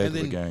 That's a heck of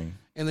a game.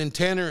 And then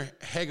Tanner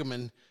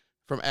Hegeman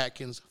from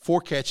Atkins,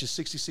 4 catches,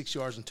 66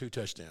 yards, and 2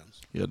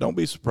 touchdowns. Yeah, don't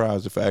be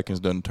surprised if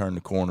Atkins doesn't turn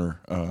the corner,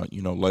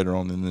 later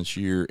on in this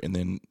year, and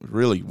then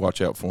really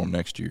watch out for him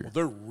next year. Well,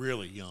 they're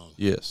really young.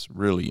 Yes,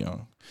 really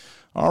young.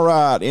 All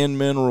right, in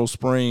Mineral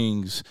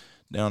Springs,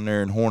 down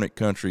there in Hornet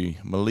Country,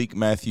 Malik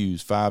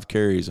Matthews, 5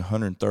 carries,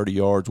 130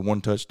 yards,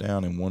 1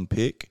 touchdown, and 1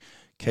 pick.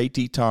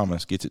 KT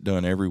Thomas gets it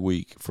done every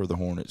week for the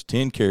Hornets.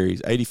 10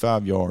 carries,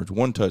 85 yards,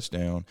 1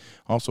 touchdown.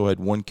 Also had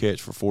 1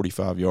 catch for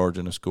 45 yards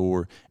and a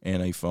score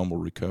and a fumble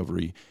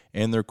recovery.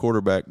 And their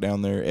quarterback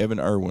down there, Evan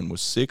Irwin,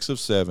 was 6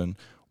 of 7,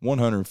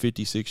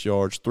 156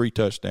 yards, 3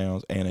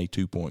 touchdowns, and a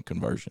 2-point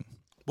conversion.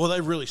 Well, they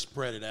really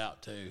spread it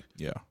out, too.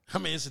 Yeah. I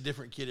mean, it's a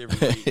different kid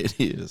every week. It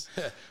is.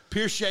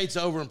 Pierce Shades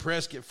over in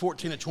Prescott,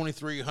 14 of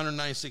 23,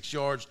 196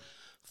 yards,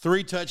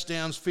 3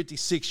 touchdowns,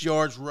 56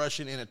 yards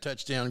rushing, and a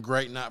touchdown.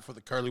 Great night for the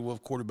Curly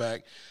Wolf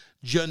quarterback.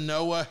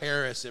 Janoah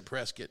Harris at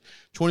Prescott,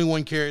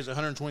 21 carries,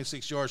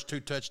 126 yards, 2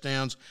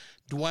 touchdowns.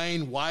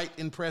 Dwayne White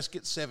in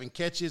Prescott, 7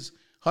 catches,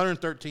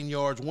 113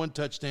 yards, 1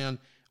 touchdown,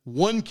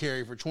 1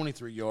 carry for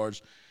 23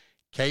 yards.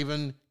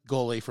 Caven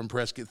Gully from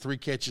Prescott, 3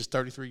 catches,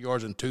 33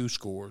 yards, and 2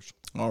 scores.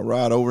 All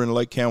right, over in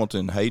Lake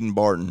Hamilton, Hayden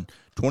Barton,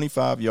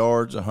 25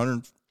 yards,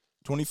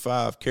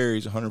 125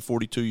 carries,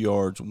 142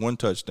 yards, 1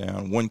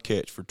 touchdown, 1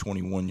 catch for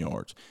 21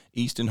 yards.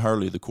 Easton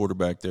Hurley, the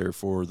quarterback there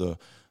for the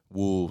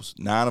Wolves,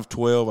 9 of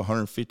 12,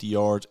 150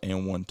 yards,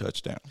 and 1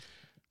 touchdown.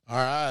 All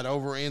right,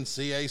 over in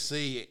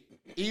CAC,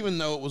 even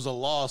though it was a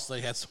loss,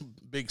 they had some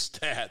big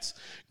stats.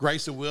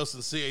 Grayson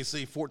Wilson,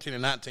 CAC, 14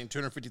 and 19,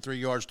 253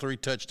 yards, 3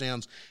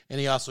 touchdowns, and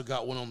he also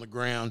got 1 on the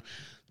ground.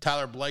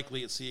 Tyler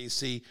Blakely at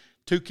CAC,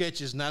 2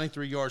 catches,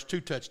 93 yards,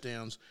 2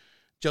 touchdowns.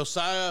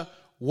 Josiah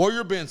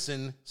Warrior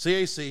Benson,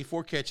 CAC,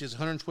 4 catches,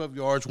 112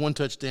 yards, 1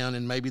 touchdown,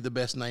 and maybe the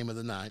best name of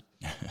the night,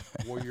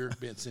 Warrior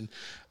Benson.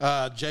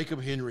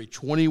 Jacob Henry,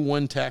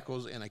 21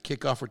 tackles and a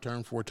kickoff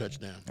return for a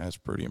touchdown. That's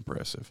pretty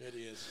impressive. It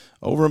is.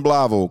 Over in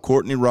Blytheville,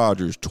 Courtney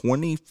Rogers,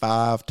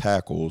 25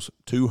 tackles,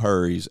 2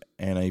 hurries,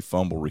 and a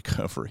fumble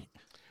recovery.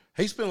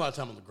 He spent a lot of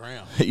time on the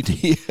ground. He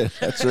did.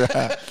 That's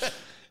right.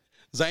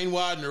 Zane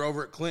Widener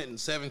over at Clinton,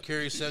 7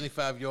 carries,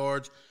 75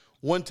 yards,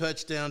 1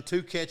 touchdown,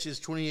 2 catches,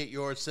 28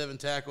 yards, 7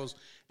 tackles,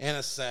 and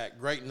a sack.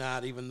 Great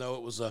night, even though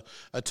it was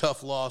a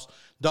tough loss.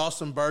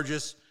 Dawson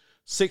Burgess,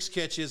 6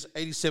 catches,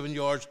 87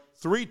 yards,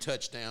 3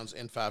 touchdowns,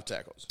 and 5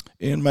 tackles.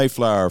 In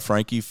Mayflower,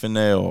 Frankie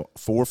Fennell,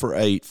 4 for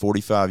 8,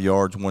 45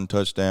 yards, 1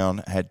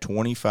 touchdown, had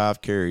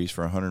 25 carries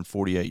for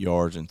 148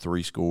 yards and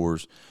 3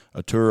 scores.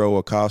 Arturo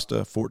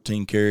Acosta,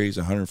 14 carries,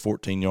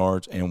 114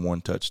 yards, and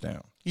 1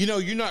 touchdown. You know,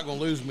 you're not going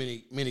to lose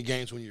many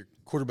games when your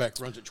quarterback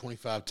runs it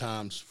 25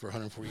 times for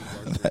 140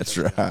 yards. That's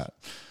right.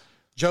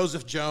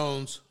 Joseph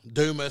Jones,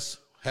 Dumas,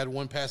 had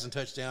 1 passing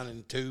touchdown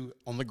and 2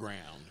 on the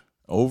ground.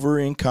 Over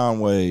in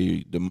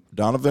Conway,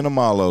 Donovan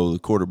Amalo, the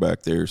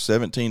quarterback there,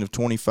 17 of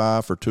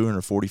 25 for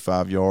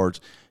 245 yards.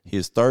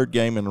 His 3rd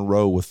game in a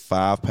row with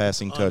 5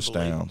 passing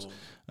touchdowns.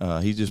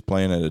 He's just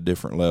playing at a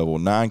different level.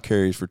 9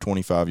 carries for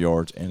 25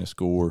 yards and a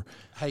score.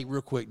 Hey,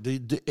 real quick,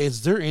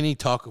 is there any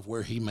talk of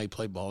where he may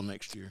play ball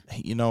next year?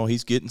 You know,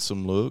 he's getting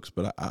some looks,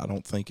 but I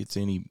don't think it's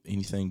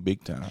anything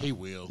big time. He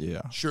will.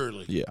 Yeah.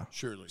 Surely. Yeah.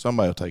 Surely.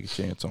 Somebody will take a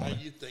chance on Hey, it.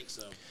 you'd think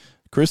so.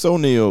 Chris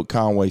O'Neal,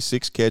 Conway,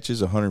 6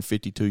 catches,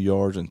 152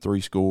 yards, and 3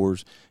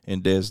 scores.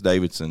 And Des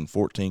Davidson,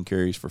 14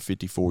 carries for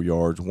 54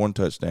 yards, 1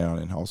 touchdown,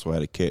 and also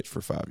had a catch for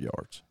 5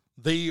 yards.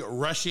 The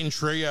rushing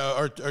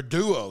trio or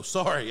duo,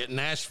 at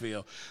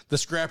Nashville. The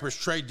Scrappers,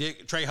 Trey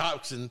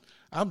Hopkins.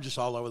 I'm just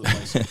all over the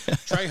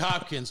place. Trey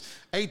Hopkins,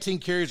 18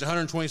 carries,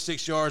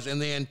 126 yards,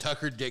 and then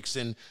Tucker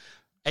Dixon,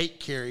 8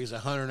 carries,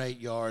 108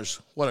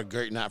 yards. What a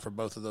great night for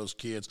both of those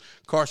kids.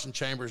 Carson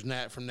Chambers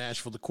from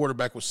Nashville, the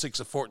quarterback, was 6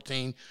 of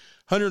 14,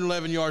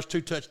 111 yards, 2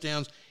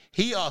 touchdowns.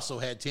 He also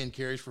had 10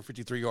 carries for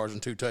 53 yards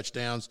and 2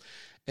 touchdowns.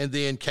 And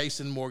then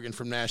Kaysen Morgan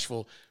from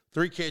Nashville,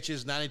 3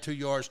 catches, 92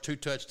 yards, 2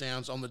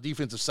 touchdowns. On the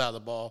defensive side of the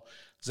ball,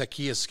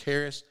 Zacchaeus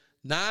Harris,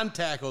 9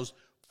 tackles,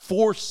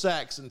 4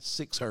 sacks, and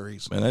 6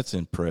 hurries. Man, that's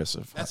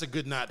impressive. That's a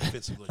good night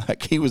defensively.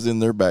 Like he was in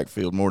their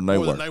backfield more than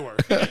they were.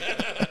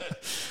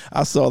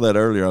 I saw that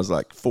earlier. I was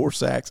like, 4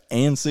 sacks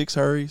and 6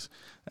 hurries?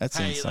 That's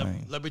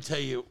insane. Let me tell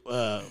you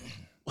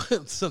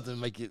something to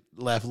make you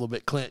laugh a little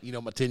bit. Clint, you know,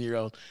 my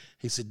 10-year-old,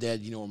 he said, Dad,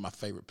 you know where my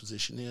favorite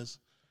position is?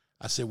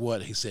 I said,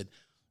 what? He said,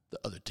 the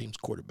other team's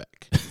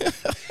quarterback.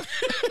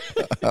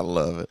 I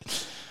love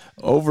it.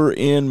 Over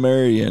in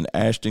Marion,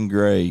 Ashton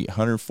Gray,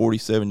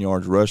 147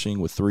 yards rushing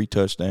with 3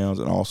 touchdowns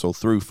and also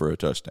threw for a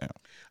touchdown.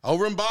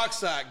 Over in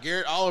Bauxite,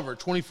 Garrett Oliver,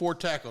 24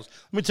 tackles.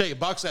 Let me tell you,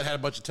 Bauxite had a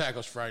bunch of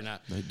tackles Friday night.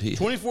 They did.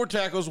 24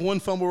 tackles, 1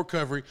 fumble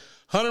recovery.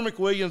 Hunter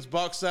McWilliams,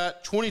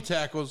 Bauxite, 20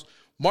 tackles.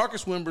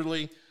 Marcus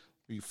Wimberly,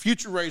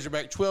 future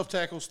Razorback, 12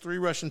 tackles, 3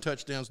 rushing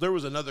touchdowns. There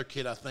was another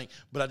kid, I think,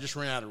 but I just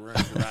ran out of room.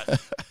 Right.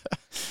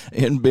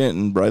 In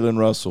Benton, Braylon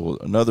Russell,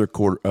 another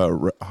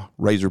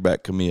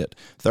Razorback commit,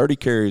 30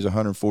 carries,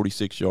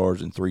 146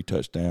 yards, and 3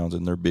 touchdowns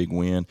in their big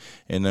win.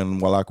 And then,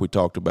 like we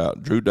talked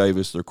about, Drew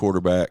Davis, their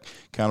quarterback,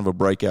 kind of a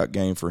breakout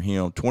game for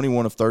him,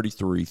 21 of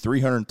 33,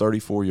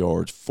 334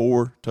 yards,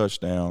 4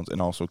 touchdowns,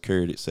 and also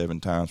carried it 7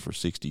 times for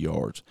 60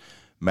 yards.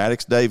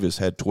 Maddox Davis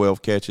had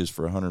 12 catches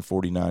for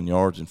 149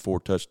 yards and 4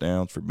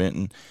 touchdowns for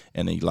Benton,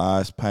 and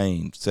Elias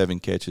Payne,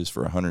 7 catches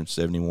for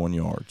 171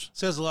 yards.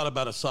 Says a lot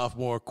about a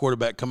sophomore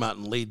quarterback come out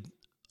and lead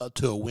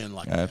to a win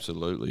like that.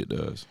 Absolutely, it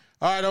does.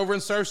 All right, over in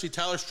Searcy,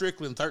 Tyler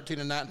Strickland, 13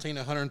 and 19,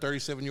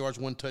 137 yards,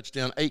 1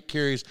 touchdown, 8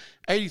 carries,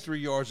 83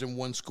 yards, and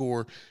 1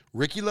 score.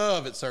 Ricky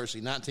Love at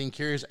Searcy, 19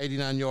 carries,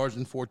 89 yards,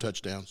 and 4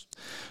 touchdowns.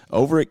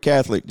 Over at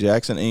Catholic,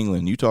 Jackson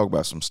England, you talk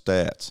about some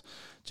stats.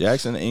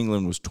 Jackson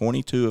England was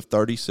 22 of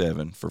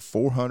 37 for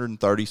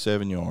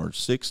 437 yards,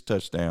 6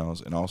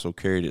 touchdowns, and also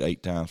carried it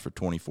 8 times for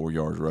 24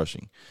 yards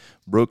rushing.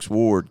 Brooks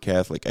Ward,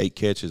 Catholic, 8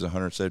 catches,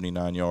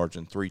 179 yards,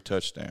 and 3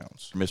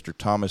 touchdowns. Mr.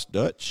 Thomas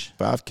Dutch,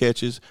 5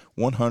 catches,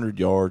 100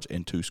 yards,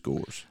 and 2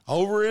 scores.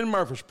 Over in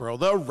Murfreesboro,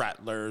 the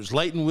Rattlers,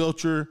 Leighton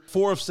Wilcher,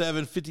 4 of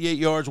 7, 58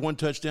 yards, 1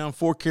 touchdown,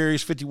 4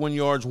 carries, 51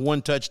 yards,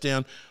 1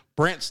 touchdown.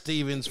 Brent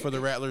Stevens for the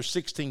Rattlers,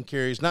 16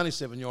 carries,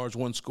 97 yards,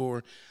 1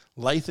 score.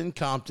 Lathan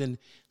Compton,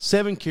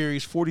 7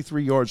 carries,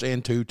 43 yards,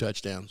 and 2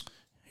 touchdowns.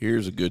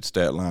 Here's a good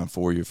stat line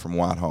for you from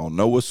Whitehall.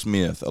 Noah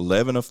Smith,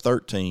 11 of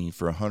 13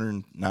 for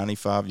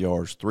 195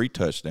 yards, 3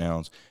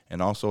 touchdowns,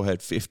 and also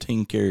had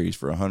 15 carries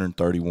for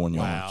 131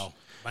 yards. Wow,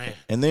 man.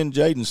 And then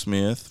Jaden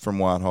Smith from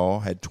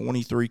Whitehall had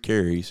 23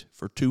 carries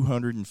for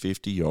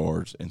 250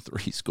 yards and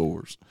 3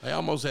 scores. They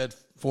almost had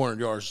 400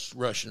 yards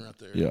rushing right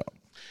there. Yeah.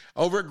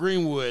 Over at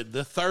Greenwood,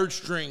 the third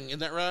string, isn't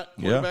that right?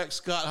 Quarterback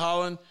Scott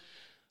Holland,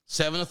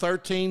 7 of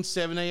 13,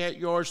 78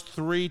 yards,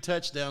 3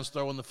 touchdowns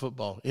throwing the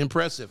football.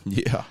 Impressive.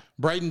 Yeah.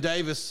 Braden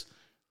Davis,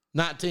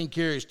 19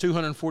 carries,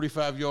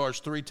 245 yards,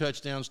 3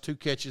 touchdowns, 2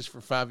 catches for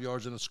 5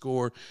 yards and a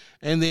score.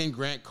 And then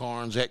Grant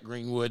Carnes at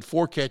Greenwood,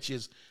 4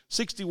 catches,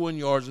 61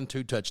 yards, and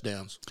 2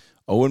 touchdowns.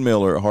 Owen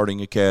Miller at Harding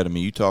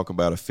Academy, you talk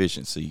about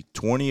efficiency.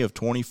 20 of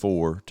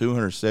 24,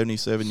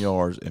 277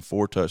 yards and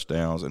 4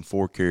 touchdowns and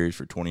 4 carries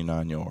for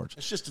 29 yards.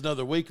 It's just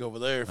another week over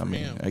there for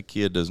him. That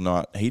kid doesn't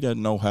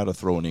know how to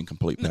throw an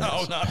incomplete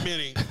pass. No, not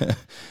many.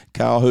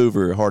 Kyle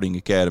Hoover at Harding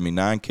Academy,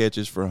 9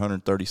 catches for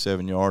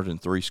 137 yards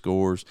and 3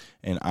 scores.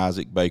 And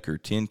Isaac Baker,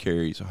 10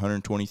 carries,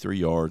 123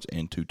 yards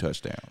and 2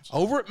 touchdowns.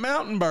 Over at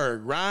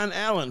Mountainburg, Ryan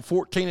Allen,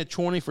 14 of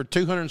 20 for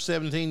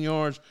 217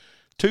 yards,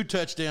 2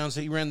 touchdowns.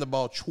 He ran the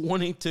ball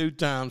 22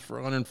 times for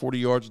 140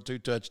 yards and 2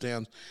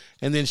 touchdowns.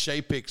 And then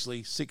Shea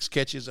Pixley, 6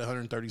 catches,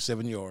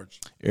 137 yards.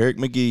 Eric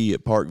McGee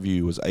at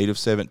Parkview was 8 of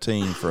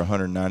 17 for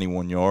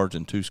 191 yards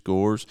and 2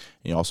 scores.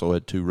 He also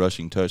had 2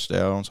 rushing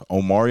touchdowns.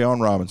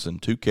 Omarion Robinson,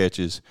 2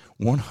 catches,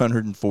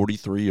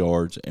 143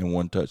 yards and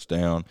 1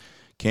 touchdown.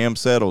 Cam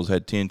Settles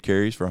had 10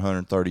 carries for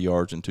 130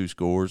 yards and 2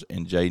 scores.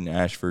 And Jaden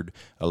Ashford,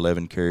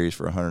 11 carries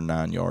for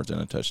 109 yards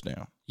and a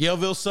touchdown.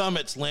 Yellville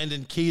Summits,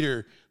 Landon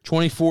Keeter,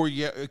 24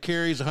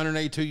 carries,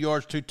 182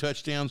 yards, 2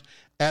 touchdowns.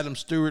 Adam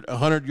Stewart,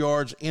 100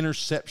 yards,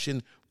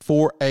 interception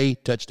for a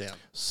touchdown.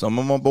 Some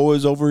of my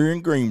boys over here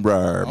in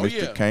Greenbrier, Oh,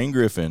 Mr. yeah. Kane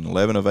Griffin,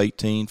 11 of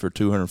 18 for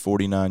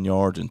 249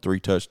 yards and 3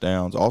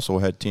 touchdowns. Also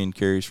had 10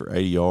 carries for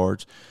 80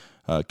 yards.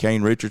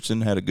 Kane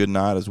Richardson had a good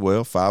night as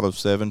well, 5 of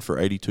 7 for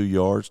 82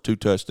 yards, 2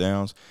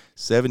 touchdowns,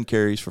 7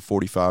 carries for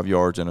 45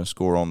 yards and a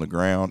score on the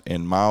ground.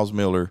 And Miles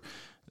Miller,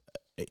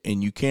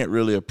 and you can't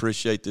really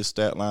appreciate this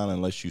stat line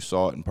unless you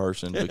saw it in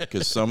person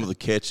because some of the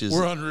catches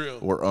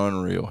We're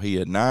unreal. He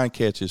had 9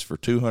 catches for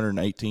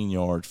 218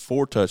 yards,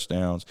 4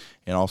 touchdowns,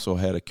 and also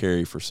had a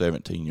carry for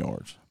 17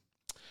 yards.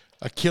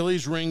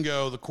 Achilles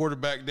Ringo, the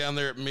quarterback down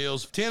there at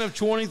Mills, 10 of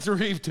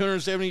 23,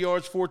 270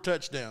 yards, 4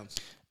 touchdowns.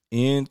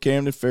 In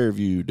Camden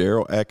Fairview,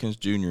 Darrell Atkins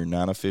Jr.,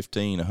 9 of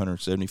 15,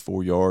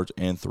 174 yards,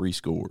 and 3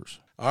 scores.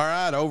 All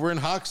right, over in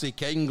Hoxie,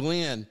 Caden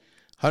Glenn,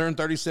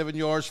 137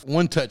 yards,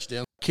 1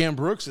 touchdown. Cam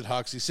Brooks at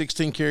Hoxie,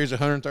 16 carries,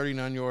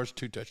 139 yards,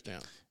 2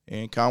 touchdowns.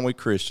 And Conway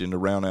Christian, to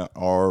round out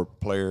our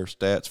player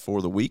stats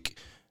for the week,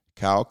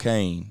 Kyle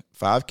Kane,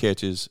 5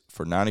 catches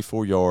for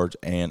 94 yards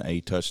and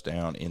a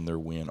touchdown in their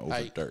win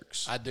over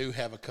Dirks. I do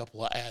have a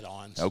couple of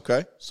add-ons.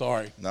 Okay.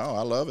 Sorry. No,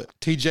 I love it.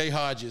 T.J.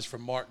 Hodges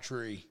from Mark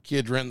Tree.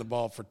 Kid ran the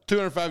ball for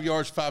 205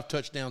 yards, 5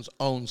 touchdowns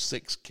on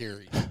 6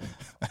 carries.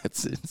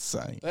 That's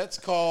insane. That's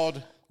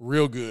called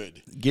real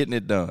good. Getting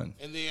it done.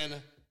 And then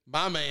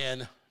my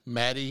man,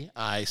 Matty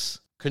Ice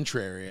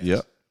Contreras.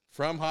 Yep.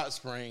 From Hot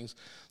Springs,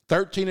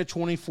 13 of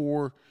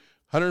 24,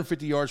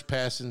 150 yards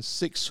passing,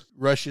 6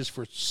 rushes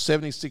for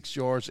 76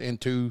 yards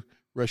and 2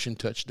 rushing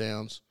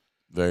touchdowns.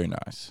 Very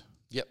nice.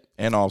 Yep.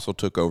 And also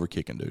took over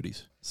kicking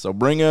duties. So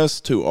bring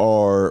us to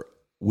our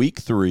Week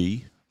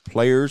 3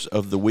 Players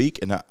of the Week.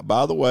 And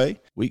by the way,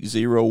 Week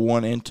 0,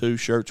 1, and 2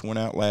 shirts went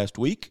out last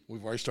week.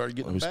 We've already started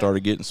getting them We back.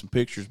 started getting some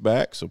pictures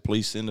back, so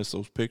please send us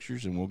those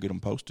pictures and we'll get them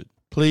posted.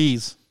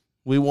 Please.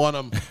 We want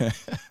them.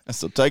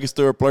 So take us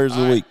through our Players of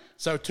the Week.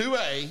 So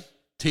 2A,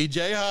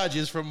 T.J.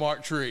 Hodges from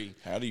Mark Tree.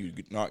 How do you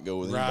not go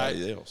with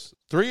anybody else?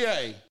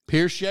 3A,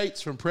 Pierce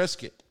Yates from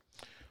Prescott.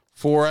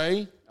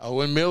 4A,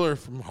 Owen Miller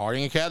from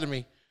Harding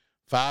Academy.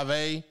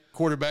 5A,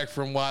 quarterback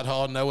from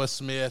Whitehall, Noah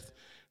Smith.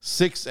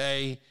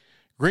 6A,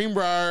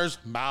 Greenbriers,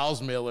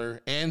 Miles Miller.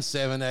 And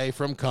 7A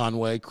from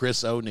Conway,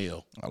 Chris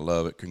O'Neill. I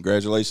love it.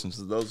 Congratulations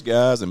to those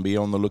guys, and be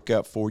on the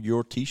lookout for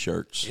your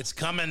T-shirts. It's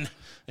coming,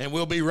 and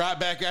we'll be right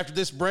back after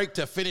this break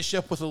to finish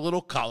up with a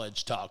little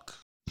college talk.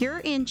 Your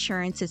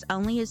insurance is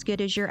only as good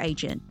as your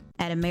agent.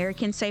 At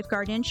American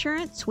Safeguard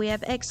Insurance, we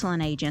have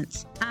excellent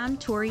agents. I'm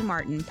Tori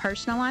Martin,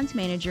 Personal Lines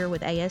Manager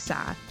with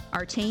ASI.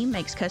 Our team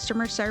makes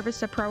customer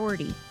service a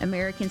priority.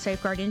 American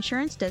Safeguard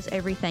Insurance does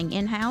everything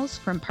in-house,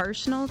 from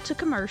personal to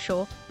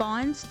commercial,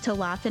 bonds to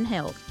life and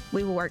health.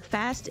 We will work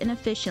fast and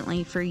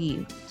efficiently for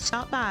you.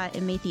 Stop by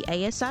and meet the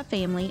ASI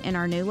family in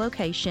our new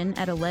location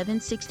at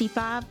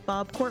 1165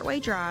 Bob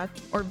Courtway Drive,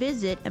 or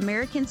visit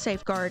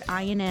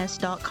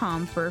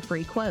AmericanSafeguardINS.com for a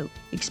free quote.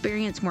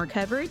 Experience more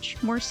coverage,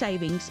 more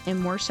savings, and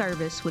more service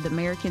with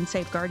American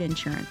Safeguard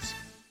Insurance.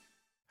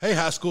 Hey,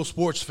 high school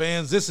sports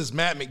fans, this is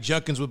Matt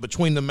McJunkins with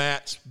Between the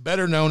Mats,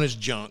 better known as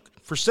Junk.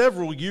 For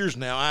several years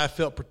now, I have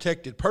felt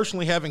protected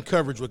personally having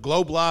coverage with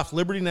Globe Life,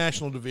 Liberty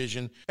National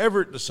Division,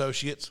 Everett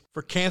Associates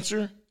for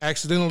cancer,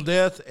 accidental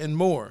death, and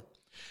more.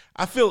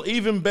 I feel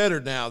even better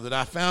now that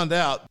I found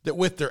out that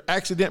with their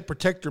Accident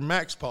Protector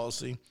Max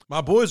policy,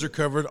 my boys are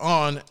covered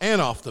on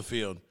and off the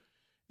field.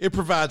 It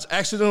provides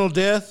accidental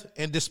death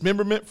and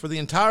dismemberment for the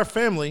entire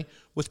family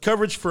with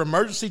coverage for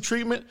emergency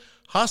treatment,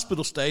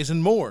 hospital stays,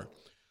 and more.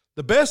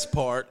 The best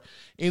part,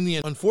 in the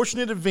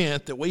unfortunate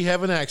event that we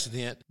have an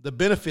accident, the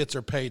benefits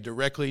are paid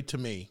directly to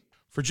me.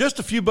 For just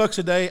a few bucks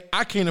a day,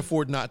 I can't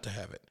afford not to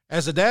have it.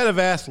 As a dad of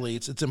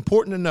athletes, it's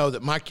important to know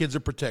that my kids are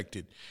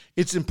protected.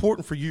 It's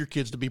important for your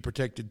kids to be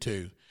protected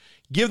too.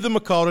 Give them a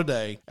call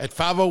today at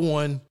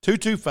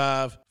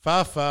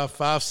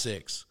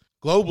 501-225-5556.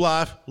 Globe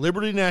Life,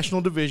 Liberty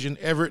National Division,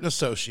 Everett &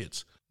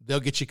 Associates. They'll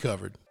get you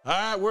covered. All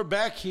right, we're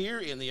back here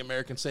in the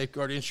American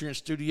Safeguard Insurance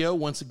Studio.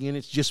 Once again,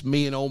 it's just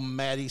me and old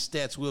Matty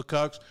Stats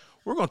Wilcox.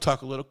 We're going to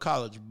talk a little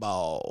college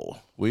ball.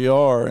 We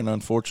are, and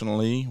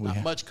unfortunately,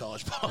 not much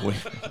college ball.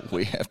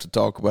 we have to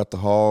talk about the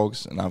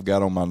Hogs, and I've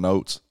got on my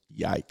notes,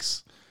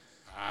 yikes.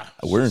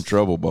 We're in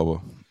trouble,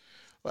 Bubba.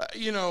 Well,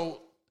 you know,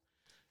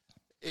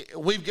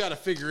 we've got to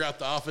figure out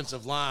the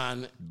offensive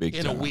line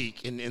in a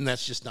week, and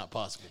that's just not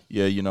possible.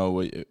 Yeah, you know,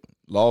 we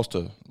lost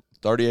a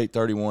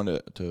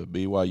 38-31 to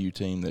BYU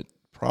team that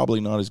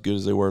probably not as good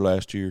as they were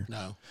last year.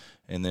 No.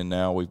 And then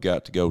now we've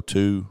got to go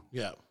to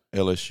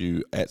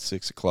LSU at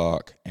 6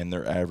 o'clock, and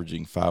they're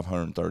averaging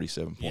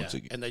 537 points a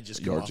game. And they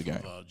just come off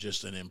of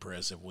just an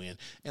impressive win.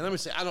 And let me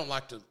say, I don't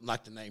like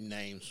to name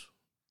names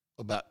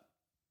about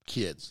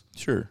kids.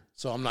 Sure.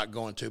 So I'm not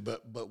going to,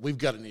 but we've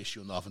got an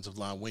issue in the offensive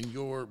line. When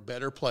your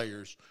better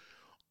players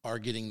are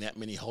getting that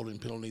many holding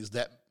penalties,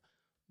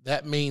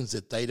 that means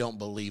that they don't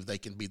believe they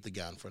can beat the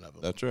guy in front of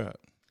them. That's right.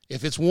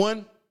 If it's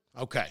one,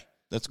 okay.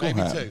 That's going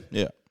to happen. Two.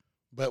 Yeah.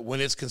 But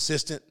when it's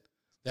consistent,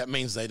 that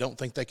means they don't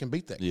think they can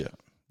beat that guy. Yeah.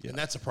 And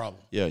that's a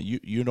problem. Yeah,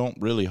 you don't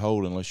really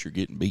hold unless you're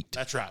getting beat.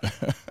 That's right.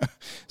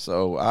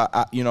 So,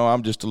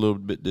 I'm just a little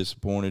bit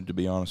disappointed, to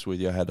be honest with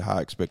you. I had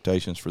high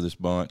expectations for this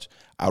bunch.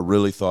 I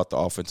really thought the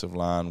offensive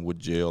line would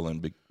gel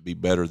and be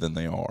better than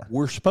they are.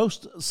 We're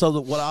supposed to, so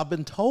that what I've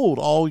been told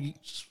all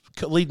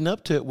leading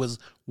up to it was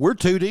we're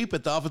too deep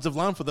at the offensive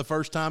line for the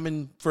first time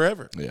in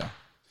forever. Yeah.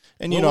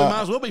 And, we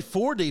might as well be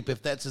 4 deep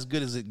if that's as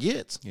good as it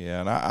gets.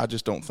 Yeah, and I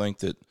just don't think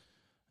that –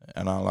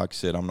 and like I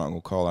said, I'm not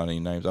going to call out any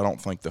names. I don't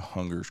think the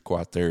hunger's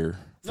quite there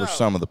for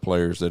some of the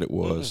players that it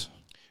was.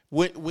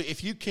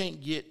 If you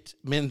can't get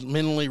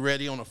mentally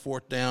ready on a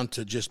 4th down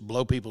to just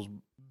blow people's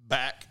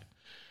back,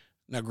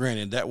 now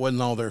granted, that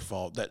wasn't all their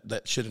fault.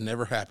 That should have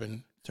never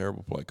happened.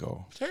 Terrible play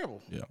call.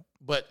 Terrible. Yeah.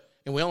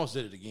 And we almost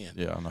did it again.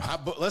 Yeah, I know.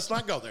 But let's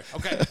not go there.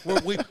 Okay,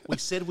 we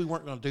said we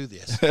weren't going to do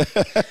this.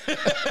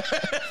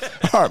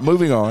 All right,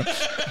 moving on.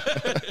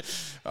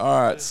 All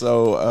right,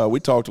 so we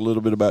talked a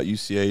little bit about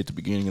UCA at the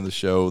beginning of the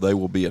show. They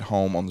will be at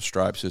home on the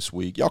Stripes this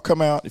week. Y'all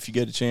come out if you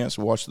get a chance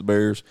to watch the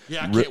Bears.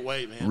 Yeah, I can't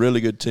wait, man.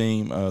 Really good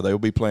team. They will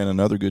be playing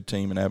another good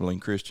team in Abilene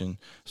Christian,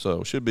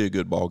 so should be a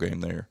good ball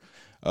game there.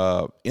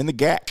 In the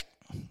GAC,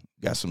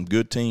 got some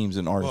good teams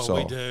in Arkansas.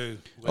 Well, we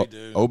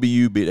do.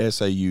 OBU beat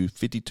SAU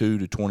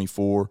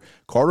 52-24.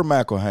 Carter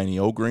McElhaney,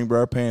 old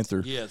Greenbrier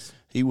Panther. Yes.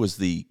 He was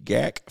the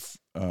GAC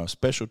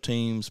Special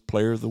Teams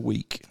Player of the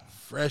Week.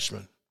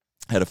 Freshman.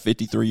 Had a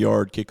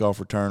 53-yard kickoff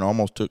return,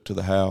 almost took to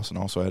the house, and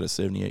also had a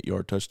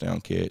 78-yard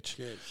touchdown catch.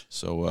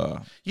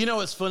 So,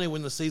 it's funny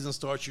when the season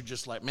starts, you're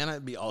just like, man,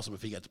 it'd be awesome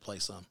if he got to play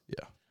some.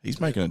 Yeah. He's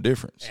making a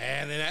difference.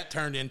 And then that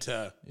turned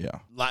into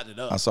lighting it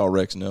up. I saw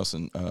Rex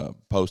Nelson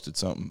posted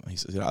something. He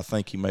said, I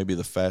think he may be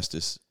the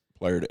fastest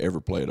player to ever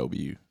play at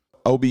OBU.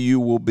 OBU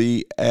will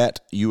be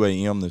at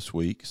UAM this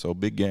week, so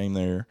big game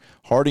there.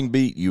 Harding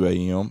beat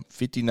UAM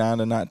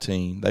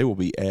 59-19. They will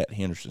be at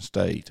Henderson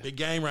State. Big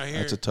game right here.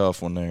 That's a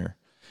tough one there.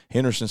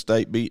 Henderson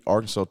State beat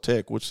Arkansas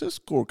Tech, which this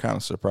score kind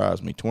of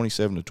surprised me,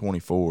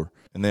 27-24.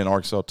 And then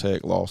Arkansas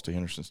Tech lost to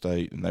Henderson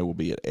State, and they will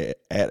be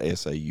at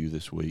SAU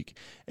this week.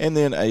 And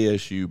then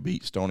ASU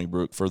beat Stony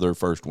Brook for their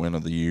first win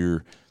of the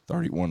year,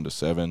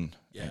 31-7.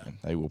 Yeah. And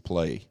they will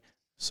play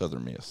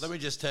Southern Miss. Let me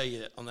just tell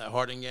you, on that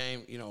Harding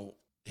game,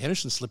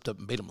 Henderson slipped up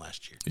and beat them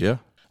last year. Yeah.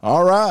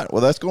 All right.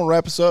 Well, that's going to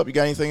wrap us up. You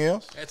got anything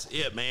else? That's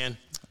it, man.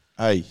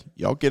 Hey,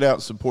 y'all get out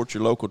and support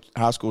your local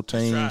high school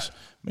teams. That's right.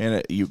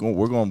 Man,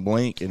 we're going to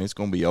blink, and it's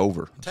going to be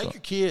over. Take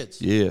your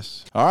kids.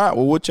 Yes. All right.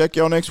 Well, we'll check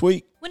y'all next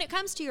week. When it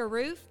comes to your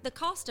roof, the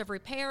cost of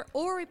repair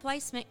or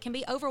replacement can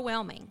be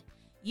overwhelming.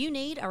 You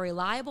need a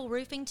reliable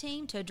roofing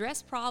team to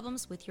address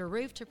problems with your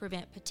roof to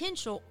prevent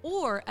potential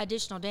or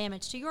additional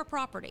damage to your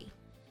property.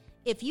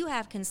 If you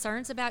have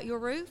concerns about your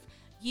roof,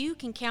 you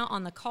can count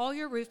on the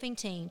Collier Roofing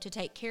team to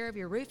take care of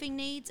your roofing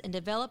needs and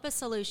develop a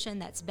solution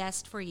that's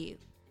best for you.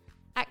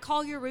 At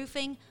Collier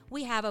Roofing,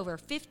 we have over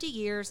 50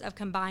 years of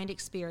combined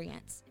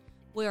experience.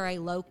 We're a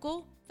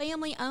local,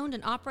 family-owned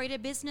and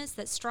operated business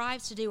that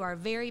strives to do our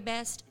very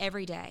best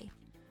every day.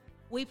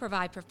 We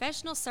provide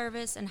professional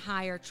service and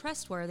hire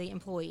trustworthy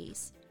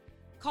employees.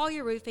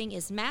 Collier Roofing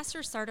is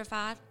master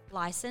certified,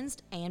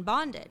 licensed, and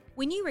bonded.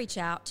 When you reach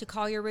out to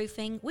Collier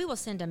Roofing, we will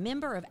send a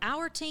member of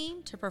our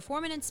team to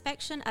perform an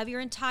inspection of your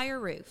entire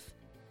roof.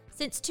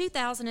 Since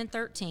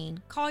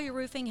 2013, Collier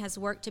Roofing has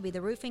worked to be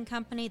the roofing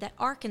company that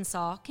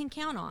Arkansas can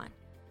count on.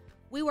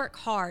 We work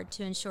hard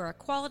to ensure a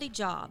quality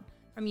job,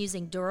 from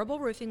using durable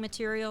roofing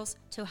materials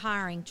to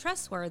hiring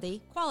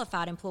trustworthy,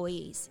 qualified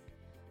employees.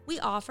 We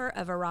offer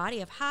a variety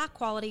of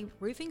high-quality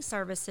roofing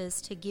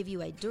services to give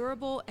you a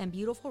durable and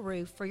beautiful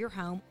roof for your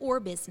home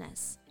or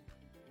business.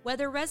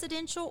 Whether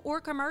residential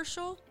or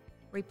commercial,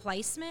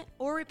 replacement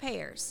or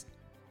repairs,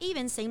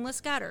 even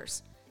seamless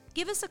gutters,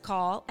 give us a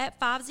call at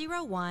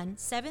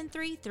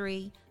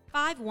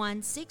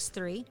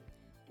 501-733-5163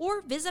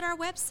 or visit our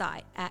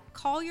website at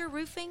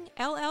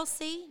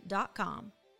collierroofingllc.com.